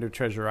right under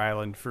Treasure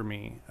Island for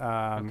me.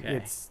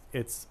 Okay.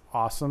 It's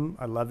awesome.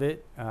 I love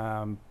it.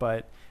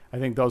 But I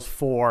think those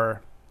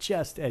 4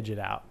 just edge it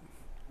out.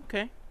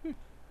 Okay.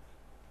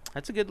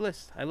 That's a good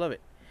list. I love it.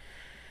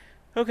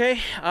 Okay.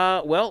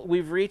 Well,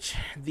 we've reached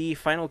the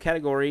final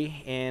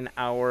category in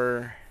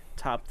our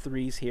top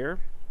 3s here,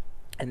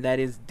 and that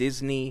is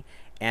Disney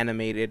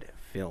animated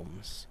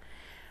films.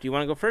 Do you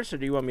want to go first, or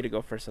do you want me to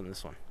go first on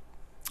this one?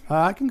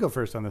 I can go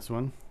first on this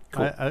one.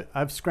 Cool.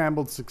 I've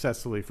scrambled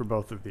successfully for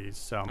both of these.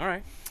 So. All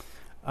right.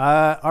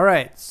 All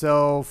right.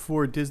 So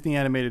for Disney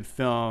animated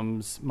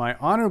films, my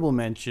honorable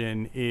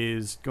mention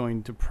is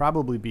going to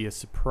probably be a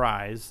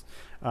surprise.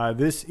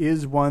 This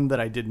is one that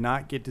I did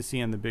not get to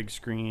see on the big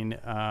screen,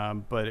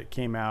 but it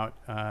came out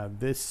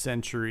this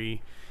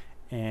century,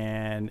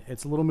 and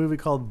it's a little movie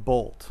called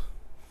Bolt.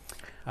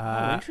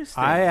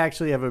 Interesting. I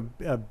actually have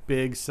a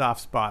big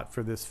soft spot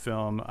for this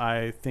film.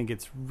 I think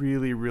it's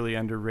really, really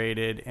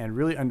underrated and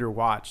really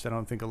underwatched. I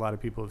don't think a lot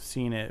of people have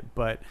seen it,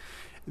 but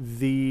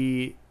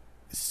the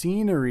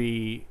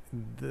scenery,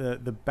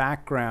 the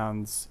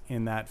backgrounds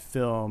in that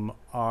film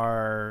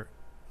are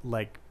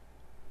like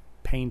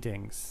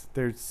paintings.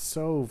 They're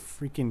so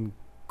freaking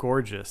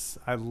gorgeous.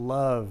 I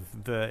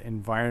love the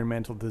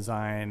environmental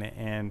design,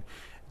 and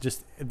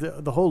just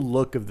the whole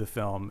look of the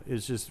film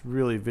is just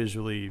really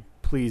visually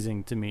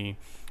pleasing to me.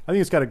 I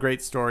think it's got a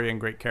great story and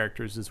great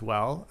characters as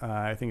well.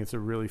 I think it's a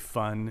really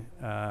fun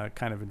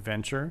kind of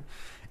adventure.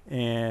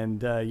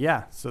 And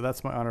so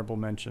that's my honorable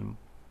mention.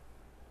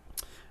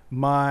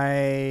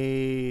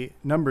 My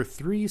number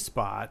 3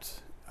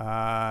 spot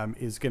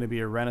is going to be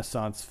a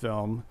Renaissance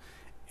film,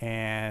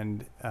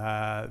 and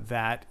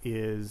that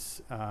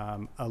is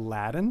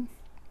Aladdin.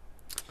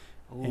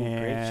 Oh,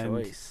 great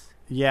choice.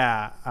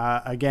 Yeah,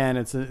 again,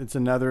 it's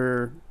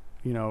another,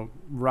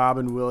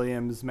 Robin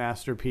Williams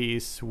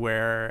masterpiece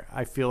where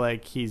I feel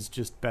like he's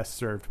just best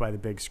served by the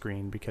big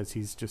screen because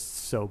he's just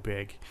so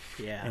big.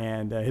 Yeah.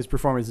 And his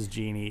performance as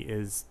Genie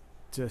is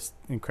just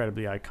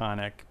incredibly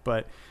iconic.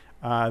 But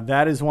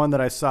that is one that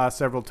I saw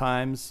several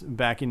times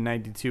back in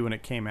 '92 when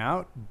it came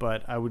out,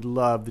 but I would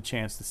love the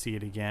chance to see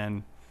it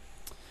again.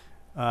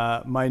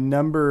 My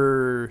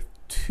number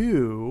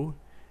 2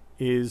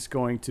 is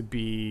going to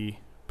be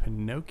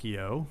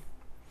Pinocchio.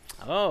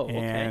 Oh, okay.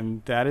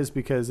 And that is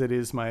because it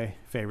is my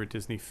favorite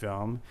Disney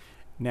film.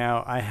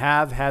 Now, I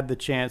have had the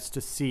chance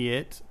to see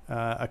it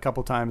a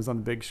couple times on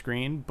the big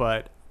screen,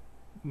 but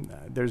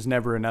there's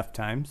never enough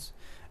times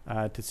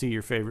to see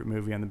your favorite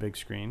movie on the big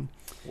screen.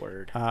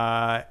 Word.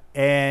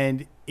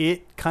 And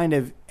it kind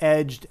of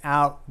edged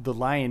out The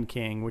Lion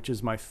King, which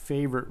is my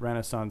favorite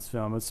Renaissance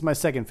film. It's my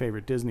second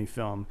favorite Disney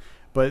film,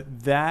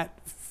 but that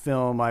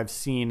film I've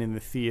seen in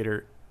the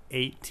theater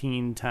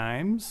 18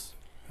 times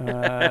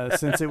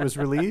since it was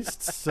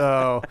released.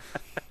 So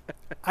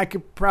I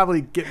could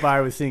probably get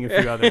by with seeing a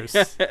few others.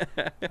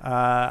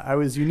 I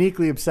was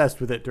uniquely obsessed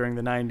with it during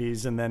the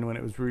 90s, and then when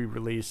it was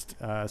re-released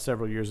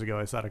several years ago,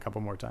 I saw it a couple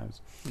more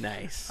times.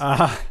 Nice.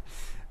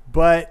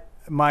 But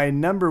my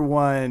number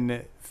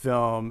 1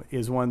 film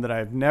is one that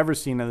I've never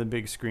seen on the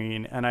big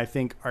screen, and I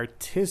think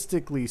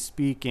artistically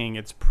speaking,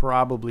 it's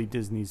probably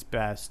Disney's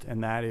best,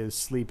 and that is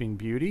Sleeping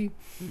Beauty.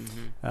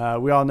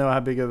 Mm-hmm. We all know how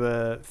big of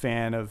a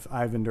fan of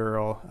Ivan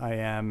Earl I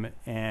am,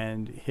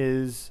 and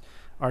his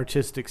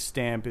artistic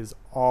stamp is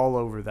all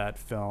over that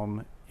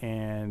film,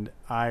 and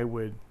I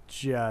would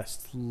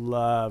just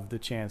love the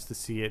chance to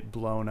see it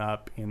blown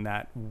up in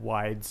that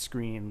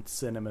widescreen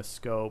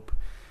CinemaScope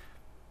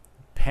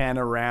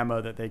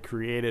panorama that they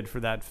created for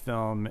that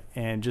film,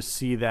 and just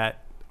see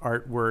that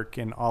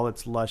artwork and all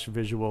its lush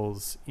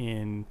visuals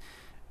in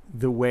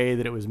the way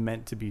that it was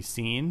meant to be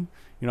seen.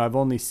 You know, I've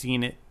only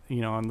seen it,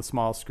 on the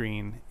small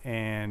screen,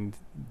 and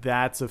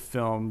that's a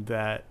film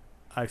that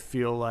I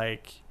feel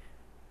like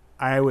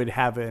I would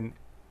have an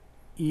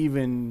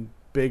even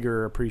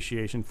bigger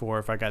appreciation for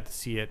if I got to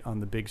see it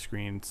on the big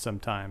screen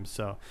sometimes.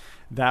 So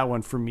that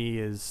one for me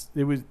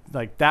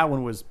that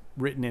one was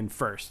written in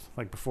first,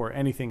 like before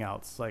anything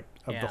else. Like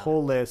of the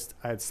whole list,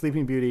 I had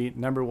Sleeping Beauty,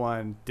 number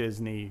one,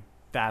 Disney.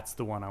 That's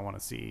the one I want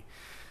to see.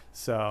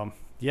 So,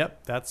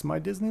 yep, that's my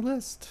Disney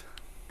list.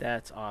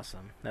 That's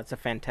awesome. That's a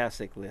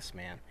fantastic list,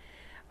 man.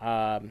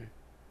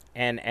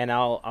 And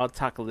I'll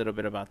talk a little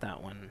bit about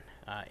that one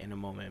in a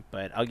moment,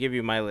 but I'll give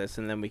you my list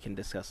and then we can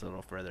discuss a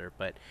little further.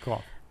 But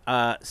cool.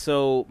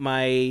 So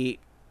my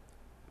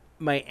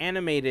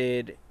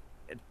animated,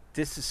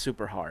 this is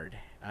super hard.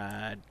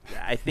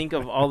 I think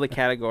of all the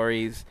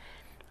categories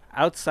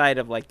outside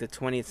of like the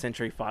 20th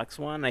Century Fox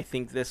one, I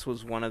think this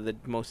was one of the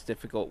most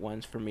difficult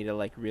ones for me to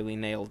like really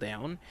nail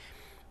down.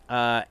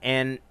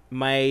 And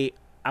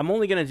I'm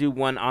only going to do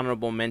one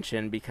honorable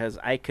mention because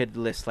I could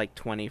list like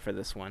 20 for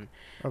this one.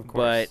 Of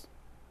course.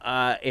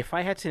 But if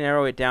I had to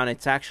narrow it down,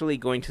 it's actually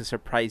going to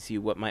surprise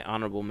you what my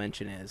honorable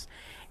mention is.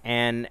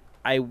 And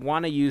I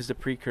want to use the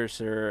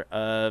precursor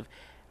of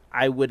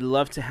I would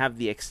love to have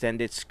the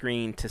extended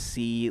screen to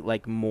see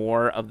like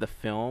more of the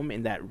film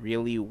in that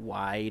really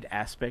wide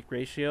aspect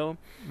ratio.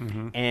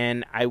 Mm-hmm.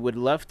 And I would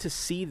love to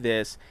see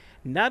this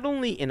not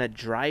only in a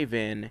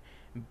drive-in,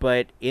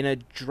 but in a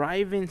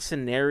drive-in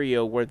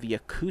scenario where the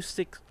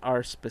acoustics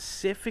are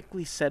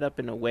specifically set up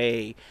in a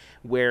way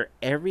where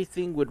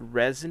everything would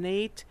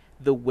resonate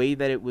the way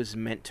that it was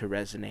meant to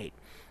resonate.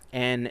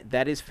 And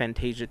that is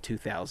Fantasia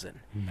 2000.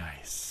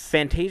 Nice.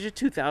 Fantasia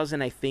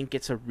 2000, I think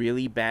it's a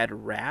really bad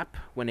rap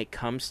when it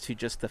comes to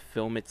just the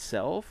film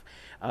itself,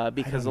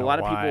 because a lot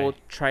of people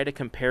try to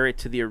compare it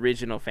to the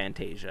original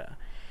Fantasia.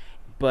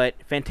 But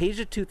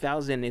Fantasia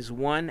 2000 is,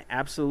 one,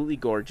 absolutely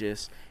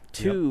gorgeous.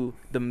 Two,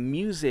 the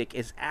music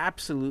is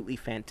absolutely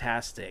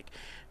fantastic.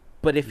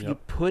 But if you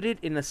put it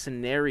in a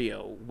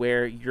scenario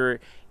where you're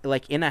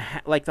like in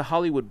like the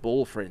Hollywood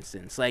Bowl, for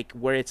instance, like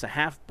where it's a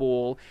half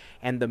bowl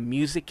and the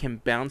music can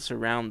bounce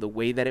around the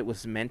way that it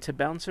was meant to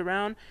bounce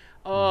around,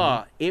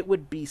 it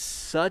would be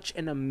such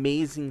an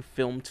amazing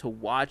film to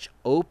watch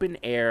open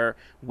air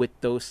with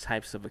those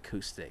types of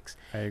acoustics.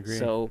 I agree.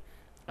 So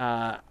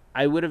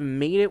I would have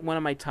made it one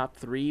of my top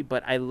three,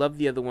 but I love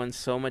the other one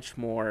so much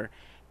more,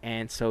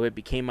 and so it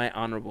became my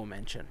honorable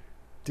mention.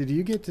 Did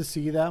you get to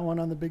see that one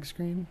on the big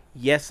screen?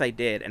 Yes, I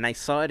did, and I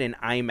saw it in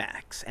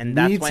IMAX, and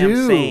that's why too.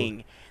 I'm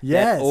saying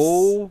yes. that,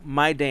 oh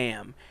my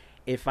damn,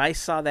 if I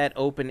saw that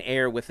open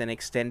air with an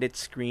extended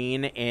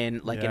screen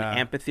in like an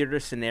amphitheater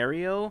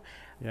scenario,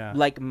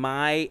 like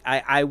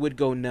I would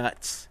go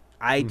nuts.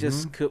 I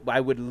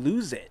would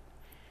lose it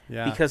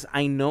because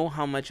I know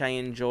how much I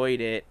enjoyed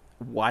it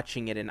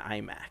watching it in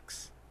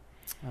IMAX.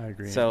 I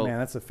agree. So, man,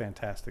 that's a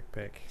fantastic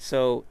pick.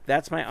 So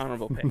that's my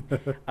honorable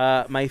pick.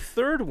 My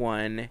third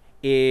one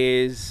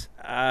is,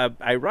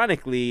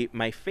 ironically,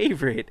 my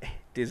favorite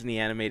Disney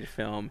animated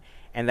film,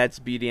 and that's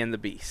Beauty and the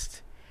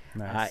Beast.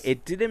 Nice.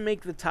 It didn't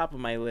make the top of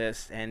my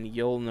list, and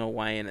you'll know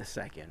why in a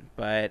second.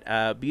 But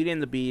Beauty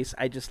and the Beast,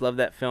 I just love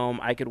that film.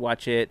 I could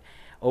watch it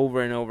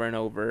over and over and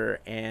over,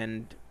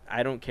 and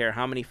I don't care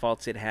how many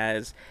faults it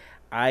has.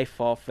 I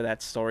fall for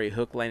that story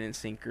hook, line, and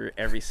sinker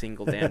every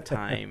single damn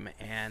time,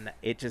 and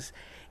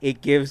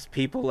it gives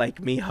people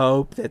like me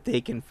hope that they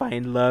can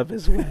find love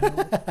as well.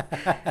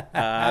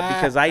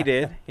 Because I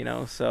did,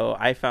 so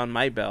I found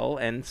my Belle,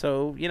 and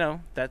so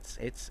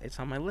it's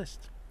on my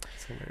list.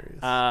 It's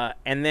hilarious.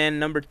 And then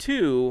number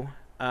 2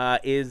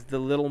 is The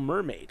Little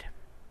Mermaid.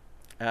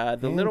 The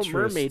Little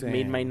Mermaid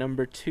made my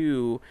number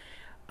 2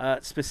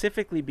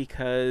 specifically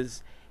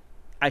because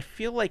I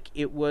feel like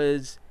it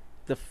was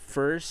the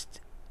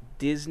first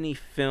Disney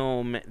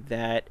film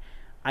that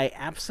I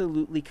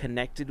absolutely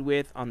connected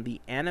with on the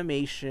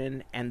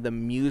animation and the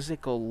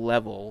musical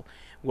level,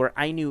 where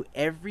I knew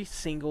every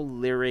single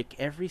lyric,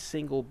 every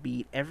single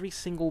beat, every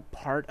single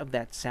part of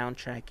that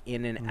soundtrack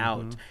in and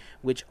out,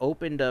 which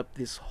opened up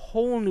this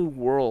whole new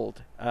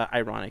world,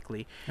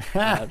 ironically.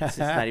 It's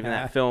not even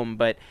that film,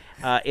 but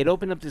it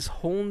opened up this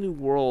whole new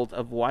world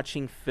of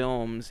watching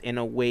films in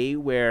a way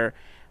where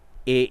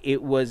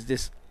it was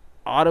this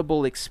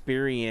audible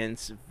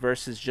experience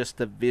versus just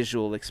the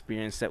visual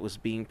experience that was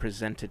being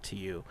presented to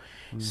you.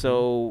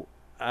 So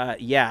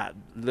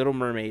Little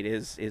Mermaid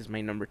is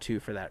my number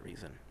 2 for that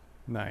reason.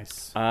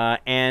 Nice.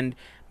 And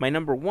my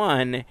number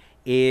one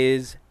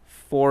is,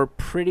 for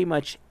pretty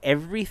much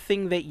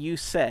everything that you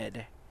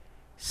said,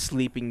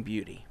 Sleeping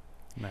Beauty.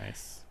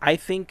 Nice. I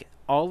think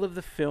all of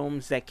the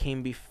films that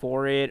came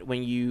before it,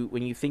 when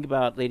you think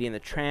about Lady and the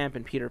Tramp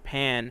and Peter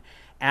Pan,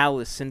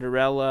 Alice,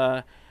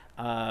 Cinderella,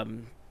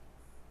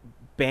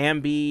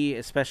 Bambi,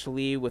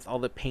 especially with all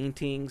the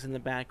paintings in the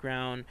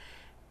background,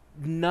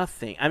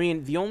 nothing. I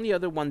mean, the only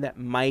other one that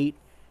I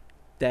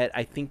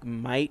think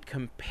might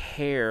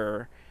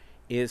compare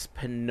is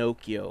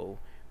Pinocchio.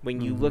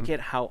 When you look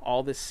at how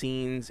all the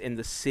scenes in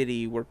the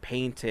city were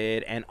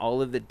painted and all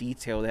of the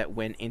detail that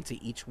went into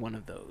each one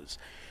of those.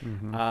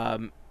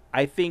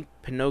 I think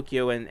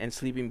Pinocchio and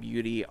Sleeping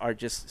Beauty are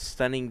just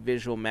stunning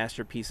visual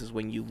masterpieces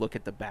when you look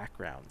at the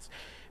backgrounds.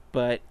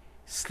 But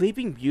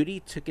Sleeping Beauty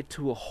took it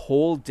to a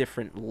whole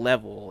different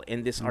level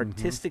in this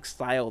artistic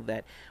style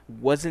that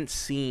wasn't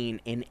seen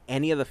in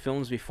any of the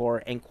films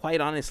before, and quite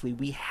honestly,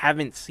 we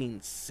haven't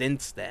seen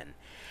since then.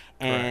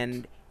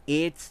 And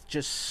it's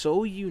just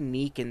so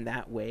unique in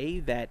that way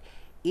that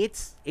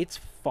it's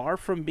far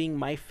from being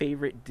my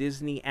favorite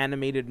Disney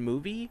animated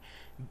movie,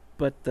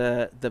 but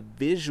the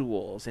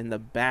visuals in the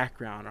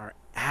background are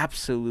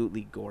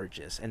absolutely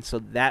gorgeous, and so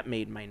that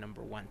made my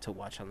number one to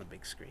watch on the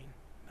big screen.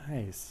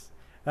 Nice.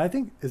 I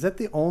think, is that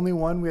the only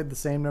one we had the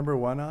same number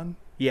one on?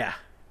 Yeah.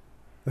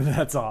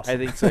 That's awesome. I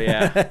think so,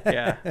 yeah.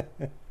 Yeah.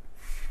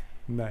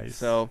 Nice.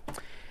 So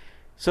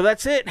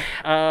that's it.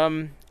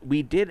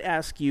 We did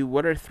ask you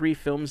what are 3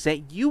 films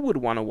that you would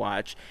want to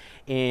watch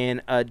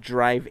in a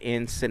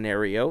drive-in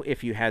scenario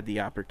if you had the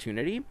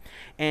opportunity.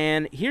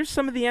 And here's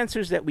some of the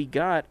answers that we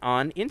got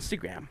on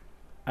Instagram.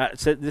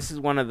 So this is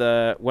one of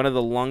the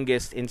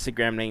longest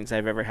Instagram names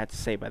I've ever had to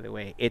say, by the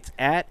way. It's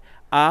at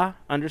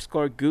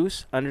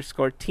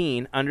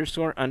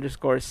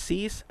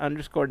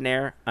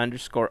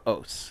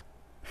 _goose_teen_teen_cis_nair_os.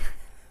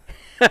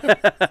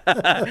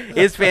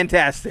 It's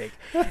fantastic.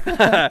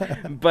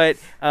 But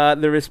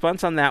the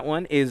response on that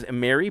one is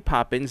Mary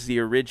Poppins, the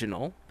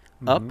original,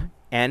 Up,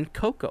 and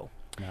Coco.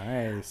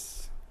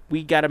 Nice.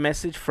 We got a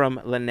message from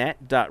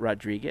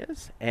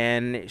Lynette.Rodriguez,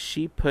 and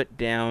she put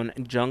down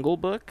Jungle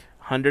Book,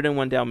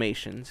 101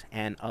 Dalmatians,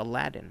 and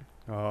Aladdin.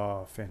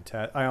 Oh,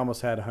 fantastic. I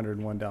almost had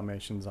 101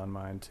 Dalmatians on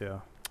mine,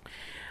 too.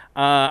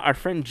 Our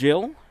friend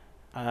Jill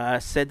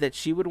said that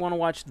she would want to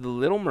watch The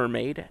Little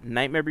Mermaid,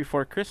 Nightmare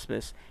Before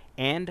Christmas,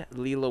 and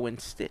Lilo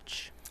and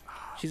Stitch.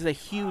 She's a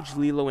huge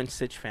Lilo and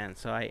Stitch fan,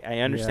 so I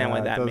understand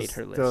why that made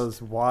her list.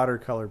 Those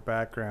watercolor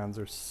backgrounds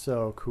are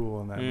so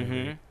cool in that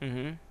movie.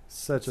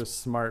 Such a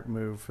smart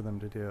move for them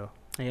to do.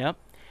 Yep.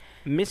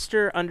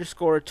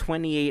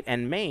 Mr_28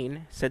 and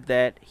Maine said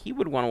that he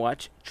would want to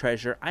watch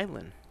Treasure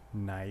Island.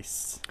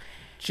 Nice.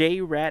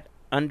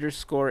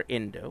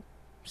 JRat_Indo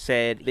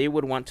said they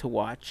would want to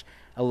watch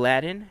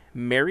Aladdin,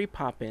 Mary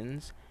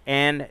Poppins,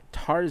 and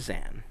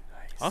Tarzan.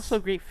 Nice. Also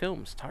great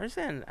films.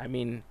 Tarzan, I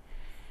mean,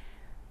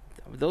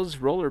 those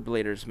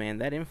rollerbladers, man,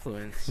 that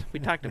influence. We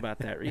talked about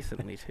that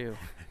recently, too.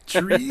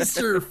 Tree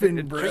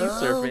surfing, bro. Tree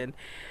surfing.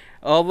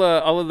 All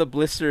of the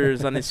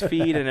blisters on his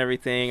feet and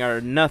everything are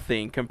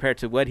nothing compared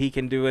to what he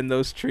can do in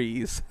those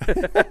trees.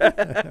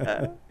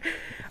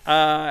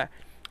 Our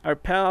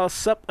pal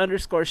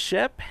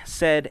Sup_Shep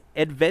said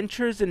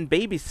Adventures in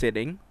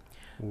Babysitting,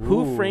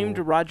 Who Framed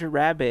Roger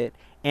Rabbit,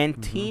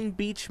 and Teen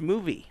Beach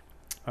Movie.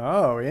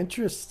 Oh,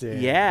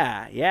 interesting.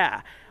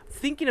 Yeah.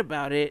 Thinking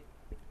about it,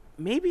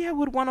 maybe I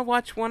would want to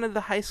watch one of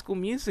the High School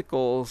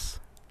Musicals.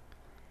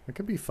 It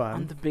could be fun.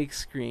 On the big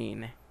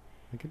screen.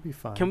 It could be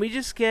fun. Can we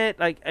just get,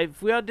 like,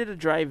 if we all did a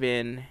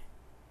drive-in,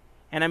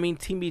 and I mean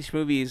Teen Beach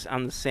Movie's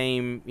on the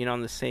same,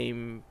 on the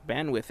same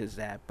bandwidth as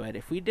that, but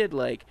if we did,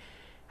 like,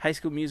 High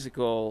School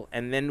Musical,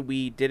 and then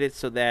we did it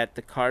so that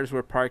the cars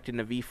were parked in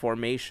a V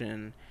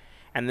formation,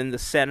 and then the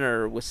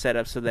center was set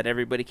up so that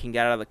everybody can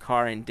get out of the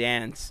car and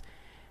dance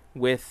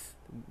once,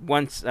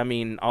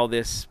 all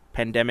this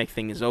pandemic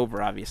thing is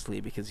over, obviously,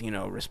 because,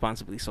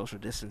 responsibly social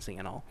distancing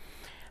and all.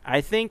 I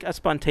think a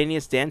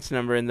spontaneous dance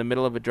number in the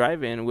middle of a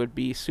drive-in would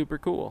be super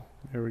cool.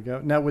 There we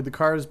go. Now, would the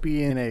cars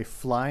be in a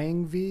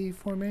flying V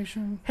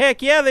formation?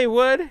 Heck yeah, they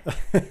would.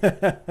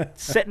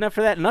 Setting up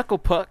for that knuckle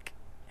puck.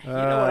 You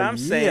know what I'm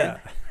saying.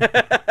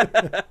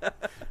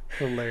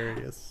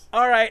 Hilarious.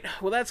 All right.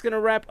 Well, that's going to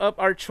wrap up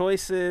our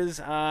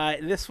choices.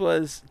 This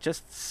was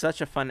just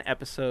such a fun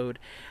episode.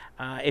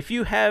 If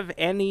you have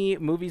any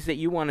movies that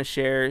you want to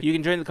share, you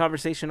can join the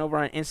conversation over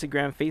on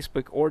Instagram,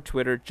 Facebook, or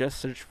Twitter. Just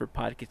search for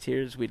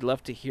Podcateers. We'd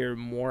love to hear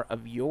more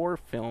of your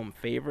film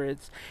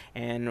favorites,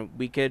 and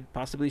we could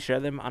possibly share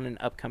them on an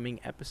upcoming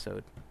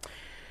episode.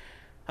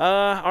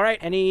 All right.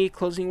 Any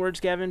closing words,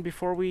 Gavin,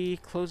 before we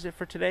close it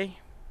for today?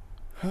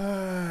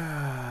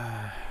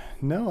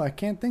 No, I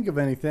can't think of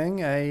anything.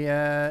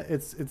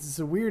 It's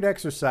a weird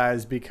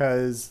exercise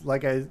because,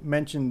 like I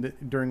mentioned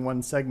during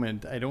one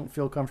segment, I don't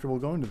feel comfortable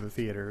going to the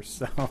theater.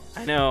 So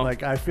I know.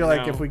 I feel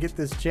like if we get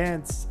this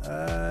chance,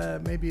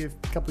 maybe a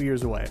couple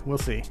years away. We'll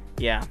see.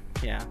 Yeah.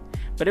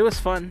 But it was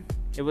fun.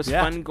 It was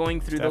Yeah, fun going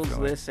through those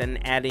definitely. lists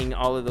and adding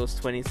all of those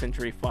 20th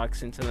Century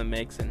Fox into the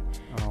mix and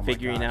Oh my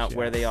figuring gosh, out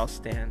where they yes. all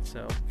stand.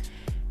 So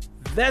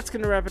that's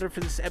going to wrap it up for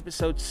this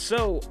episode.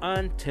 So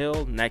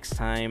until next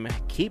time,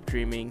 keep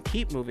dreaming,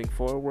 keep moving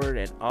forward,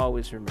 and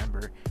always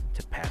remember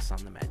to pass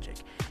on the magic.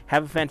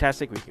 Have a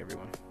fantastic week,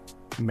 everyone.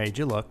 Made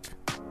you look.